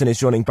 Peterson is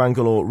joining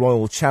Bangalore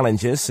Royal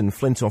Challengers and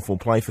Flintoff will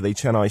play for the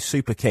Chennai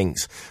Super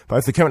Kings.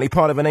 Both are currently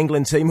part of an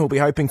England team who'll be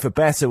hoping for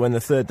better when the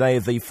third day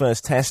of the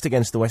first test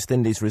against the West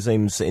Indies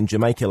resumes in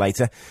Jamaica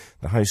later.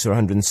 The hosts are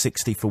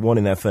 160 for 1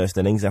 in their first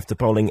innings after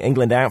bowling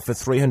England out for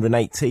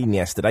 318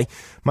 yesterday.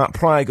 Matt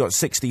Pryor got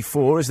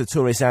 64 as the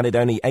tourists added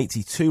only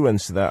 82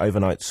 runs to their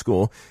overnight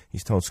score.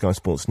 He's told Sky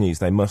Sports News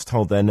they must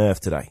hold their nerve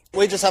today.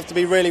 We just have to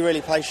be really,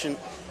 really patient,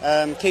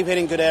 keep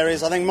hitting good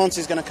areas. I think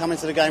Monty's going to come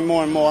into the game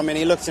more and more. I mean,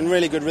 he looks in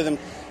really good rhythm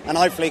and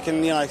hopefully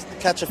can,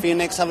 catch a few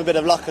nicks, have a bit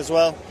of luck as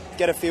well,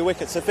 get a few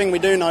wickets. The thing we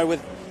do know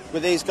with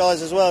these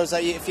guys as well is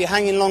that if you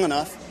hang in long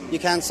enough, you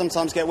can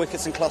sometimes get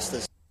wickets in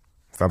clusters.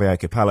 Fabio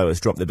Capello has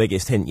dropped the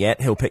biggest hint yet.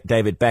 He'll pick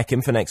David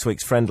Beckham for next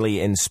week's friendly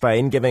in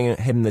Spain, giving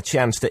him the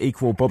chance to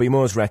equal Bobby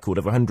Moore's record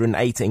of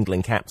 108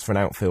 England caps for an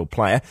outfield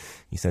player.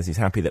 He says he's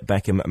happy that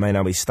Beckham may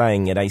now be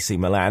staying at AC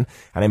Milan,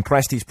 and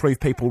impressed he's proved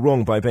people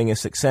wrong by being a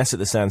success at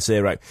the San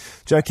Siro.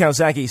 Joe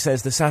Calzaghe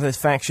says the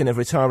satisfaction of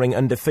retiring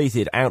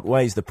undefeated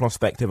outweighs the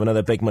prospect of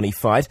another big money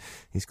fight.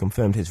 He's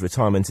confirmed his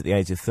retirement at the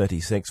age of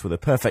 36 with a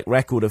perfect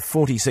record of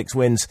 46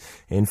 wins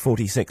in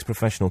 46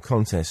 professional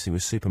contests. He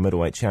was super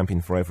middleweight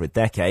champion for over a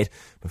decade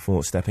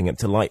before stepping up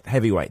to light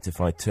heavyweight to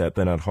fight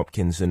Bernard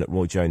Hopkins and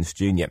Roy Jones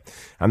Jr.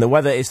 And the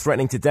weather is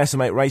threatening to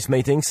decimate race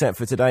meetings set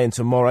for today and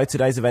tomorrow.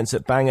 Today's events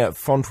at Bangor,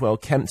 Fontwell,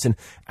 Kempton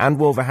and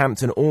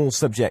Wolverhampton, all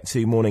subject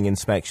to morning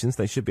inspections.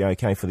 They should be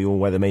okay for the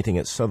all-weather meeting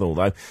at Southall,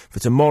 though. For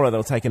tomorrow,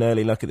 they'll take an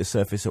early look at the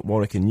surface at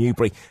Warwick and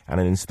Newbury and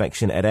an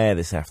inspection at Ayr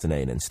this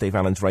afternoon. And Steve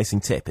Allen's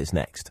racing tip is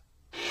next.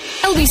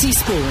 LBC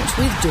Sport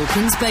with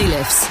Dawkins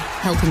Bailiffs,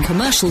 helping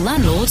commercial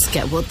landlords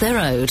get what they're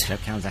owed. Joe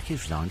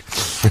Calzaghe's resigned.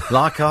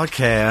 Like I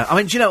care. I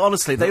mean, do you know,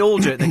 honestly, they all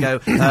do it. They go,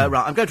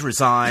 right, I'm going to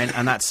resign,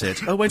 and that's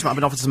it. Oh, wait a minute, I've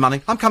been offered some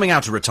money. I'm coming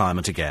out of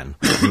retirement again.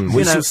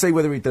 We shall see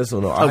whether he does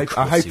or not. Oh, I of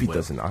course hope he he will.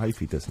 doesn't. I hope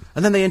he doesn't.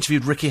 And then they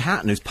interviewed Ricky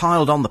Hatton, who's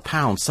piled on the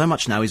pounds so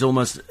much now he's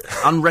almost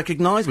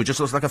unrecognisable. He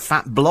just looks like a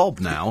fat blob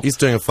now. He's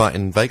doing a fight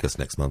in Vegas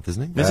next month,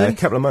 isn't he? Is he? A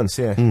couple of months,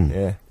 yeah.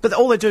 Yeah. But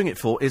all they're doing it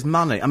for is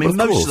money. I mean,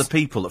 Well, of most course. of the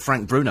people that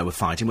Frank Bruno were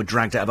fighting were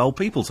dragged out of old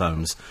people's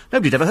homes.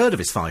 Nobody'd ever heard of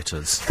his fight.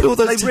 characters. But all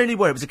those They really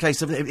were. It was a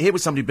case of, here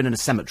was somebody who'd been in a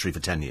cemetery for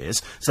 10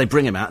 years, so they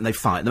bring him out and they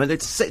fight them.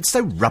 It's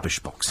so rubbish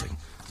boxing.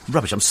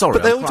 Rubbish, I'm sorry.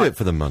 But they I'm all do quite- it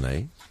for the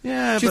money.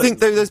 Yeah, Do you but- think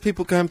those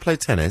people go and play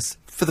tennis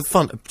for the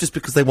fun, just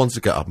because they wanted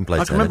to get up and play I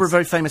tennis? can remember a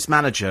very famous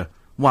manager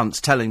once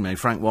telling me,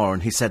 Frank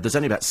Warren, he said there's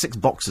only about 6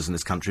 boxers in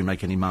this country who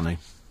make any money.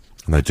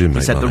 And they do make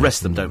He said money. the rest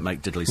of them don't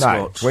make diddly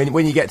No, squat.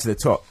 when you get to the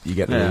top, you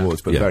get the Yeah.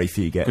 rewards, but Yeah. very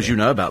few get Because there. you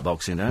know about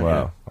boxing, don't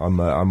Well, I'm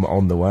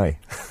on the way.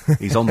 you?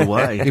 He's on the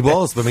way. He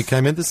was when we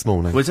came in this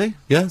morning. Was he?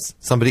 Yes.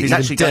 Somebody He's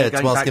even actually dared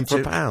going to ask back him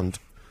for to- a pound.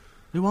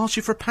 Who asked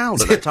you for a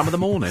pound at that time of the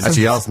morning?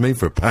 Actually, he asked me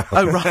for a pound.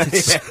 Oh,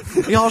 right.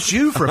 He asked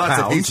you for a I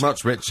said, pound. he's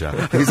much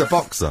richer. He's a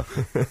boxer.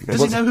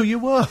 Does he know who you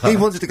were? He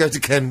wanted to go to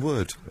Ken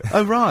Wood.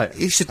 Oh, right.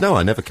 He should know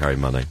I never carry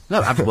money.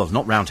 No, well,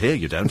 not round here,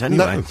 you don't,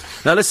 anyway. No.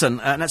 Now, listen,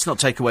 let's not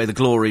take away the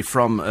glory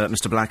from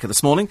Mr. Blacker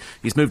this morning.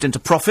 He's moved into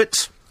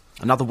profit.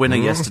 Another winner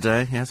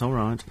yesterday. Yes, all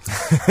right.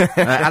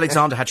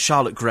 Alexander had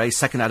Charlotte Gray,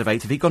 2nd out of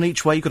 8. If he'd gone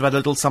each way, he could have had a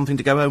little something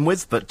to go home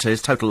with, but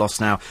his total loss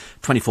now,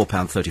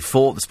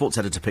 £24.34. The sports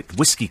editor picked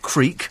Whiskey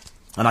Creek.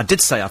 And I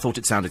did say I thought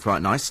it sounded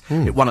quite nice.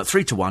 It won at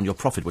 3-1. Your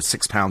profit was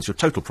 £6. Your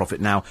total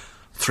profit now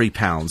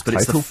 £3. But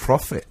it's Total the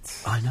profit.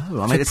 I know.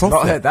 I mean, it's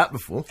Not heard that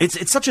before.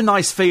 It's such a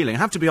nice feeling. I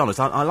have to be honest.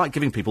 I like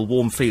giving people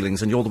warm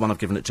feelings, and you're the one I've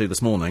given it to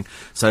this morning.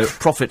 So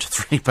profit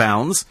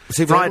 £3.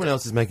 See, if Friday- everyone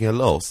else is making a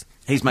loss,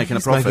 He's making a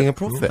he's profit. making a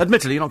profit.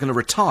 Admittedly, you're not going to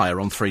retire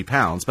on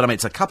 £3, but I mean,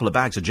 it's a couple of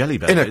bags of jelly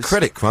bellies. in a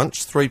credit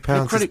crunch,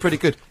 £3 is credit- pretty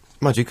good.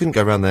 Mind you, couldn't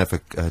go round there for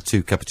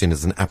 2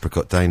 cappuccinos and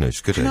apricot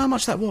Danish, could Do you you? know how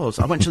much that was?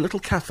 I went to a little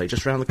cafe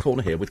just round the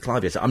corner here with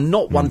Clive yesterday. I'm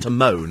not one to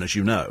moan, as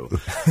you know.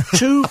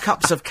 2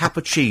 cups of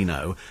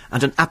cappuccino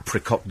and an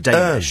apricot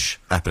Danish.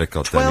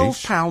 Apricot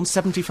Danish.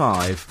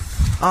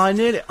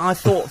 £12.75. I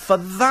thought, for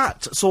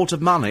that sort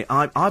of money,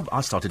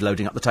 I started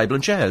loading up the table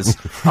and chairs.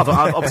 I've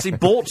obviously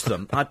bought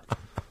them.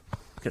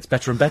 Gets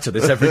better and better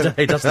this every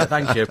day, doesn't it?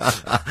 Thank you.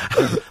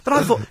 But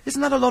I thought,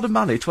 isn't that a lot of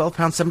money?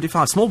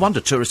 £12.75. Small wonder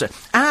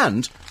tourists.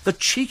 And the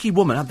cheeky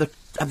woman had the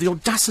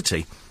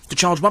audacity to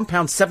charge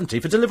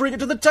 £1.70 for delivering it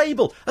to the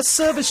table. A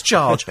service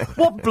charge.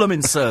 What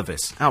bloomin'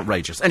 service?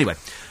 Outrageous. Anyway,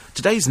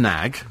 today's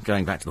nag,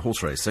 going back to the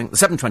horse racing, the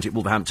 7:20 at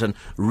Wolverhampton,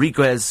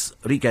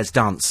 Riguez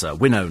Dancer,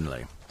 win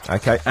only.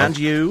 Okay. And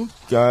you?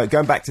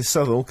 Going back to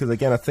Southall, because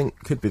again, I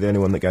think could be the only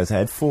one that goes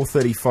ahead.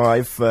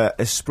 4:35,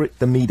 Esprit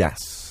de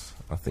Midas,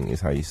 I think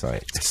is how you say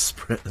it.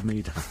 Esprit de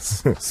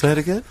Midas. Say it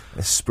again.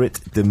 Esprit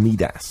de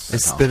Midas.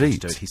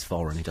 Esprit. He's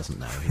foreign, he doesn't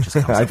know. He just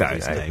comes I up with don't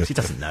his know. names. He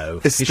doesn't know.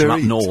 He's from up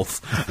Esprit.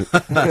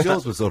 north.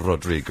 Yours was a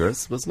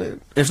Rodriguez, wasn't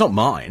it? It's not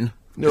mine.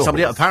 Yours.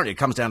 Somebody else. Apparently, it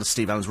comes down to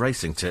Steve Allen's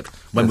racing tip.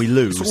 When we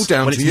lose, It's all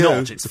down when to it's you.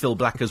 not, it's Phil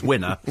Blacker's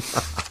winner.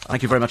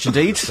 Thank you very much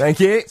indeed.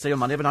 Thank you. See you on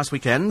Monday. Have a nice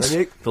weekend. Thank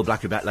you. Phil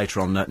Blacker back later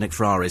on Nick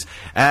Ferrari's.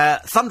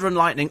 Thunder and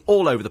lightning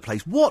all over the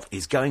place. What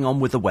is going on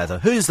with the weather?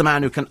 Who's the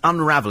man who can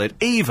unravel it,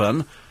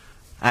 even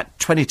at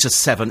 20 to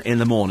 7 in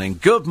the morning?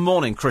 Good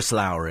morning, Chris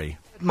Lowry.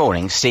 Good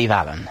morning, Steve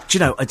Allen. Do you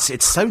know,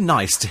 it's so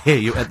nice to hear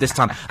you at this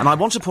time. And I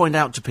want to point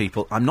out to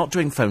people, I'm not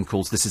doing phone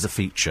calls, this is a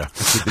feature.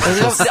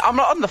 I'm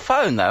not on the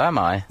phone, though, am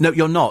I? No,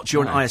 you're not.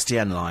 You're an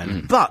ISDN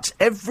line. But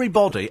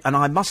everybody, and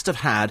I must have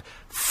had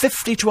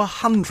 50 to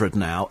 100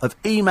 now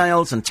of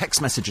emails and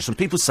text messages from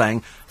people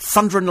saying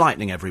thunder and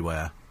lightning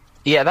everywhere.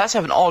 Yeah, that's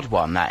an odd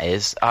one, that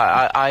is.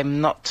 I'm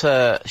not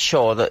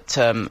sure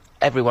that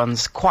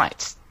everyone's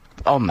quite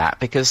on that,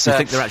 because... You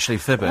think they're actually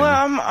fibbing?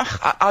 Well,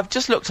 I've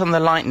just looked on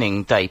the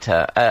lightning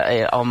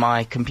data on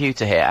my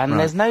computer here, and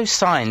there's no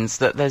signs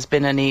that there's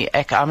been any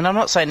echo. I mean, I'm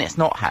not saying it's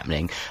not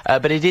happening,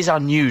 but it is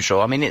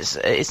unusual. I mean,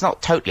 it's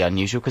not totally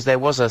unusual, because there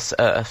was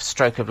a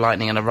stroke of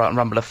lightning and a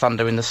rumble of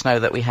thunder in the snow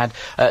that we had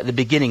at the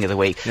beginning of the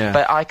week. Yeah.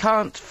 But I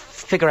can't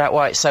figure out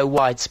why it's so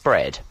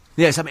widespread.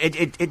 Yes, I mean,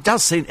 it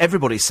does seem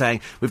everybody's saying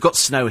we've got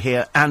snow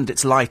here and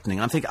it's lightning.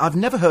 I'm thinking, I've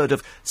never heard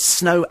of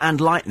snow and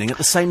lightning at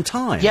the same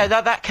time. Yeah,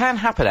 that can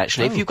happen,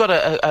 actually. If you've got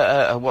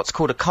a what's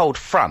called a cold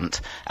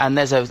front, and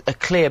there's a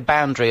clear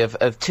boundary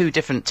of 2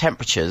 different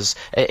temperatures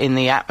in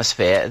the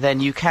atmosphere, then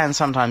you can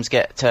sometimes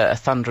get a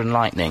thunder and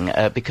lightning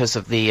because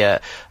of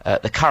the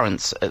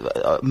currents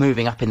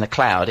moving up in the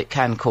cloud. It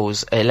can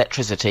cause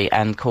electricity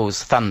and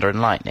cause thunder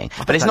and lightning.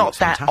 But it's not looks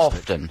that fantastic.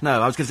 often.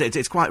 No, I was going to say,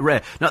 it's quite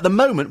rare. Now, at the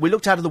moment, we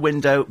looked out of the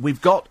window, we've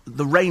got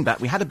the rain back,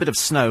 we had a bit of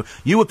snow.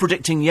 You were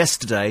predicting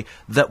yesterday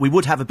that we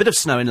would have a bit of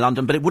snow in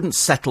London, but it wouldn't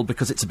settle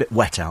because it's a bit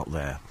wet out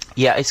there.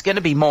 Yeah, it's going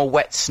to be more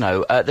wet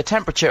snow. The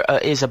temperature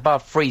is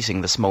above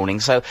freezing this morning,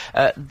 so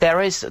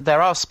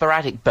there are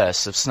sporadic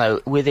bursts of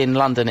snow within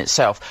London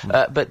itself.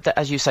 But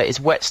as you say, it's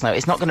wet snow.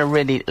 It's not going to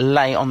really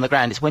lay on the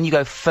ground. It's when you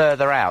go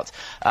further out.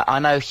 I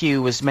know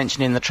Hugh was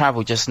mentioning the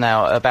travel just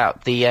now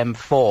about the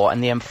M4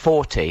 and the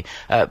M40,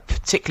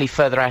 particularly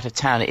further out of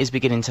town. It is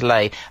beginning to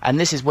lay, and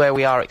this is where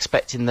we are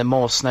expecting expecting the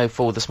more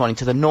snowfall this morning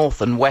to the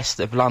north and west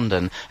of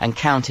London and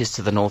counties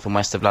to the north and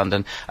west of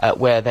London,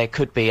 where there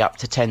could be up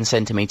to 10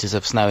 centimetres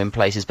of snow in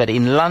places. But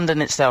in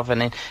London itself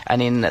and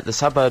in the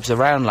suburbs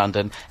around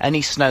London,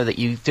 any snow that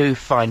you do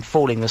find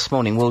falling this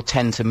morning will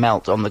tend to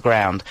melt on the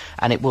ground,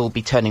 and it will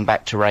be turning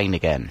back to rain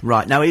again.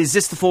 Right. Now, is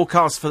this the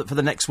forecast for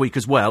the next week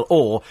as well,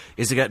 or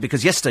is it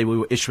because yesterday we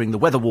were issuing the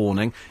weather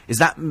warning? Is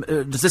that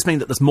does this mean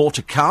that there's more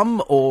to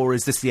come, or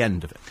is this the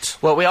end of it?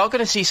 Well, we are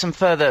going to see some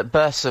further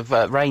bursts of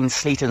rain,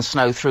 sleet and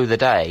snow through the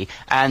day,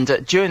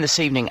 and during this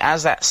evening,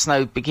 as that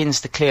snow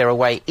begins to clear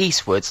away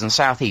eastwards and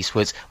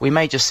southeastwards, we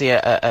may just see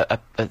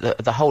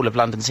the whole of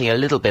London see a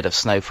little bit of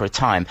snow for a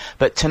time.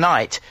 But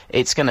tonight,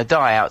 it's going to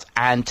die out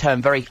and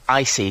turn very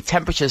icy.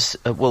 Temperatures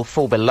will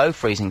fall below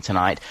freezing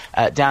tonight,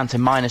 down to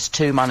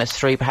 -2,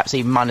 -3, perhaps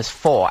even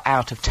 -4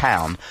 out of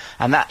town,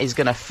 and that is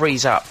going to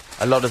freeze up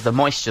a lot of the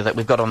moisture that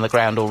we've got on the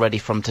ground already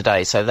from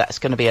today. So that's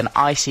going to be an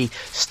icy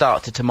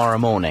start to tomorrow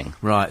morning.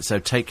 Right, so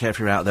take care if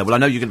you're out there. Well, I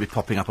know you're going to be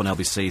popping up on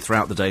LBC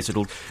throughout the day, so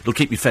it'll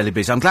keep you fairly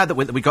busy. I'm glad that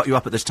we got you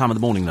up at this time of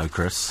the morning, though,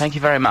 Chris. Thank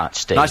you very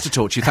much, Steve. Nice to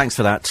talk to you. Thanks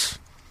for that.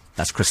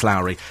 That's Chris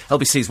Lowry,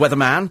 LBC's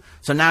weatherman.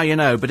 So now you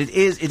know, but it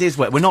is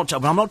wet. I'm not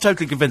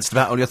totally convinced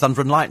about all your thunder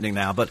and lightning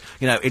now, but,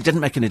 you know, it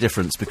didn't make any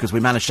difference because we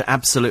managed to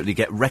absolutely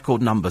get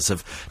record numbers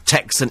of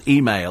texts and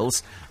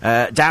emails.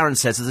 Darren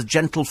says there's a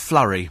gentle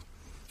flurry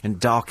in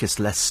Darkest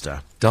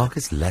Leicester.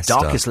 Darkest Leicester?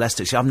 Darkest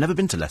Leicester. See, I've never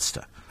been to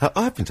Leicester.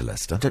 I've been to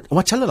Leicester.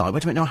 I tell a lie.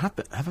 Wait a minute, no, have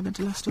I been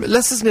to Leicester?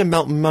 Leicester's near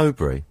Melton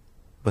Mowbray.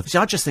 See,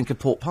 I just think of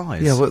pork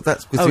pies. Yeah, well,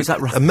 that's... is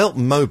that right? A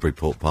Melton Mowbray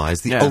pork pie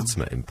is the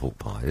ultimate in pork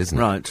pie, isn't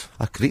it? Right.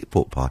 I could eat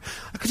pork pie.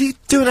 I could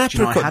do an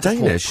apricot I had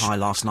Danish. pork pie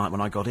last night when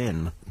I got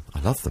in.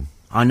 I love them.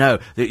 I know.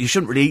 You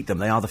shouldn't really eat them.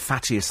 They are the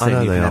fattiest thing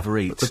you can ever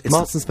eat. But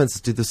Marks and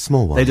Spencer's do the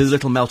small ones. They do the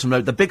little Melton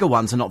Mowbray. The bigger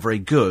ones are not very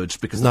good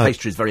because the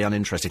pastry is very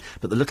uninteresting.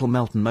 But the little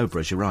Melton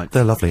Mowbrays, you're right.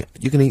 They're lovely.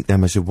 You can eat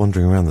them as you're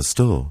wandering around the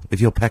store,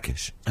 if you're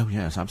peckish. Oh,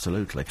 yes,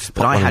 absolutely.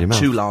 But I had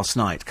two last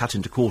night, cut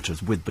into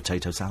quarters with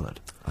potato salad.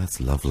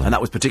 That's lovely. And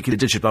that was particularly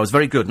delicious, but I was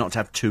very good not to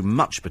have too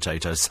much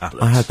potato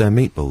salad. I had their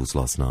meatballs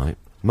last night.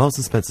 Marks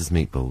and Spencer's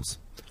meatballs.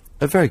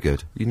 They're very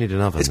good. You need an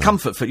oven. It's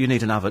comfort food. You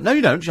need an oven. No,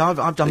 you don't.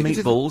 I've done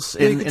meatballs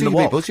in the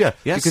wok. Meatballs, yeah.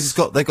 Yes. Because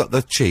they've got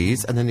the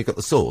cheese and then you've got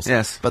the sauce.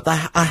 Yes. But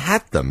I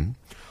had them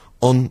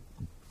on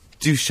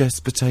Duchesse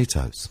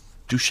potatoes.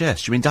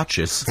 Duchesse? You mean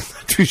Duchess?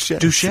 Duchesse.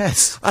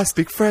 Duchesse. I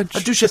speak French.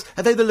 Duchesse.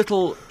 Are they the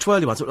little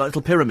twirly ones, like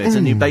little pyramids,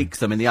 and you bake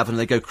them in the oven and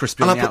they go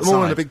crispy on the outside? And I put them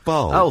all in a big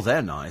bowl. Oh,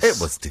 they're nice. It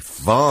was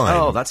divine.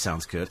 Oh, that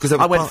sounds good.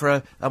 I went for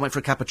a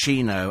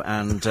cappuccino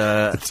and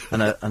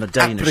a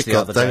Danish the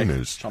other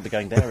day. Shan't be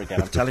going there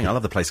again. I'm telling you, I'll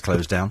have the place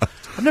closed down.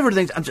 I've never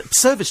really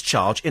service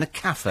charge in a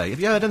cafe. Have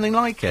you heard anything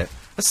like it?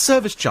 A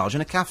service charge in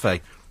a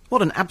cafe.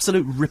 What an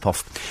absolute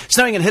rip-off.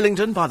 Snowing in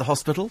Hillingdon by the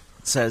hospital,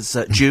 says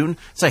June.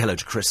 Say hello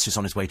to Chris, who's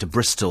on his way to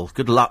Bristol.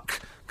 Good luck.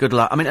 Good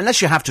luck. I mean,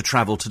 unless you have to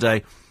travel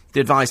today,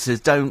 the advice is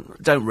don't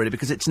really,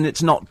 because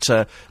it's not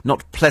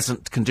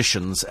pleasant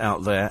conditions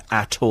out there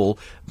at all,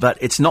 but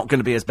it's not going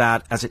to be as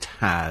bad as it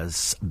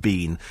has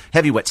been.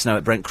 Heavy wet snow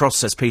at Brent Cross,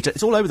 says Peter.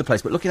 It's all over the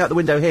place, but looking out the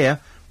window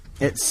here,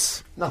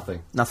 it's...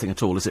 Nothing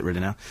at all, is it really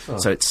now? Oh.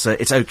 So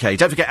it's okay.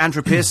 Don't forget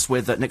Andrew Pearce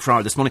with Nick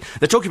Friday this morning.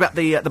 They're talking about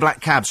the black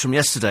cabs from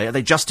yesterday. Are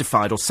they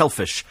justified or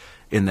selfish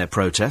in their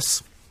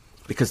protests?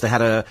 Because they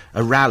had a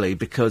rally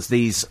because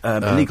these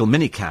illegal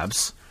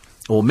minicabs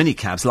or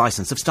minicabs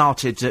licensed have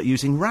started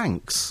using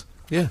ranks.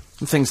 Yeah.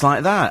 And things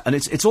like that. And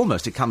it's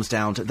almost, it comes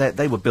down to,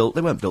 they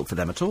weren't built for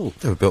them at all.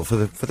 They were built for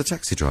the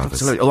taxi drivers.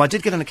 Absolutely. Oh, I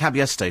did get in a cab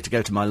yesterday to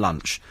go to my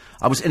lunch.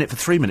 I was in it for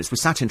 3 minutes. We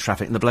sat in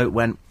traffic and the bloke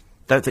went,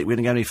 "Don't think we're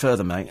going to go any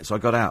further, mate." So I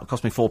got out. It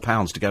cost me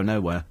 £4 to go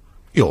nowhere.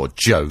 You're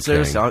joking.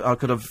 Seriously, I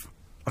could have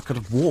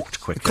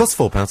walked quicker. It costs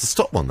 £4 to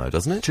stop one, though,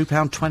 doesn't it?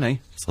 £2.20.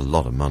 It's a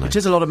lot of money. It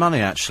is a lot of money,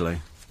 actually.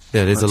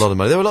 Yeah, it is a lot of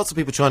money. There were lots of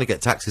people trying to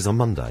get taxis on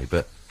Monday,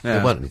 but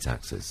there weren't any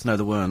taxis. No,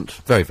 there weren't.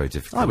 Very, very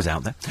difficult. I was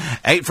out there.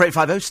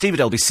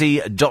 84850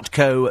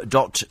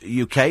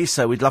 steve@lbc.co.uk.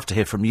 So we'd love to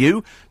hear from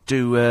you.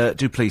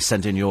 Do please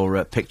send in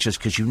your pictures,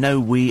 because you know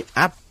we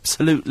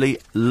absolutely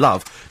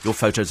love your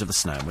photos of the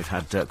snow. And we've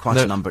had quite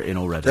a number in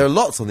already. There are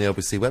lots on the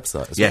LBC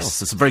website as well. Yes,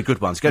 there's some very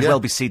good ones. Go to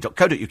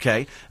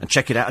lbc.co.uk and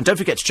check it out. And don't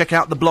forget to check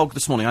out the blog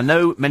this morning. I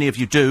know many of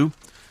you do,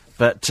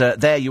 but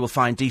there you will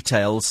find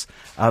details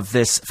of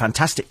this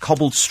fantastic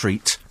cobbled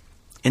street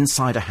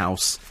inside a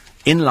house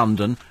in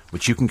London,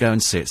 which you can go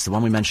and see. It's the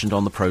one we mentioned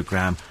on the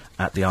programme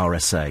at the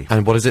RSA.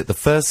 And what is it? The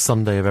first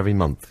Sunday of every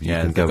month. You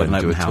can go and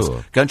do a house.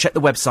 tour. Go and check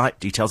the website.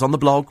 Details on the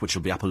blog, which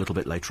will be up a little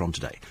bit later on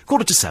today.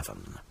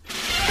 6:45.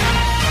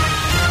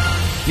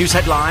 News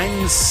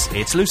headlines.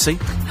 It's Lucy.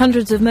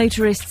 Hundreds of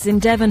motorists in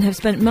Devon have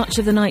spent much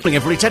of the night...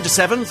 Everybody, 10 to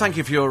 7. Thank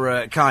you for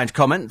your kind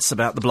comments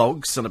about the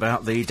blogs and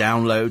about the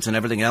downloads and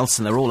everything else,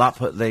 and they're all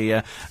up at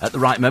the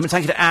right moment.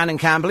 Thank you to Anne in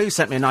Camberley, who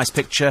sent me a nice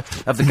picture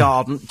of the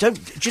garden. Do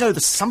you know,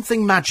 there's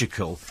something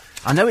magical.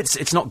 I know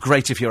it's not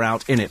great if you're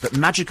out in it, but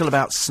magical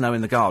about snow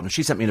in the garden.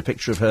 She sent me in a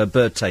picture of her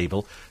bird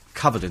table.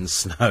 covered in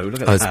snow.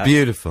 Look at Oh, that. it's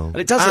beautiful. And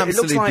it does. Absolutely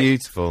it looks like,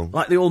 beautiful.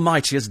 Like the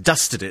Almighty has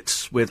dusted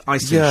it with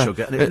icing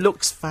sugar, and it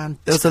looks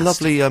fantastic. There was a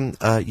lovely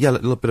yellow,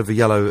 little bit of a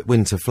yellow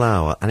winter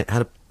flower, and it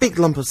had a big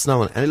lump of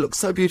snow on it, and it looked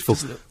so beautiful.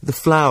 The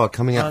flower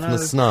coming out from the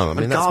snow. I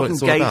mean, and that's what garden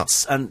it's all about.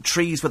 gates and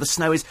trees where the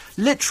snow is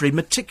literally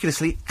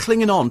meticulously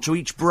clinging on to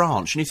each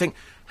branch, and you think,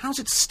 how's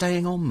it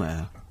staying on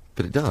there?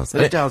 But it does.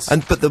 But it does.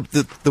 But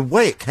the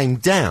way it came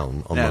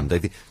down on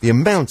Monday, the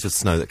amount of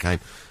snow that came,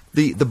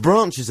 the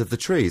branches of the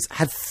trees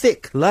had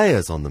thick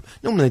layers on them.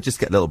 Normally they just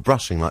get a little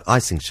brushing like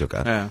icing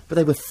sugar, but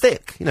they were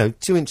thick,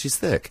 2 inches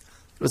thick.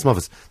 It was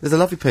marvellous. There's a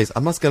lovely piece.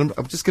 I'm just going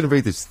to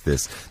read this.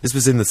 This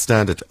was in the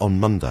Standard on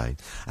Monday,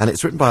 and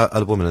it's written by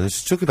a woman, and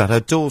she's talking about her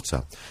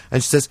daughter.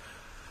 And she says,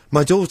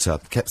 "My daughter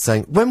kept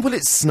saying, 'When will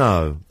it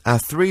snow?' Our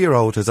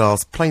 3-year-old has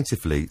asked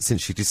plaintively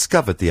since she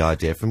discovered the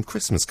idea from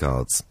Christmas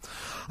cards.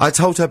 I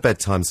told her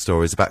bedtime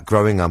stories about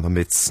growing up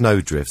amid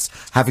snowdrifts,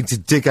 having to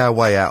dig our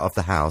way out of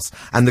the house,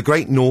 and the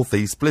great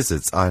northeast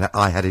blizzards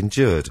I had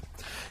endured.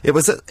 It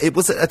was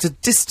at a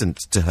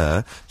distance to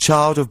her,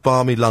 child of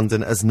balmy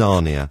London as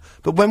Narnia.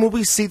 But when will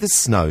we see the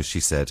snow?"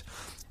 she said.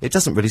 "It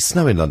doesn't really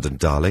snow in London,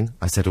 darling,"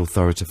 I said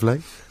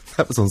authoritatively.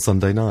 That was on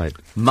Sunday night.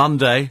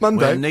 Monday.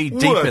 We're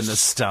knee-deep in the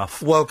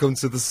stuff. Welcome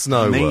to the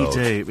snow world.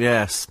 Knee-deep,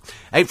 yes.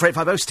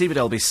 84850, Steve at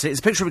LBC. It's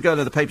a picture of a girl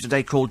in the paper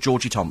today called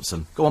Georgie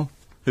Thompson. Go on.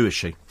 Who is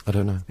she? I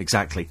don't know.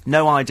 Exactly.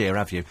 No idea,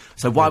 have you?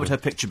 So why would her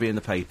picture be in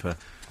the paper?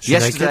 She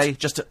Yesterday,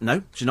 naked?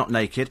 No, she's not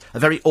naked. A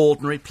very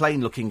ordinary,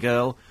 plain-looking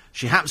girl.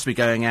 She happens to be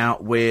going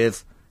out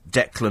with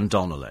Declan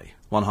Donnelly,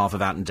 one half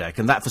of Ant and Dec,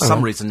 and that, for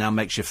some reason, now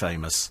makes you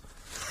famous.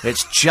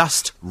 It's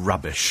just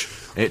rubbish.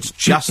 It's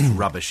just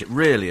rubbish. It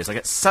really is. I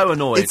get so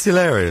annoyed. It's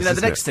hilarious, The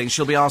isn't next it? thing,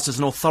 she'll be asked as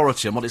an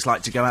authority on what it's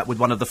like to go out with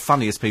one of the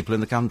funniest people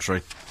in the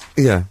country.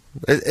 Yeah,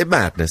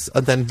 madness.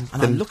 And then...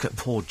 And I look at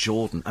poor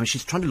Jordan. I mean,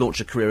 she's trying to launch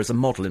a career as a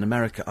model in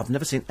America. I've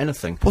never seen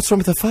anything. What's wrong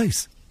with her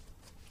face?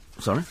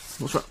 Sorry?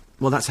 What's wrong?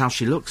 Well, that's how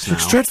she looks She now.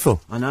 looks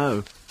dreadful. I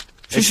know.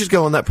 She should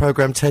go on that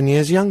programme 10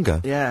 years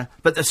younger. Yeah.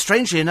 But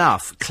strangely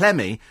enough,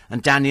 Clemmy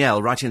and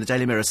Danielle, writing in the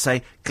Daily Mirror,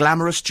 say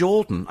glamorous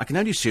Jordan. I can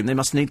only assume they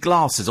must need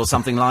glasses or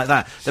something like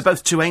that. They're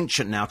both too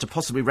ancient now to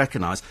possibly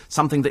recognise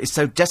something that is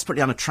so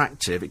desperately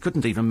unattractive it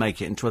couldn't even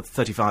make it into a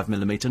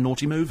 35mm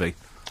naughty movie.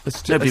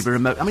 Nobody be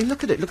remote. I mean,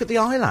 look at it. Look at the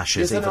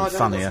eyelashes, even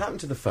funnier. What's happened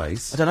to the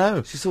face? I don't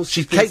know.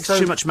 She been cakes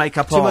too much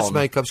makeup on. Too much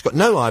makeup. She's got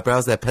no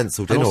eyebrows. They're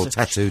penciled in or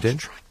tattooed in.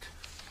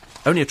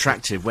 Only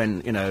attractive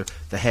when,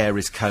 the hair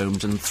is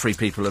combed and 3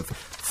 people have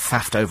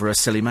faffed over her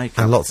silly makeup.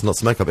 And lots and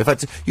lots of makeup. In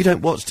fact, you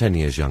don't watch 10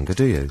 Years Younger,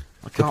 do you?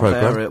 I can't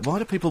bear it. Why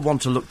do people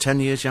want to look 10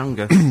 years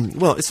younger?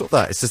 Well, it's not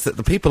that. It's just that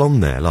the people on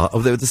there,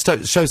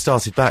 the show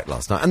started back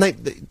last night,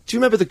 and do you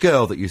remember the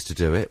girl that used to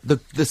do it?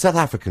 The South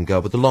African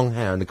girl with the long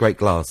hair and the great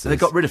glasses? They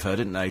got rid of her,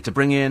 didn't they, to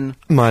bring in...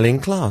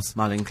 Mylene Klaas.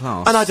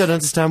 And I don't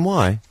understand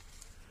why.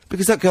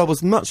 Because that girl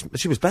was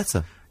she was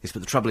better. Yes,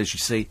 but the trouble is, you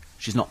see,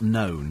 she's not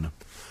known.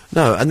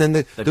 No, and then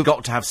They've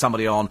got to have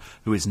somebody on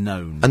who is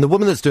known. And the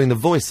woman that's doing the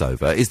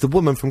voiceover is the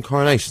woman from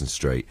Coronation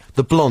Street,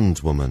 the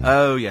blonde woman.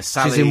 Oh, yes,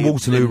 Sally She's in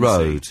Waterloo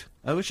Lindsay. Road.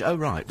 Oh, is she? Oh,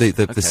 right.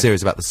 The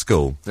series about the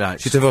school.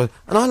 Right. And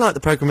I like the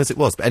programme as it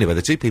was. But anyway,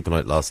 the 2 people on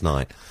it last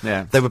night,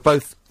 Yeah. they were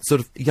both sort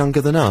of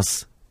younger than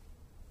us.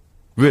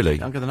 Really?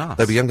 Younger than us?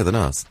 They were younger than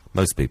us.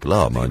 Most people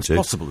are, mind you.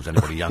 It's possible there's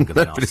anybody younger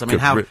than us. I mean,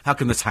 how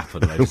can this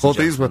happen, ladies Well, and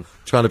these were gentlemen?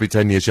 trying to be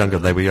 10 years younger,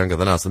 they were younger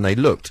than us, and they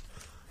looked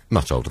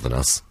much older than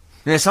us.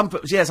 Yes,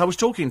 I was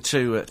talking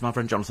to my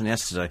friend Jonathan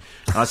yesterday,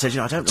 and I said,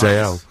 I don't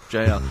JL. like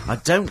this. JL. I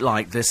don't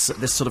like this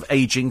sort of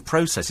ageing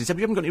process. He said,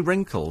 you haven't got any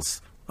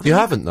wrinkles. You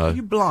haven't, though. Are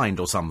you blind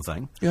or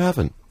something? You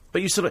haven't.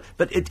 But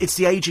it's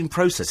the ageing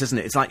process, isn't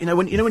it? It's like,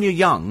 when you're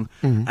young,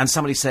 and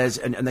somebody says,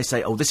 and they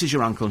say, oh, this is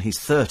your uncle and he's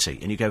 30,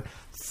 and you go,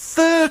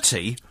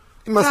 30?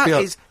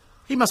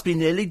 He must be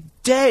nearly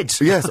dead.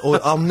 Yes, or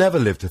I'll never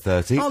live to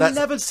 30. I'll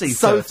never see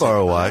so 30. far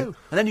away. No.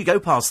 And then you go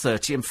past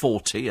 30 and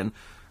 40 and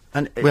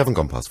we haven't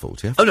gone past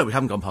 40, have we? Oh, no, we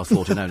haven't gone past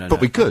 40, no. But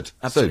we could,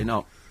 Absolutely soon.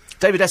 not.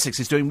 David Essex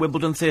is doing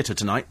Wimbledon Theatre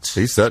tonight.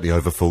 He's certainly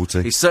over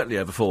 40. He's certainly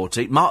over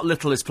 40. Mark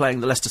Little is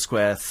playing the Leicester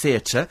Square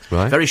Theatre.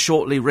 Right. Very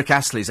shortly, Rick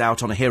Astley's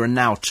out on a Here and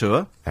Now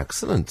tour.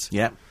 Excellent.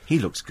 Yeah, he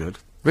looks good.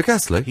 Rick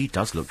Astley? He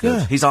does look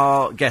good. Yeah. He's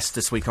our guest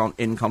this week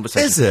in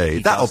Conversation. Is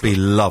he? That'll be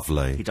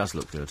lovely. He does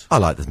look good. I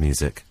like the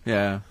music.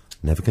 Yeah.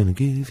 Never gonna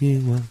give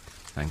you up.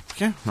 Thank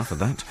you. Enough of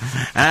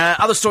that.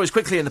 Other stories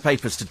quickly in the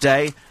papers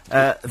today.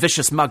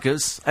 Vicious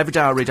muggers. Every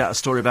day I read out a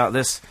story about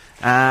this.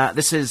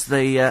 This is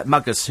the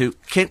muggers who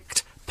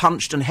kicked,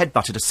 punched and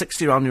headbutted a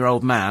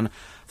 61-year-old man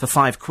for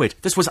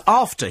 £5. This was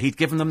after he'd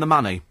given them the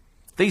money.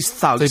 These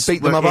thugs... They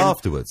beat them up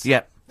afterwards?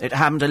 Yep. It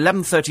happened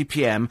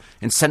 11:30pm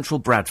in central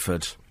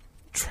Bradford.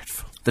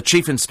 Dreadful. The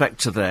chief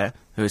inspector there,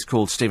 who is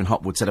called Stephen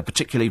Hopwood, said a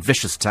particularly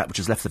vicious attack which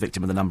has left the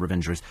victim with a number of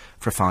injuries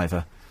for a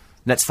 £5.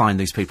 Let's find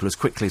these people as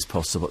quickly as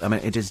possible. I mean,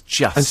 it is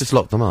just... And just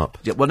lock them up.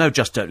 Yeah, well, no,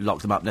 just don't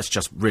lock them up. Let's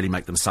just really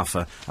make them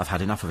suffer. I've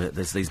had enough of it.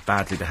 There's these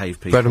badly behaved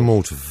people. Bread and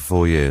water for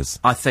 4 years.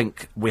 I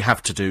think we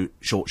have to do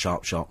short,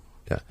 sharp shot.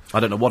 Yeah. I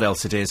don't know what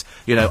else it is.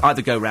 You know,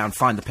 either go round,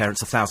 find the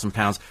parents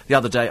 £1,000. The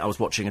other day I was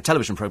watching a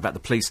television programme about the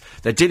police.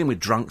 They're dealing with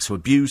drunks who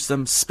abuse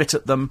them, spit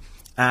at them,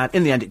 and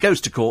in the end it goes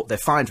to court. They're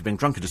fined for being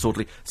drunk and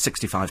disorderly,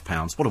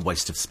 £65. What a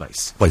waste of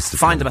space. Waste of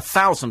Fine money. them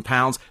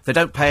 £1,000. If they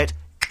don't pay it,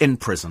 in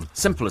prison.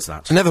 Simple as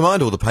that. Never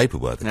mind all the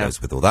paperwork that Yeah.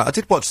 goes with all that. I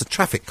did watch the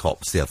traffic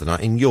cops the other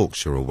night in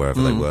Yorkshire or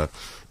wherever they were.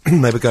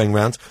 They were going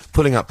round,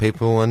 pulling up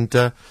people and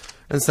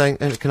saying,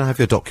 can I have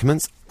your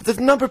documents? There's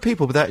a number of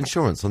people without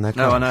insurance on their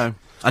cars. No, I know.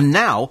 And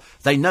now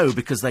they know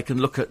because they can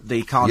look at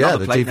the car Yeah,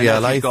 number the plate. They know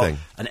if DVLA you've got thing.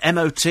 an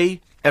MOT,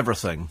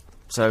 everything.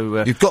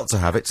 So You've got to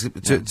have it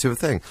to a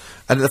thing.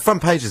 And at the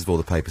front pages of all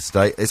the papers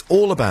today, it's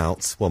all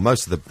about, well,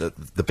 most of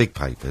the big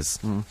papers.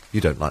 You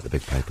don't like the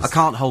big papers. I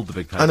can't hold the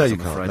big papers. I know you I'm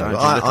can't. afraid. No,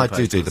 I I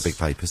do do little the big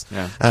papers.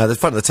 Yeah. The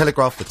front of the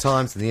Telegraph, the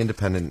Times, and the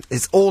Independent.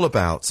 It's all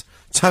about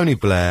Tony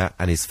Blair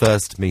and his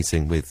first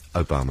meeting with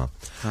Obama.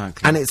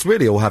 Okay. And it's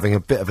really all having a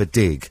bit of a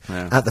dig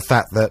at the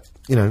fact that,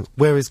 you know,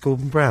 where is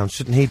Gordon Brown?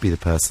 Shouldn't he be the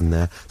person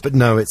there? But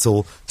no, it's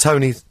all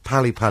Tony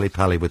pally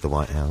with the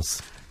White House.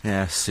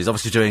 Yes, he's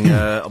obviously doing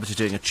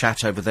a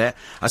chat over there.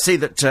 I see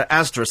that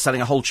Asda are selling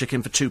a whole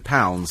chicken for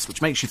 £2,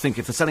 which makes you think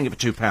if they're selling it for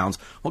 £2,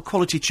 what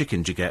quality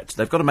chicken do you get?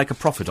 They've got to make a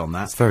profit on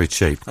that. It's very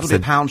cheap. That'll be a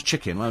pound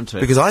chicken, won't it?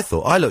 Because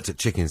I looked at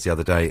chickens the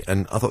other day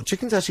and I thought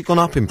chicken's actually gone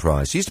up in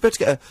price. You used to be able to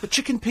get But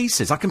chicken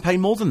pieces, I can pay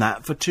more than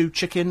that for two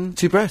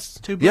breasts.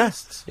 Two Yeah.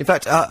 breasts. In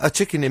fact, a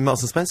chicken in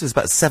Marks and Spencer is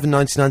about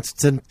 £7.99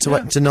 to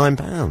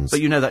 £9. But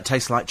you know that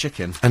tastes like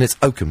chicken. And it's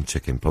Oakham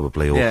chicken,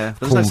 probably, or Yeah,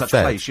 there's no such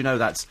corn-fed. place. You know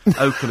that's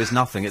Oakham is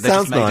nothing. They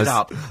Sounds just made nice. it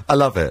up. I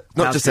love it.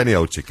 Not Now, just any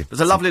old chicken.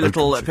 There's a lovely Some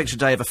little Oakham chicken. picture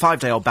today of a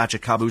 5-day-old badger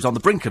cub who was on the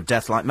brink of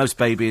death like most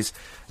babies.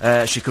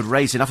 She could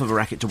raise enough of a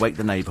racket to wake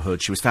the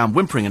neighbourhood. She was found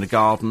whimpering in a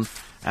garden,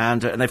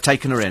 and they've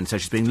taken her in, so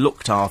she's being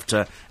looked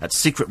after at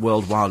Secret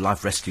World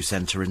Wildlife Rescue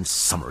Centre in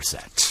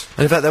Somerset.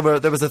 And in fact,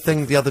 there was a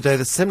thing the other day,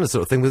 the similar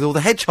sort of thing with all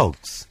the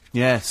hedgehogs.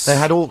 Yes. They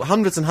had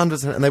hundreds and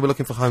hundreds, and they were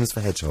looking for homes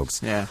for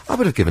hedgehogs. Yeah. I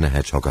would have given a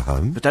hedgehog a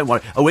home. But don't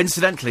worry. Oh,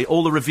 incidentally,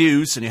 all the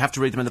reviews, and you have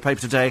to read them in the paper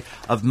today,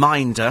 of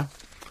Minder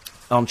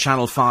on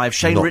Channel 5.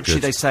 Shane Not Ritchie,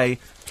 good. they say,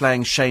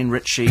 playing Shane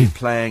Ritchie,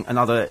 playing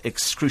another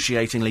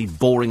excruciatingly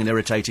boring and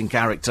irritating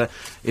character,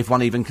 if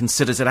one even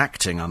considers it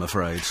acting, I'm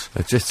afraid.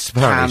 It's just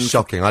apparently And-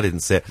 shocking. I didn't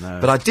see it. No.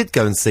 But I did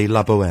go and see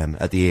La Boheme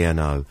at the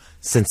ENO.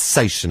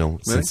 Sensational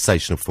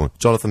performance.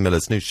 Jonathan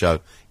Miller's new show.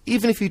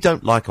 Even if you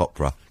don't like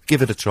opera,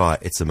 give it a try.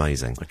 It's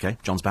amazing. Okay,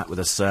 John's back with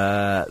us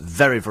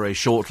very, very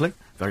shortly.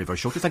 Very, very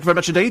shortly. Thank you very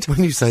much indeed.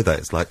 When you say that,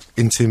 it's like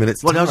in 2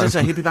 minutes. Well, I was time. going to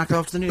say, he'll be back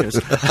after the news.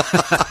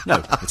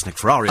 No, it's Nick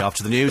Ferrari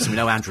after the news, and we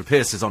know Andrew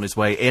Pearce is on his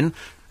way in.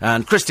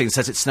 And Christine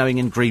says it's snowing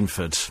in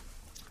Greenford.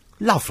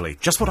 Lovely.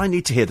 Just what I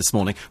need to hear this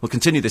morning. We'll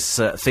continue this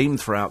theme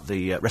throughout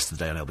the rest of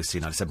the day on LBC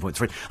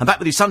 97.3. I'm back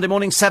with you Sunday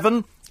morning,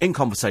 7, in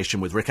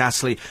conversation with Rick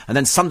Astley, and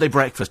then Sunday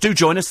breakfast. Do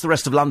join us. The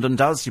rest of London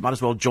does. You might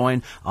as well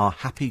join our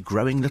happy,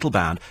 growing little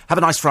band. Have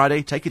a nice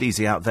Friday. Take it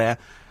easy out there.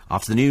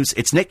 After the news,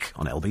 it's Nick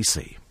on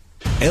LBC.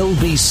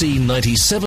 LBC 97.